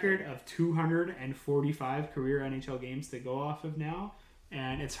track record of 245 career NHL games to go off of now.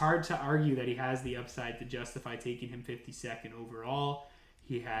 And it's hard to argue that he has the upside to justify taking him 52nd overall.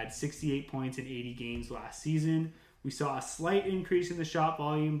 He had 68 points in 80 games last season. We saw a slight increase in the shot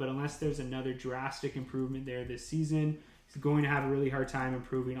volume, but unless there's another drastic improvement there this season, he's going to have a really hard time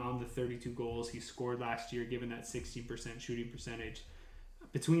improving on the 32 goals he scored last year, given that 16% shooting percentage.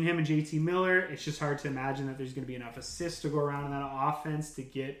 Between him and JT Miller, it's just hard to imagine that there's going to be enough assists to go around in that offense to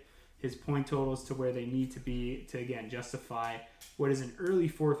get his point totals to where they need to be to, again, justify what is an early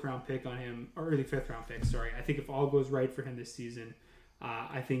 4th round pick on him, or early 5th round pick, sorry. I think if all goes right for him this season,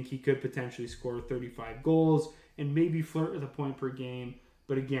 I think he could potentially score 35 goals and maybe flirt with a point per game.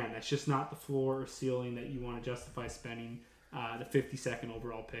 But again, that's just not the floor or ceiling that you want to justify spending the 52nd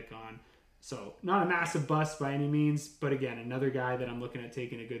overall pick on. So not a massive bust by any means, but again, another guy that I'm looking at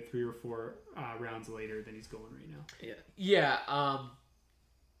taking a good 3 or 4 rounds later than he's going right now. Yeah.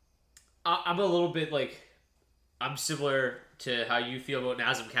 I'm a little bit like, I'm similar to how you feel about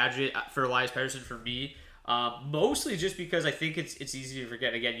Nazem Kadri for Elias Pettersson for me. Mostly just because I think it's easy to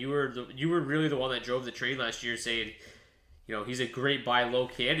forget. Again, you were really the one that drove the train last year, saying, he's a great buy low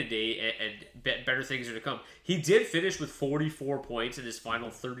candidate and better things are to come. He did finish with 44 points in his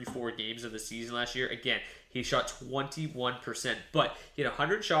final 34 games of the season last year. Again, he shot 21%, but he had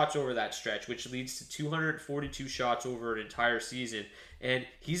 100 shots over that stretch, which leads to 242 shots over an entire season. And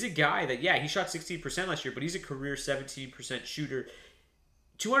he's a guy that, he shot 16% last year, but he's a career 17% shooter.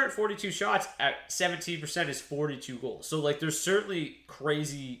 242 shots at 17% is 42 goals. So, there's certainly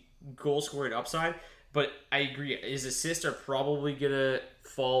crazy goal scoring upside, but I agree. His assists are probably going to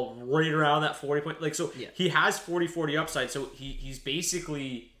fall right around that 40 point. He has 40-40 upside, so he's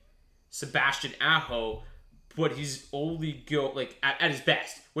basically Sebastian Aho, but he's only at his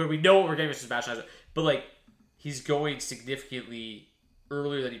best, where we know what we're getting with Sebastian Aho, but he's going significantly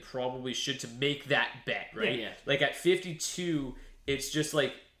earlier than he probably should to make that bet, right? Yeah. At 52, it's just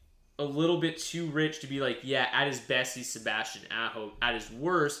a little bit too rich to be at his best he's Sebastian Aho. At his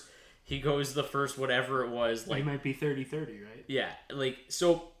worst, he goes the first whatever it was. He might be 30-30, right? Yeah.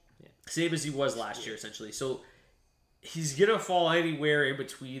 Same as he was last year, essentially. So he's going to fall anywhere in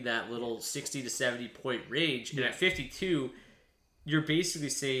between that little 60 to 70 point range. And at 52, you're basically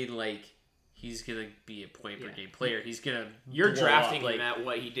saying he's going to be a point per game player. He's going to You're drafting him at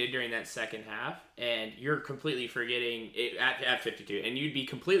what he did during that second half, and you're completely forgetting it at 52. And you'd be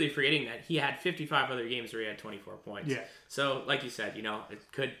completely forgetting that he had 55 other games where he had 24 points. Yeah. So, like you said,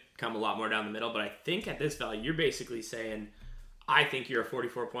 it could come a lot more down the middle, but I think at this value, you're basically saying, I think you're a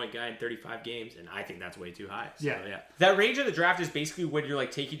 44-point guy in 35 games, and I think that's way too high. So, yeah. That range of the draft is basically when you're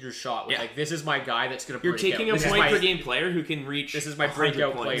taking your shot with this is my guy that's going to break out. You're taking a point per game player who can reach. This is my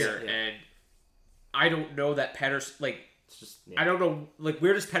breakout player, and I don't know that Pettersson, I don't know,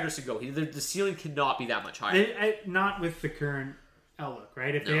 where does Pettersson go? The ceiling cannot be that much higher. Not with the current outlook,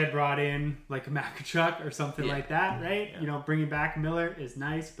 right? If they had brought in a Makachuk or something like that, right? Yeah. Bringing back Miller is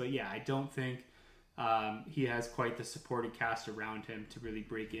nice, but I don't think he has quite the supporting cast around him to really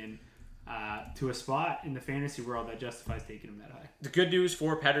break in to a spot in the fantasy world that justifies taking him that high. The good news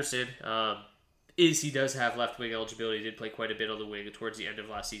for Pettersson is he does have left wing eligibility. He did play quite a bit on the wing towards the end of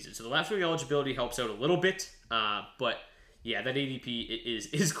last season, so the left wing eligibility helps out a little bit. But that ADP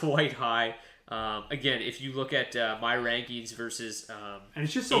is quite high. Again, if you look at my rankings versus and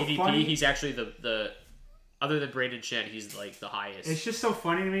it's just so ADP, funny. he's actually the other than Braden Shen, he's like the highest. It's just so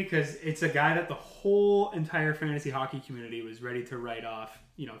funny to me because it's a guy that the whole entire fantasy hockey community was ready to write off,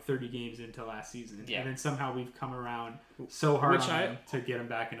 30 games into last season. Yeah. And then somehow we've come around so hard on him to get him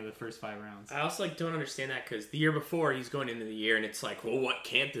back into the first 5 rounds. I also don't understand that because the year before he's going into the year and it's like, well, what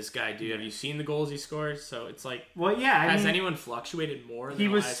can't this guy do? Have you seen the goals he scores? So it's like, well, yeah. Has anyone fluctuated more? He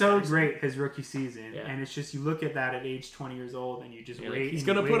was so great his rookie season, Yeah. and it's just you look at that at age 20 years old, and you just wait. He's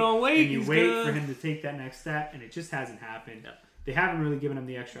gonna put on weight. And you wait for him to take that next step, and it just hasn't happened. Yeah. They haven't really given him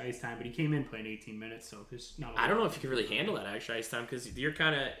the extra ice time, but he came in playing 18 minutes, so there's not. I don't know if you can really handle that extra ice time because you're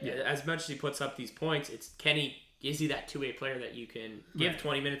kind of as much as he puts up these points. It's is he that two-way player that you can give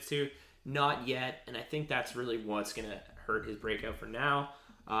 20 minutes to? Not yet, and I think that's really what's gonna hurt his breakout for now,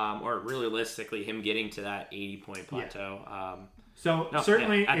 or realistically him getting to that 80-point plateau.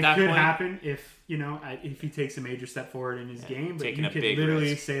 Certainly at it that could point, happen if he takes a major step forward in his game, but taking you a could big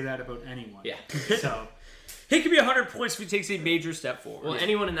literally risk. say that about anyone. Yeah. So he could be 100 points if he takes a major step forward. Well,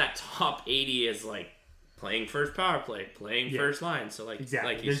 anyone in that top 80 is like playing first power play, playing first line. So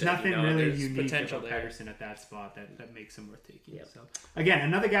exactly, like you there's said, nothing really there's unique potential about there. Pedersen at that spot that makes him worth taking. Yep. So again,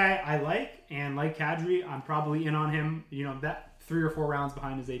 another guy I like, and like Kadri, I'm probably in on him. That 3 or 4 rounds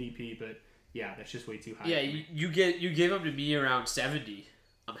behind his ADP, but yeah, that's just way too high. Yeah, you gave him to me around 70.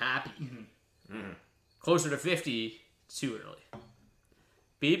 I'm happy. Closer to 50, it's too early.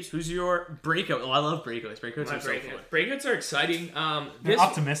 Beebs, who's your breakout? Oh, I love breakouts. Breakouts are so fun. Breakouts are exciting. They're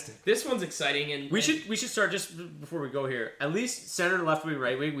optimistic. This one's exciting, and We should start just before we go here. At least center, left wing,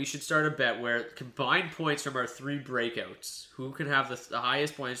 right wing. We should start a bet where combined points from our 3 breakouts. Who can have the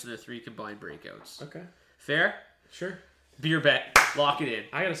highest points in the 3 combined breakouts? Okay, Fair? sure. Be your bet. Lock it in.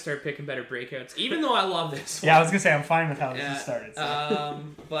 I gotta start picking better breakouts, even though I love this one. Yeah, I was gonna say I'm fine with how this started. So.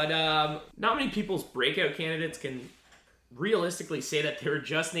 But not many people's breakout candidates can realistically say that they were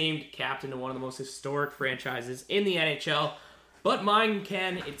just named captain to one of the most historic franchises in the NHL. But mine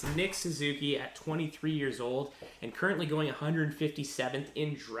can. It's Nick Suzuki at 23 years old and currently going 157th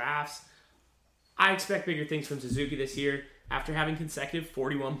in drafts. I expect bigger things from Suzuki this year. After having consecutive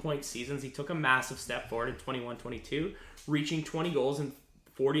 41-point seasons, he took a massive step forward in 21-22, reaching 20 goals and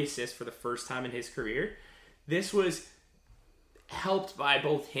 40 assists for the first time in his career. This was helped by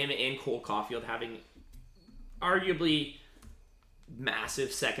both him and Cole Caulfield having arguably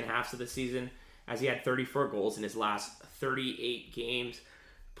massive second halves of the season, as he had 34 goals in his last 38 games.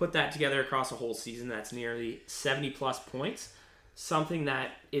 Put that together across a whole season, that's nearly 70-plus points. Something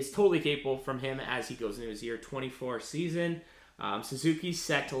that is totally capable from him as he goes into his year 24 season. Suzuki's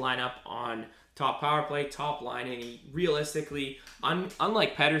set to line up on top power play, top line, and he realistically,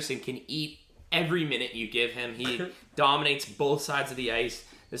 unlike Pedersen, can eat every minute you give him. He dominates both sides of the ice.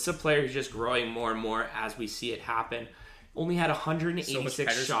 This is a player who's just growing more and more as we see it happen. Only had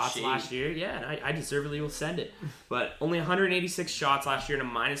 186 shots last year. Yeah, and I deservedly will send it. But only 186 shots last year and a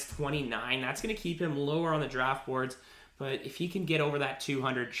minus 29. That's going to keep him lower on the draft boards. But if he can get over that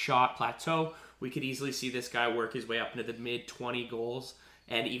 200 shot plateau, we could easily see this guy work his way up into the mid 20 goals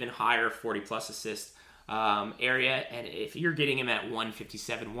and even higher 40 plus assist area. And if you're getting him at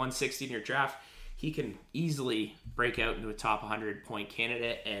 157, 160 in your draft, he can easily break out into a top 100 point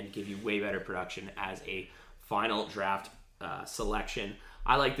candidate and give you way better production as a final draft selection.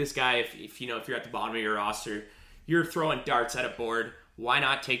 I like this guy. If you're at the bottom of your roster, you're throwing darts at a board. Why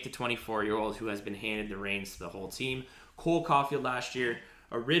not take the 24-year-old who has been handed the reins to the whole team? Cole Caulfield last year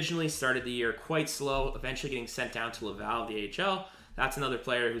originally started the year quite slow, eventually getting sent down to Laval of the AHL. That's another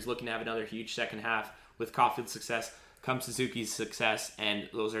player who's looking to have another huge second half. With Caulfield's success comes Suzuki's success, and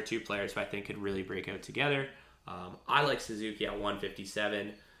those are 2 players who I think could really break out together. I like Suzuki at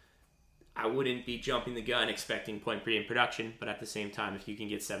 157. I wouldn't be jumping the gun expecting point per game production, but at the same time, if you can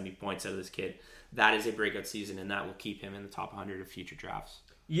get 70 points out of this kid, that is a breakout season, and that will keep him in the top 100 of future drafts.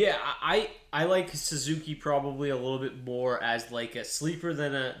 Yeah, I like Suzuki probably a little bit more as like a sleeper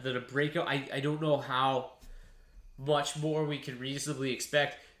than a breakout. I don't know how much more we can reasonably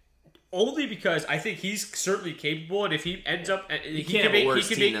expect. Only because I think he's certainly capable, and if he ends up, he can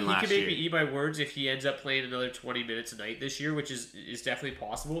maybe eat my words if he ends up playing another 20 minutes a night this year, which is definitely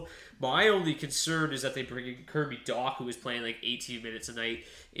possible. My only concern is that they bring in Kirby Dach, who was playing like 18 minutes a night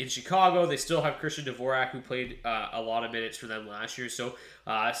in Chicago. They still have Christian Dvorak, who played a lot of minutes for them last year. So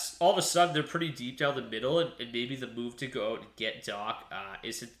all of a sudden, they're pretty deep down the middle, and maybe the move to go out and get Dach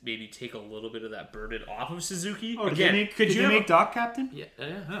is to maybe take a little bit of that burden off of Suzuki. Oh, again, could you make Dach captain? Yeah.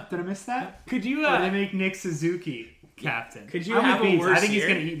 Did I miss that? Could you? Or did they make Nick Suzuki captain? Could you have a worse I think year?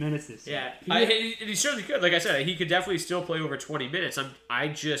 he's going to eat minutes this year. Yeah, he certainly could. Like I said, he could definitely still play over 20 minutes.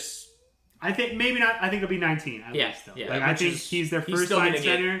 I think maybe not. I think it'll be 19 at least. Though. Yeah. Like, I think he's their first still line gonna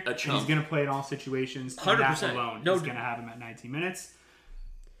get center. a And chunk. he's going to play in all situations. 100%. And that alone No, is going to have him at 19 minutes.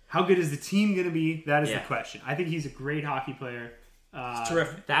 How good is the team going to be? That is the Yeah. question. I think he's a great hockey player.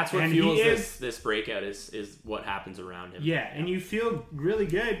 Terrific. That's what and fuels he is- this breakout is what happens around him. Yeah, and you feel really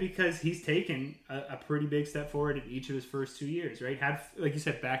good because he's taken a pretty big step forward in each of his first 2 years, right? Had, like you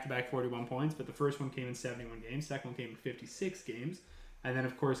said, back-to-back 41 points, but the first one came in 71 games, second one came in 56 games, and then,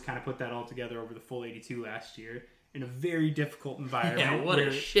 of course, kind of put that all together over the full 82 last year in a very difficult environment. Yeah, what a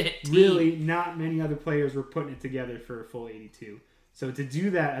where shit team. Really, not many other players were putting it together for a full 82. So to do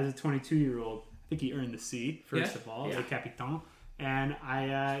that as a 22-year-old, I think he earned the C, first of all, le capitaine. And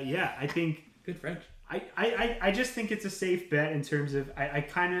I think Good French. I just think it's a safe bet in terms of I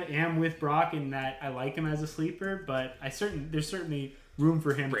kind of am with Brock in that I like him as a sleeper, but there's certainly room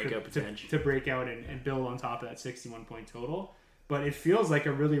for him Breakout potential. to break out and build on top of that 61 point total. But it feels like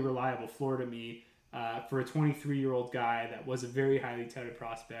a really reliable floor to me for a 23-year-old guy that was a very highly touted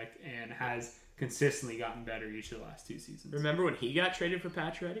prospect and has consistently gotten better each of the last 2 seasons. Remember when he got traded for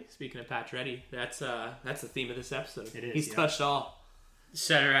Pacioretty? Speaking of Pacioretty, that's the theme of this episode. It is, He's yeah. touched all.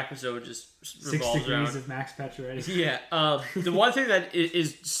 Center episode just 6 revolves degrees around. of Max Pacioretty. Yeah. The one thing that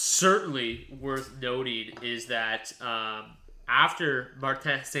is certainly worth noting is that after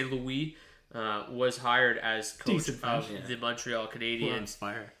Martin St. Louis was hired as coach Decent of finish, the Montreal Canadiens,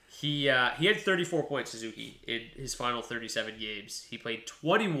 Fire. he had 34 points, Suzuki, in his final 37 games. He played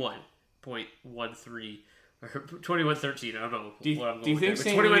 21.13 or 21.13. I don't know what I'm going Do you with think there,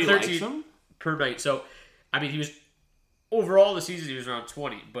 St. but Louis likes 21.13 him? per night. So, I mean, he was overall the season he was around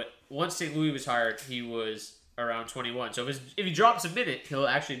 20, but once St. Louis was hired, he was around 21. So if he drops a minute, he'll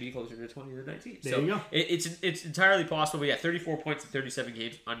actually be closer to 20 than 19. There so you go. It's entirely possible. But yeah, 34 points in 37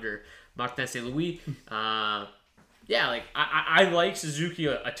 games under Martin St. Louis. Yeah, like I like Suzuki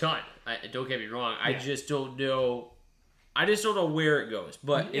a ton. Don't get me wrong. I just don't know. I just don't know where it goes,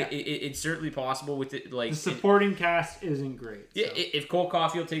 but it's certainly possible with it. Like The supporting cast isn't great. yeah, if Cole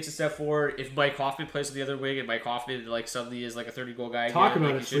Caulfield takes a step forward, if Mike Hoffman plays on the other wing, and Mike Hoffman like suddenly is like a 30-goal guy, Talk again,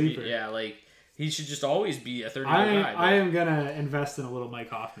 about like a he should be- sleeper. yeah, like he should just always be a 30-goal guy. I am gonna invest in a little Mike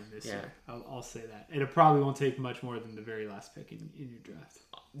Hoffman this Yeah. year. I'll say that, and it probably won't take much more than the very last pick in your draft.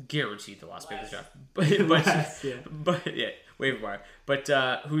 Guaranteed the last pick of the draft. But yeah, waiver wire. But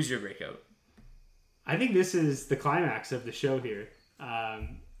who's your breakout? I think this is the climax of the show here.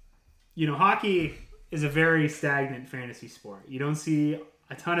 Hockey is a very stagnant fantasy sport. You don't see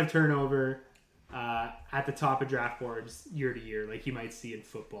a ton of turnover at the top of draft boards year to year like you might see in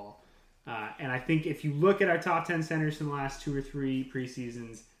football. And I think if you look at our top 10 centers from the last 2 or 3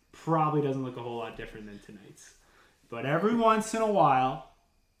 preseasons, probably doesn't look a whole lot different than tonight's. But every once in a while,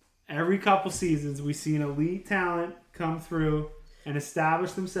 every couple seasons, we see an elite talent come through and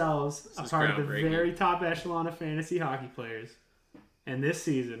establish themselves a part of the groundbreaking. very top echelon of fantasy hockey players. And this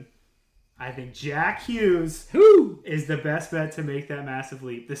season, I think Jack Hughes is the best bet to make that massive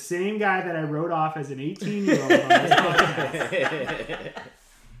leap. The same guy that I wrote off as an 18-year-old on this podcast.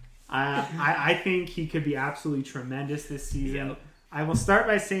 I think he could be absolutely tremendous this season. Yep. I will start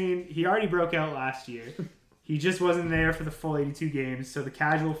by saying he already broke out last year. He just wasn't there for the full 82 games, so the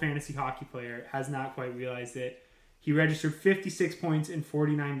casual fantasy hockey player has not quite realized it. He registered 56 points in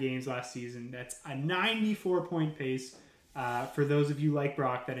 49 games last season. That's a 94-point pace for those of you like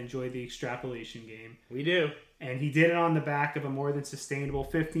Brock that enjoy the extrapolation game. We do. And he did it on the back of a more than sustainable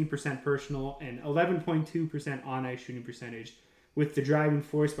 15% personal and 11.2% on-ice shooting percentage, with the driving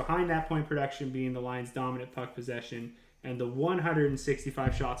force behind that point production being the line's dominant puck possession and the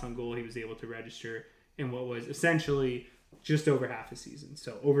 165 shots on goal he was able to register in what was essentially just over half a season.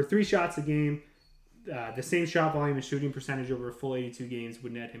 So over 3 shots a game, the same shot volume and shooting percentage over a full 82 games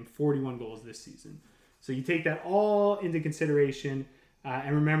would net him 41 goals this season. So you take that all into consideration,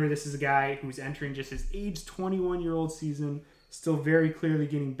 and remember this is a guy who's entering just his age 21-year-old season, still very clearly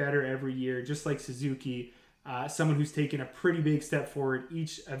getting better every year, just like Suzuki, someone who's taken a pretty big step forward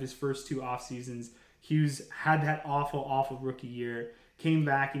each of his first 2 off seasons. Hughes had that awful rookie year, came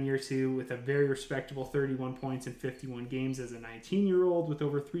back in year 2 with a very respectable 31 points in 51 games as a 19-year-old with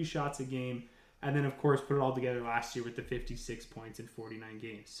over 3 shots a game, and then of course put it all together last year with the 56 points in 49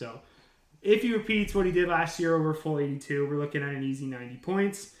 games. So if he repeats what he did last year over full 82, we're looking at an easy 90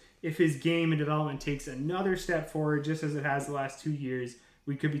 points. If his game and development takes another step forward, just as it has the last 2 years,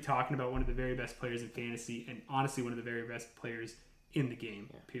 we could be talking about one of the very best players in fantasy, and honestly one of the very best players in the game,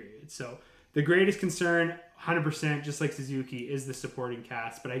 period. So the greatest concern, 100%, just like Suzuki, is the supporting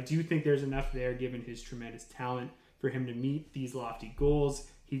cast. But I do think there's enough there, given his tremendous talent, for him to meet these lofty goals.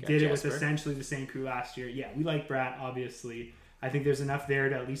 He did it with Jasper. essentially the same crew last year. Yeah, we like Bratt, obviously. I think there's enough there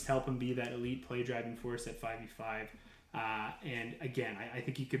to at least help him be that elite play driving force at 5v5. And again, I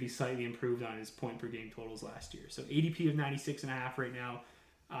think he could be slightly improved on his point per game totals last year. So ADP of 96.5 right now.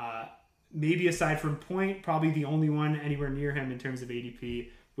 Maybe aside from point, probably the only one anywhere near him in terms of ADP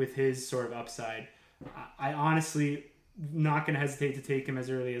with his sort of upside. I honestly not going to hesitate to take him as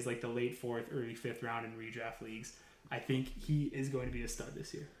early as like the late 4th, early 5th round in redraft leagues. I think he is going to be a stud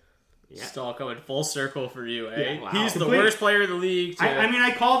this year. Yeah. It's all coming full circle for you, eh? Yeah, wow. He's the worst player in the league. I mean,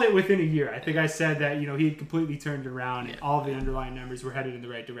 I called it within a year. I think I said that, he had completely turned around and all the underlying numbers were headed in the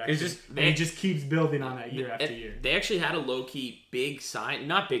right direction. And he just keeps building on that year after year. They actually had a low-key big signing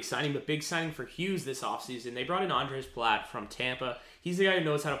for Hughes this offseason. They brought in Andres Platt from Tampa. He's the guy who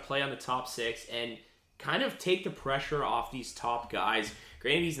knows how to play on the top 6 and kind of take the pressure off these top guys.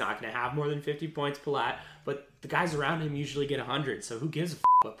 Granted, he's not going to have more than 50 points Platt, but the guys around him usually get 100, so who gives a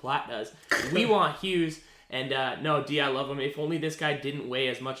what Platt does? We want Hughes, and no, D, I love him. If only this guy didn't weigh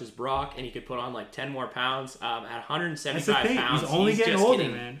as much as Brock, and he could put on like 10 more pounds. At 175 pounds, he's only getting just older,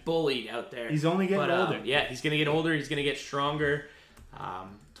 getting man. bullied out there. He's only getting older. Yeah, he's going to get older. He's going to get stronger.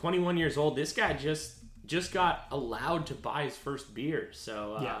 21 years old. This guy just got allowed to buy his first beer.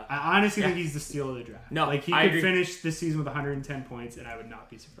 So I honestly think he's the steal of the draft. No, like he could finish this season with 110 points, and I would not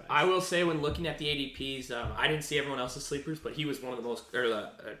be surprised. I will say, when looking at the ADPs, I didn't see everyone else's sleepers, but he was one of the most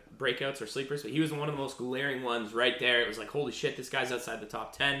breakouts or sleepers. But he was one of the most glaring ones right there. It was like, holy shit, this guy's outside the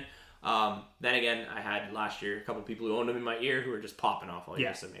top 10. Then again, I had last year a couple of people who owned him in my ear who were just popping off all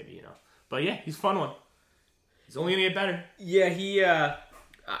year. So maybe But yeah, he's a fun one. He's only gonna get better. Yeah, he.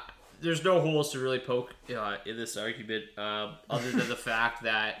 There's no holes to really poke in this argument, other than the fact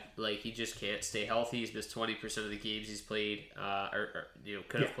that he just can't stay healthy. He's missed 20% of the games he's played,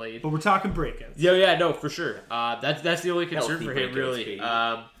 could have played. But we're talking breakouts. Yeah, no, for sure. That's the only concern Healthy for him, really.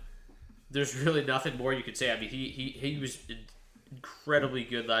 breakouts, There's really nothing more you could say. I mean, he was incredibly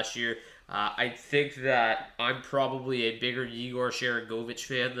good last year. I think that I'm probably a bigger Igor Sharangovich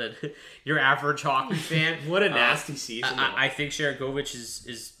fan than your average hockey fan. What a nasty season! I think Sharangovich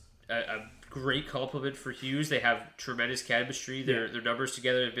is a great compliment for Hughes. They have tremendous chemistry. Their numbers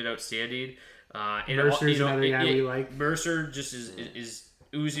together have been outstanding. Mercer's another guy we like. Mercer just is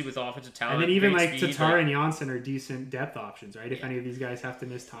oozy with offensive talent. And then even great speed, Tatar and Janssen are decent depth options, right? If any of these guys have to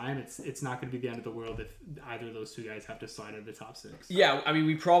miss time, it's not going to be the end of the world if either of those two guys have to slide into the top 6. Yeah, I mean,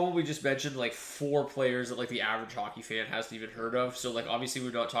 we probably just mentioned 4 players that the average hockey fan hasn't even heard of. So obviously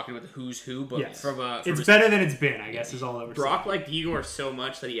we're not talking about the who's who, but it's better than it's been, I guess, is all that we're Brock saying. liked Igor so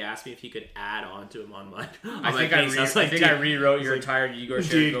much that he asked me if he could add on to him on my. I think I rewrote your entire Igor Sharangovich.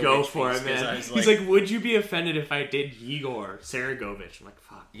 Dude, go for it, man. He's like, would you be offended if I did Igor Sharangovich? I'm like,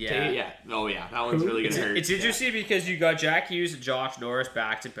 fuck. Yeah. Oh, yeah. That one's really going to hurt. It's interesting because you got Jack Hughes and Josh Norris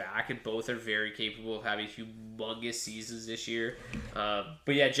back to back, and both are very capable of having humongous seasons this year.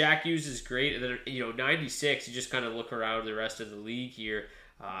 But yeah, Jack Hughes is great. And then, 96, you just kind of look around the rest of the league here.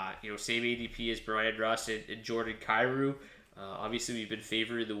 Same ADP as Brian Rust and Jordan Kyrou. Obviously, we've been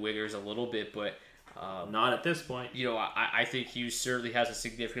favoring the wingers a little bit, but not at this point. I think Hughes certainly has a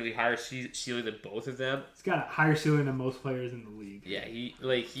significantly higher ceiling than both of them. He's got a higher ceiling than most players in the league. Yeah,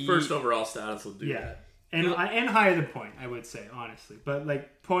 he first overall status will do that. And higher than Point, I would say, honestly.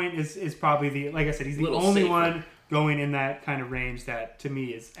 But Point is probably like I said, he's the only one going in that kind of range that to me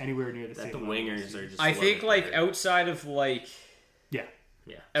is anywhere near the same. The wingers are just. I think outside of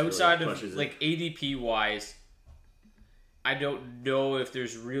outside really of ADP wise, I don't know if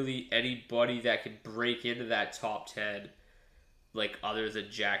there's really anybody that could break into that top 10, other than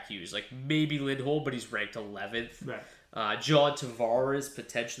Jack Hughes. Maybe Lindholm, but he's ranked 11th. Right. John Tavares,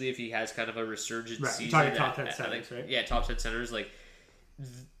 potentially, if he has kind of a resurgent season. Talking top 10 centers, right? Yeah, top 10 centers.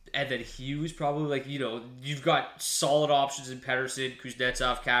 And then Hughes, probably, you've got solid options in Pettersson,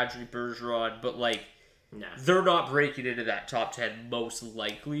 Kuznetsov, Kadri, Bergeron, but, they're not breaking into that top 10 most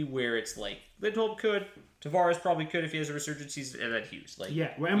likely, where it's Lindholm could, Tavares probably could if he has a resurgent season, and then Hughes.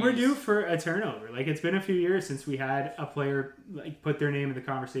 And we're due for a turnover. It's been a few years since we had a player put their name in the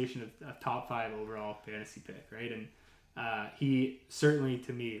conversation of top 5 overall fantasy pick, right? And he certainly,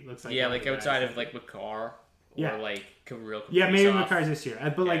 to me, looks like outside of Makar. Or Kirill. Maybe Makar's this year.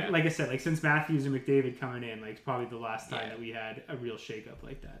 But like I said, since Matthews and McDavid coming in, it's probably the last time that we had a real shakeup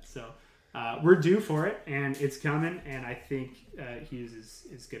like that. So we're due for it, and it's coming. And I think Hughes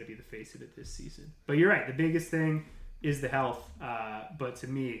is going to be the face of it this season. But you're right. The biggest thing is the health. But to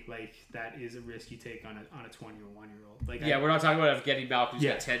me, that is a risk you take on a 21-year-old. We're not talking about getting Malcolm who's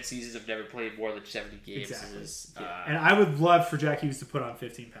got 10 seasons of never played more than 70 games. Exactly. And I would love for Jack Hughes to put on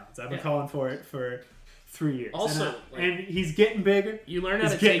 15 pounds. I've been calling for it for 3 years. Also, and he's getting bigger. You learn how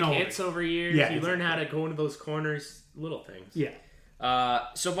He's to take getting older. hits over years. Yeah, you learn exactly. how to go into those corners, little things. Yeah.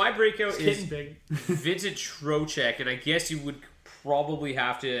 So my breakout He's is getting big. Vincent Trocheck, and I guess you would probably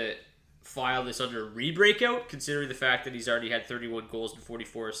have to file this under re-breakout, considering the fact that he's already had 31 goals and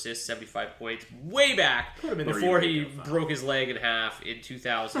 44 assists, 75 points, way back him in the before he re-breakout file. broke his leg in half in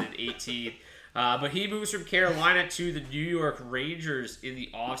 2018. But he moves from Carolina to the New York Rangers in the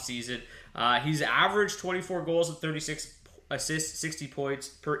offseason. He's averaged 24 goals and 36 assists, 60 points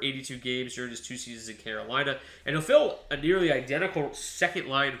per 82 games during his 2 seasons in Carolina. And he'll fill a nearly identical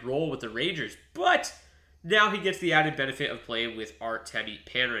second-line role with the Rangers. But now he gets the added benefit of playing with Artemi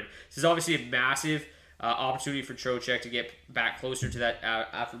Panarin. This is obviously a massive opportunity for Trocheck to get back closer to that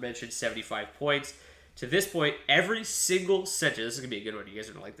aforementioned 75 points. To this point, every single center, this is going to be a good one, you guys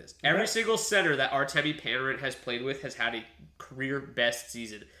are going to like this. Every single center that Artemi Panarin has played with has had a career best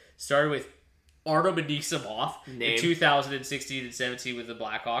season. Started with Artem Anisimov in 2016 and 17 with the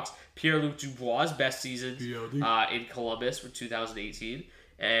Blackhawks. Pierre-Luc Dubois' best season in Columbus for 2018.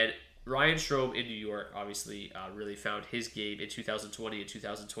 And Ryan Strome in New York obviously really found his game in 2020 and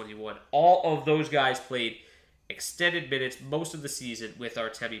 2021. All of those guys played extended minutes most of the season with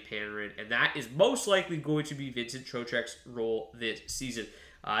Artemi Panarin, and that is most likely going to be Vincent Trocheck's role this season.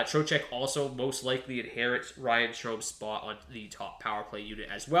 Trocheck also most likely inherits Ryan Strome's spot on the top power play unit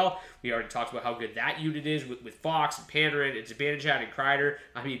as well. We already talked about how good that unit is with Fox and Panarin and Zibanejad and Kreider.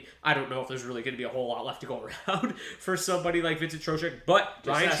 I mean, I don't know if there's really going to be a whole lot left to go around for somebody like Vincent Trocheck, but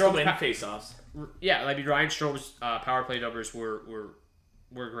Ryan Strome's face-offs. Yeah, I mean, Ryan Strome's power play numbers were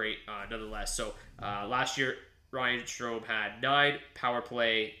great nonetheless. So last year, Ryan Strome had 9 power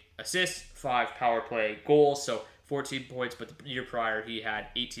play assists, 5 power play goals, so 14 points, but the year prior he had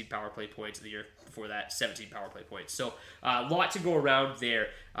 18 power play points, and the year before that 17 power play points. So a lot to go around there.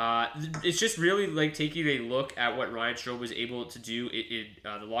 It's just really like taking a look at what Ryan Strome was able to do in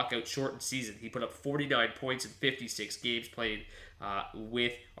the lockout shortened season. He put up 49 points in 56 games played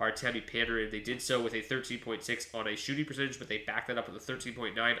with Artemi Panarin. They did so with a 13.6 on a shooting percentage, but they backed that up with a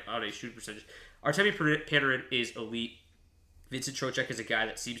 13.9 on a shooting percentage. Artemi Panarin is elite. Vincent Trocheck is a guy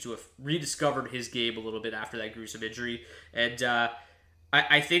that seems to have rediscovered his game a little bit after that gruesome injury. And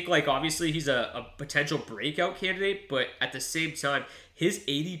I think, like, obviously he's a potential breakout candidate, but at the same time, his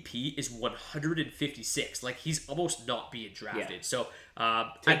ADP is 156. Like, he's almost not being drafted. Yeah. So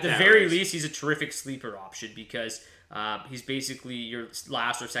at the very least, he's a terrific sleeper option because he's basically your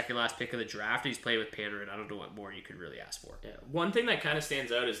last or second last pick of the draft. He's playing with Panarin. I don't know what more you could really ask for. Yeah. One thing that kind of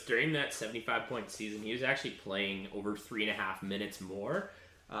stands out is during that 75-point season, he was actually playing over 3.5 minutes more.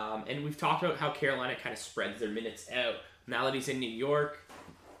 And we've talked about how Carolina kind of spreads their minutes out. Now that he's in New York,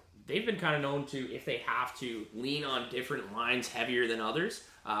 they've been kind of known to, if they have to, lean on different lines heavier than others.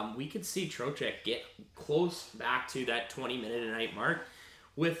 We could see Trocheck get close back to that 20-minute-a-night mark.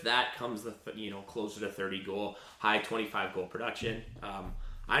 With that comes the closer to 30 goal, high 25 goal production.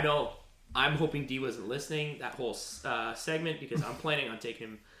 I know I'm hoping D wasn't listening that whole segment because I'm planning on taking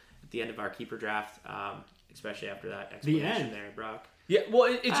him at the end of our keeper draft, especially after that explanation there, Brock. Yeah,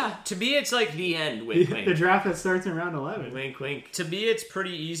 well, to me, it's like the end. Wink, wink. The draft that starts in round 11. Wink, wink. To me, it's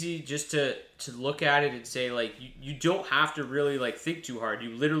pretty easy just to look at it and say, like, you don't have to really, like, think too hard. You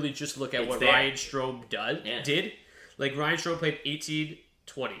literally just look at what there. Ryan Strome did. Like, Ryan Strome played 18-20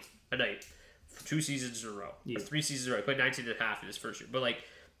 a night for 2 seasons in a row. Or 3 seasons in a row. He played 19 and a half in his first year. But, like,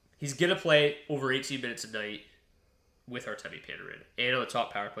 he's going to play over 18 minutes a night with Artemi Panarin and on the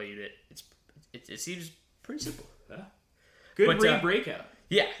top power play unit. It seems pretty simple. Good re-breakout.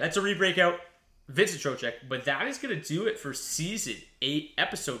 Yeah, that's a re-breakout. Vincent Trocheck. But that is going to do it for Season 8,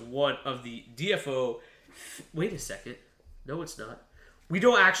 Episode 1 of the DFO. Wait a second. No, it's not. We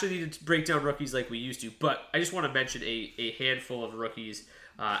don't actually need to break down rookies like we used to, but I just want to mention a handful of rookies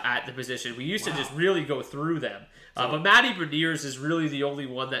at the position. We used to just really go through them. But Matty Beniers is really the only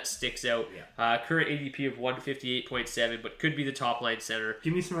one that sticks out. Current ADP of 158.7, but could be the top line center.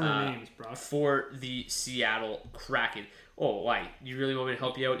 Give me some other names, Brock. For the Seattle Kraken. Oh, why? You really want me to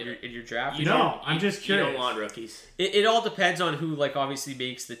help you out in your draft? I'm just curious. You don't want rookies. It all depends on who, like, obviously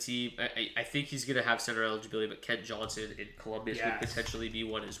makes the team. I think he's going to have center eligibility, but Kent Johnson in Columbus would potentially be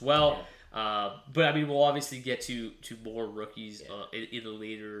one as well. Yeah. But, I mean, we'll obviously get to more rookies in the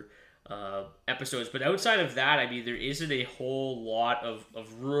later episodes. But outside of that, I mean, there isn't a whole lot of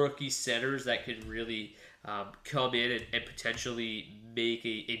rookie centers that could really come in and potentially make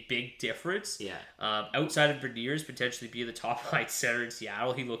a big difference. Yeah. Outside of Beniers potentially being the top line center in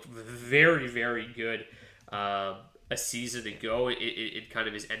Seattle, he looked very, very good a season ago in kind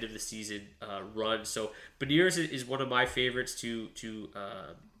of his end of the season run. So Beniers is one of my favorites to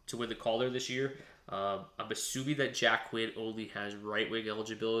win the Calder this year. I'm assuming that Jack Quinn only has right-wing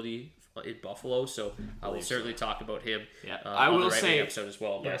eligibility in Buffalo, so we'll certainly talk about him I on will the right-wing say, episode as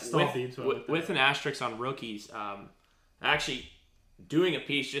well. Yeah, But with an asterisk on rookies, actually doing a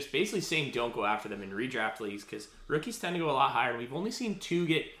piece just basically saying don't go after them in redraft leagues because rookies tend to go a lot higher. We've only seen 2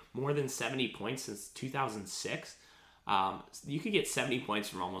 get more than 70 points since 2006. You could get 70 points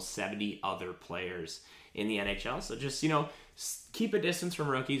from almost 70 other players in the NHL. So just, keep a distance from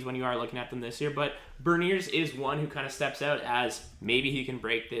rookies when you are looking at them this year. But Beniers is one who kind of steps out as maybe he can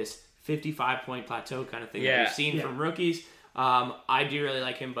break this 55-point plateau kind of thing that we've seen from rookies. I do really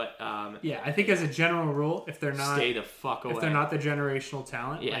like him, but I think as a general rule, if they're not stay the fuck away. If they're not the generational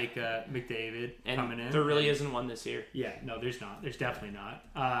talent like McDavid coming in, there really isn't one this year. Yeah, no, there's not. There's definitely not.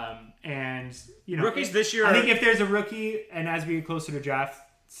 And rookies this year. I think if there's a rookie, and as we get closer to draft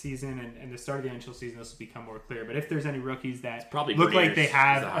season and the start of the NHL season, this will become more clear. But if there's any rookies that probably look like they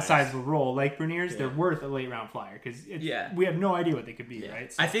have the a sizable role, like Beniers, they're worth a late round flyer because we have no idea what they could be,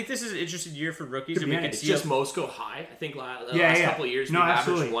 right? So, I think this is an interesting year for rookies. Could and be we can It's see just most go high. I think the last couple of years No, we've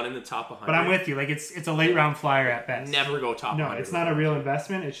absolutely. averaged one in the top 100. But I'm with you. Like it's a late round flyer at best. Never go top 100. No, it's not a real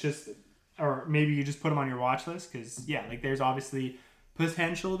investment. It's just, or maybe you just put them on your watch list because there's obviously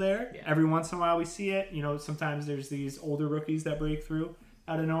potential there. Yeah. Every once in a while we see it. Sometimes there's these older rookies that break through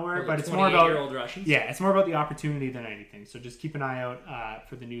out of nowhere, but it's more about Russians. Yeah, it's more about the opportunity than anything. So just keep an eye out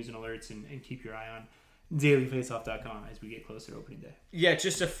for the news and alerts, and keep your eye on dailyfaceoff.com as we get closer to opening day. Yeah,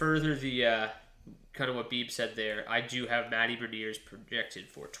 just to further the kind of what Beeb said there, I do have Matty Beniers projected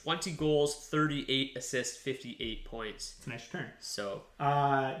for 20 goals, 38 assists, 58 points. It's a nice return. So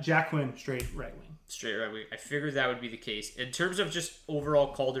Jack Quinn, straight right wing. Straight right wing. I figured that would be the case. In terms of just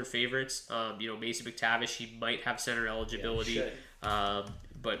overall Calder favorites, Mason McTavish, he might have center eligibility.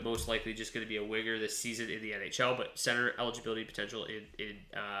 But most likely just going to be a winger this season in the NHL. But center eligibility potential in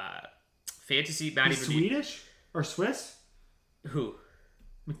fantasy. Matty He's Swedish or Swiss? Who?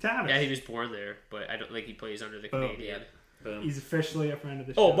 McTavish. Yeah, he was born there, but I don't think he plays under the Canadian. Boom. He's officially a friend of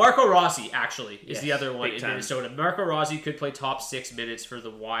the show. Oh, Marco Rossi, actually, is the other one in time. Minnesota. Marco Rossi could play top 6 minutes for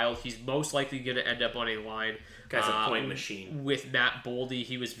the Wild. He's most likely going to end up on a line. Guy's a point machine. With Matt Boldy.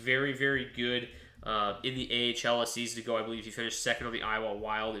 He was very, very good in the AHL a season ago. I believe he finished second on the Iowa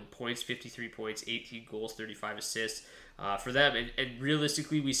Wild in points, 53 points, 18 goals, 35 assists for them. And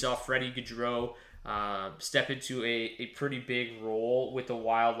realistically, we saw Freddie Gaudreau step into a pretty big role with the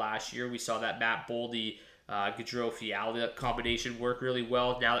Wild last year. We saw that Matt Boldy Gaudreau-Fiala combination work really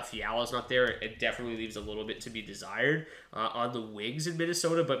well. Now that Fiala's not there, it definitely leaves a little bit to be desired on the wings in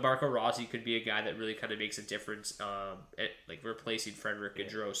Minnesota, but Marco Rossi could be a guy that really kind of makes a difference at replacing Frederick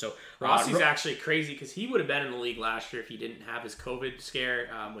Gaudreau. So Rossi's actually crazy because he would have been in the league last year if he didn't have his COVID scare,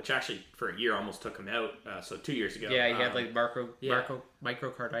 which actually for a year almost took him out. So 2 years ago. Yeah, he had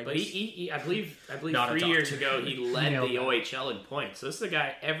microcarditis. But he I believe 3 years ago he led the OHL in points. So this is a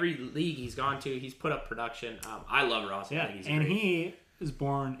guy, every league he's gone to, he's put up production. I love Rossi. Yeah, I think he's and great. he is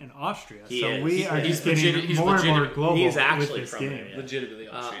born in Austria, He so is. we are He's just getting more and more global He's actually with this from game. there, yeah. legitimately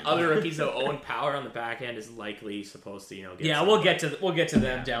Austrian. Other rookies though, Owen Power on the back end is likely supposed to get yeah, some. we'll get to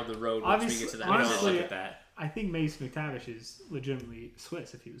them down the road once we get to that. Honestly, look at that. I think Mason McTavish is legitimately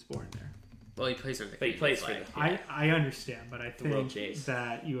Swiss if he was born there. Well, he plays for the But he plays for flag. the I understand, but I World think Chase.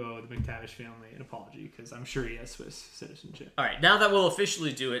 that you owe the McTavish family an apology because I'm sure he has Swiss citizenship. All right, now that we'll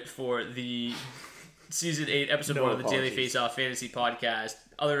officially do it for the Season 8, Episode 1 of the Daily apologies. Faceoff Fantasy Podcast,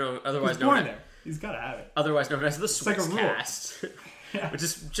 otherwise He's known born as, there. He's got to have it. otherwise known as the like a Swiss rule. Cast. We're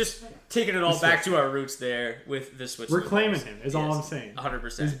just taking it all back to our roots there with the Switzerland. We're claiming Boys. him, is all I'm saying.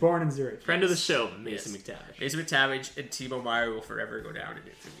 100%. He's born in Zurich. Friend of the show, Mason Yes. McTavish. Mason McTavish and Timo Meyer will forever go down in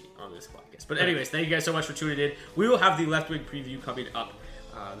infamy on this podcast. But anyways, thank you guys so much for tuning in. We will have the Left Wing preview coming up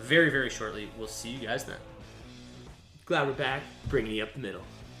very, very shortly. We'll see you guys then. Glad we're back, bringing you up the middle.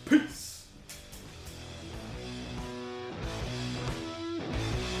 Peace.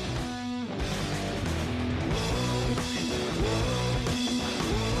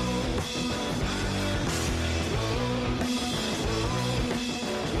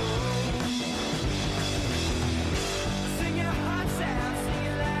 Sing your hearts out, sing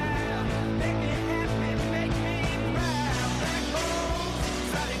it loud. Make me happy, make me proud. Black holes,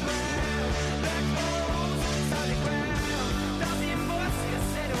 solid ground. Black holes, solid ground. Thousand voices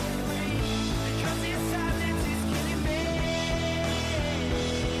set them free.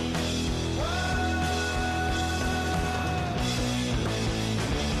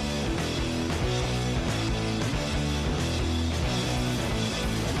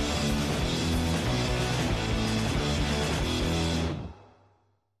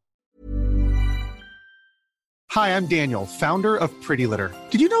 Hi, I'm Daniel, founder of Pretty Litter.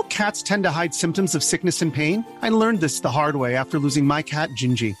 Did you know cats tend to hide symptoms of sickness and pain? I learned this the hard way after losing my cat,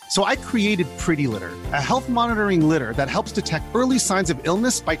 Gingy. So I created Pretty Litter, a health monitoring litter that helps detect early signs of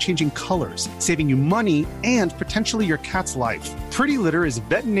illness by changing colors, saving you money and potentially your cat's life. Pretty Litter is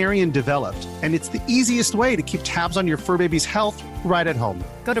veterinarian developed, and it's the easiest way to keep tabs on your fur baby's health right at home.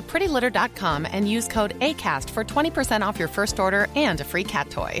 Go to prettylitter.com and use code ACAST for 20% off your first order and a free cat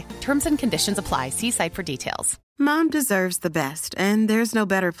toy. Terms and conditions apply. See site for details. Mom deserves the best, and there's no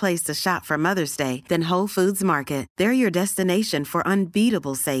better place to shop for Mother's Day than Whole Foods Market. They're your destination for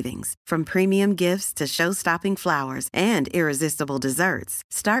unbeatable savings, from premium gifts to show-stopping flowers and irresistible desserts.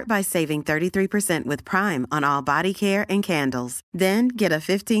 Start by saving 33% with Prime on all body care and candles. Then get a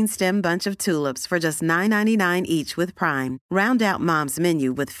 15-stem bunch of tulips for just $9.99 each with Prime. Round out Mom's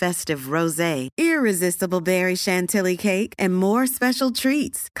menu with festive rosé, irresistible berry chantilly cake, and more special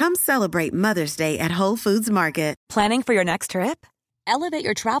treats. Come celebrate Mother's Day at Whole Foods Market. Planning for your next trip? Elevate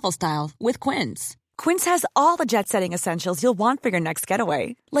your travel style with Quince. Quince has all the jet-setting essentials you'll want for your next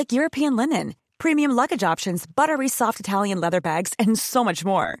getaway, like European linen, premium luggage options, buttery soft Italian leather bags, and so much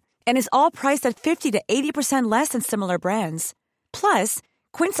more. And is all priced at 50 to 80% less than similar brands. Plus,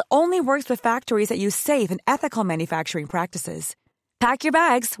 Quince only works with factories that use safe and ethical manufacturing practices. Pack your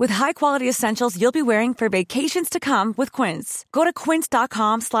bags with high-quality essentials you'll be wearing for vacations to come with Quince. Go to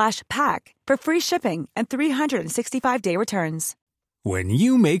quince.com/pack for free shipping and 365-day returns. When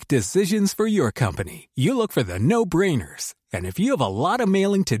you make decisions for your company, you look for the no-brainers. And if you have a lot of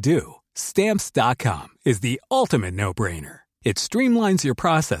mailing to do, Stamps.com is the ultimate no-brainer. It streamlines your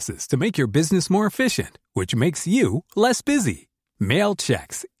processes to make your business more efficient, which makes you less busy. Mail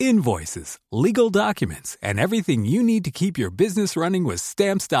checks, invoices, legal documents, and everything you need to keep your business running with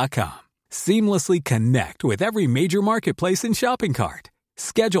Stamps.com. Seamlessly connect with every major marketplace and shopping cart.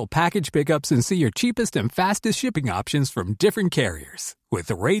 Schedule package pickups and see your cheapest and fastest shipping options from different carriers, with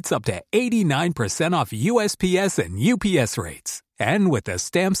rates up to 89% off USPS and UPS rates. And with the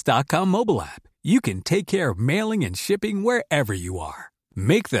Stamps.com mobile app, you can take care of mailing and shipping wherever you are.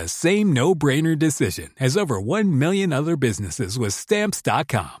 Make the same no-brainer decision as over 1 million other businesses with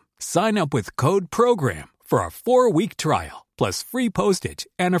Stamps.com. Sign up with code PROGRAM for a 4-week trial, plus free postage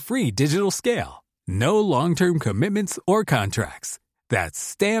and a free digital scale. No long-term commitments or contracts. That's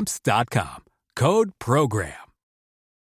Stamps.com. Code PROGRAM.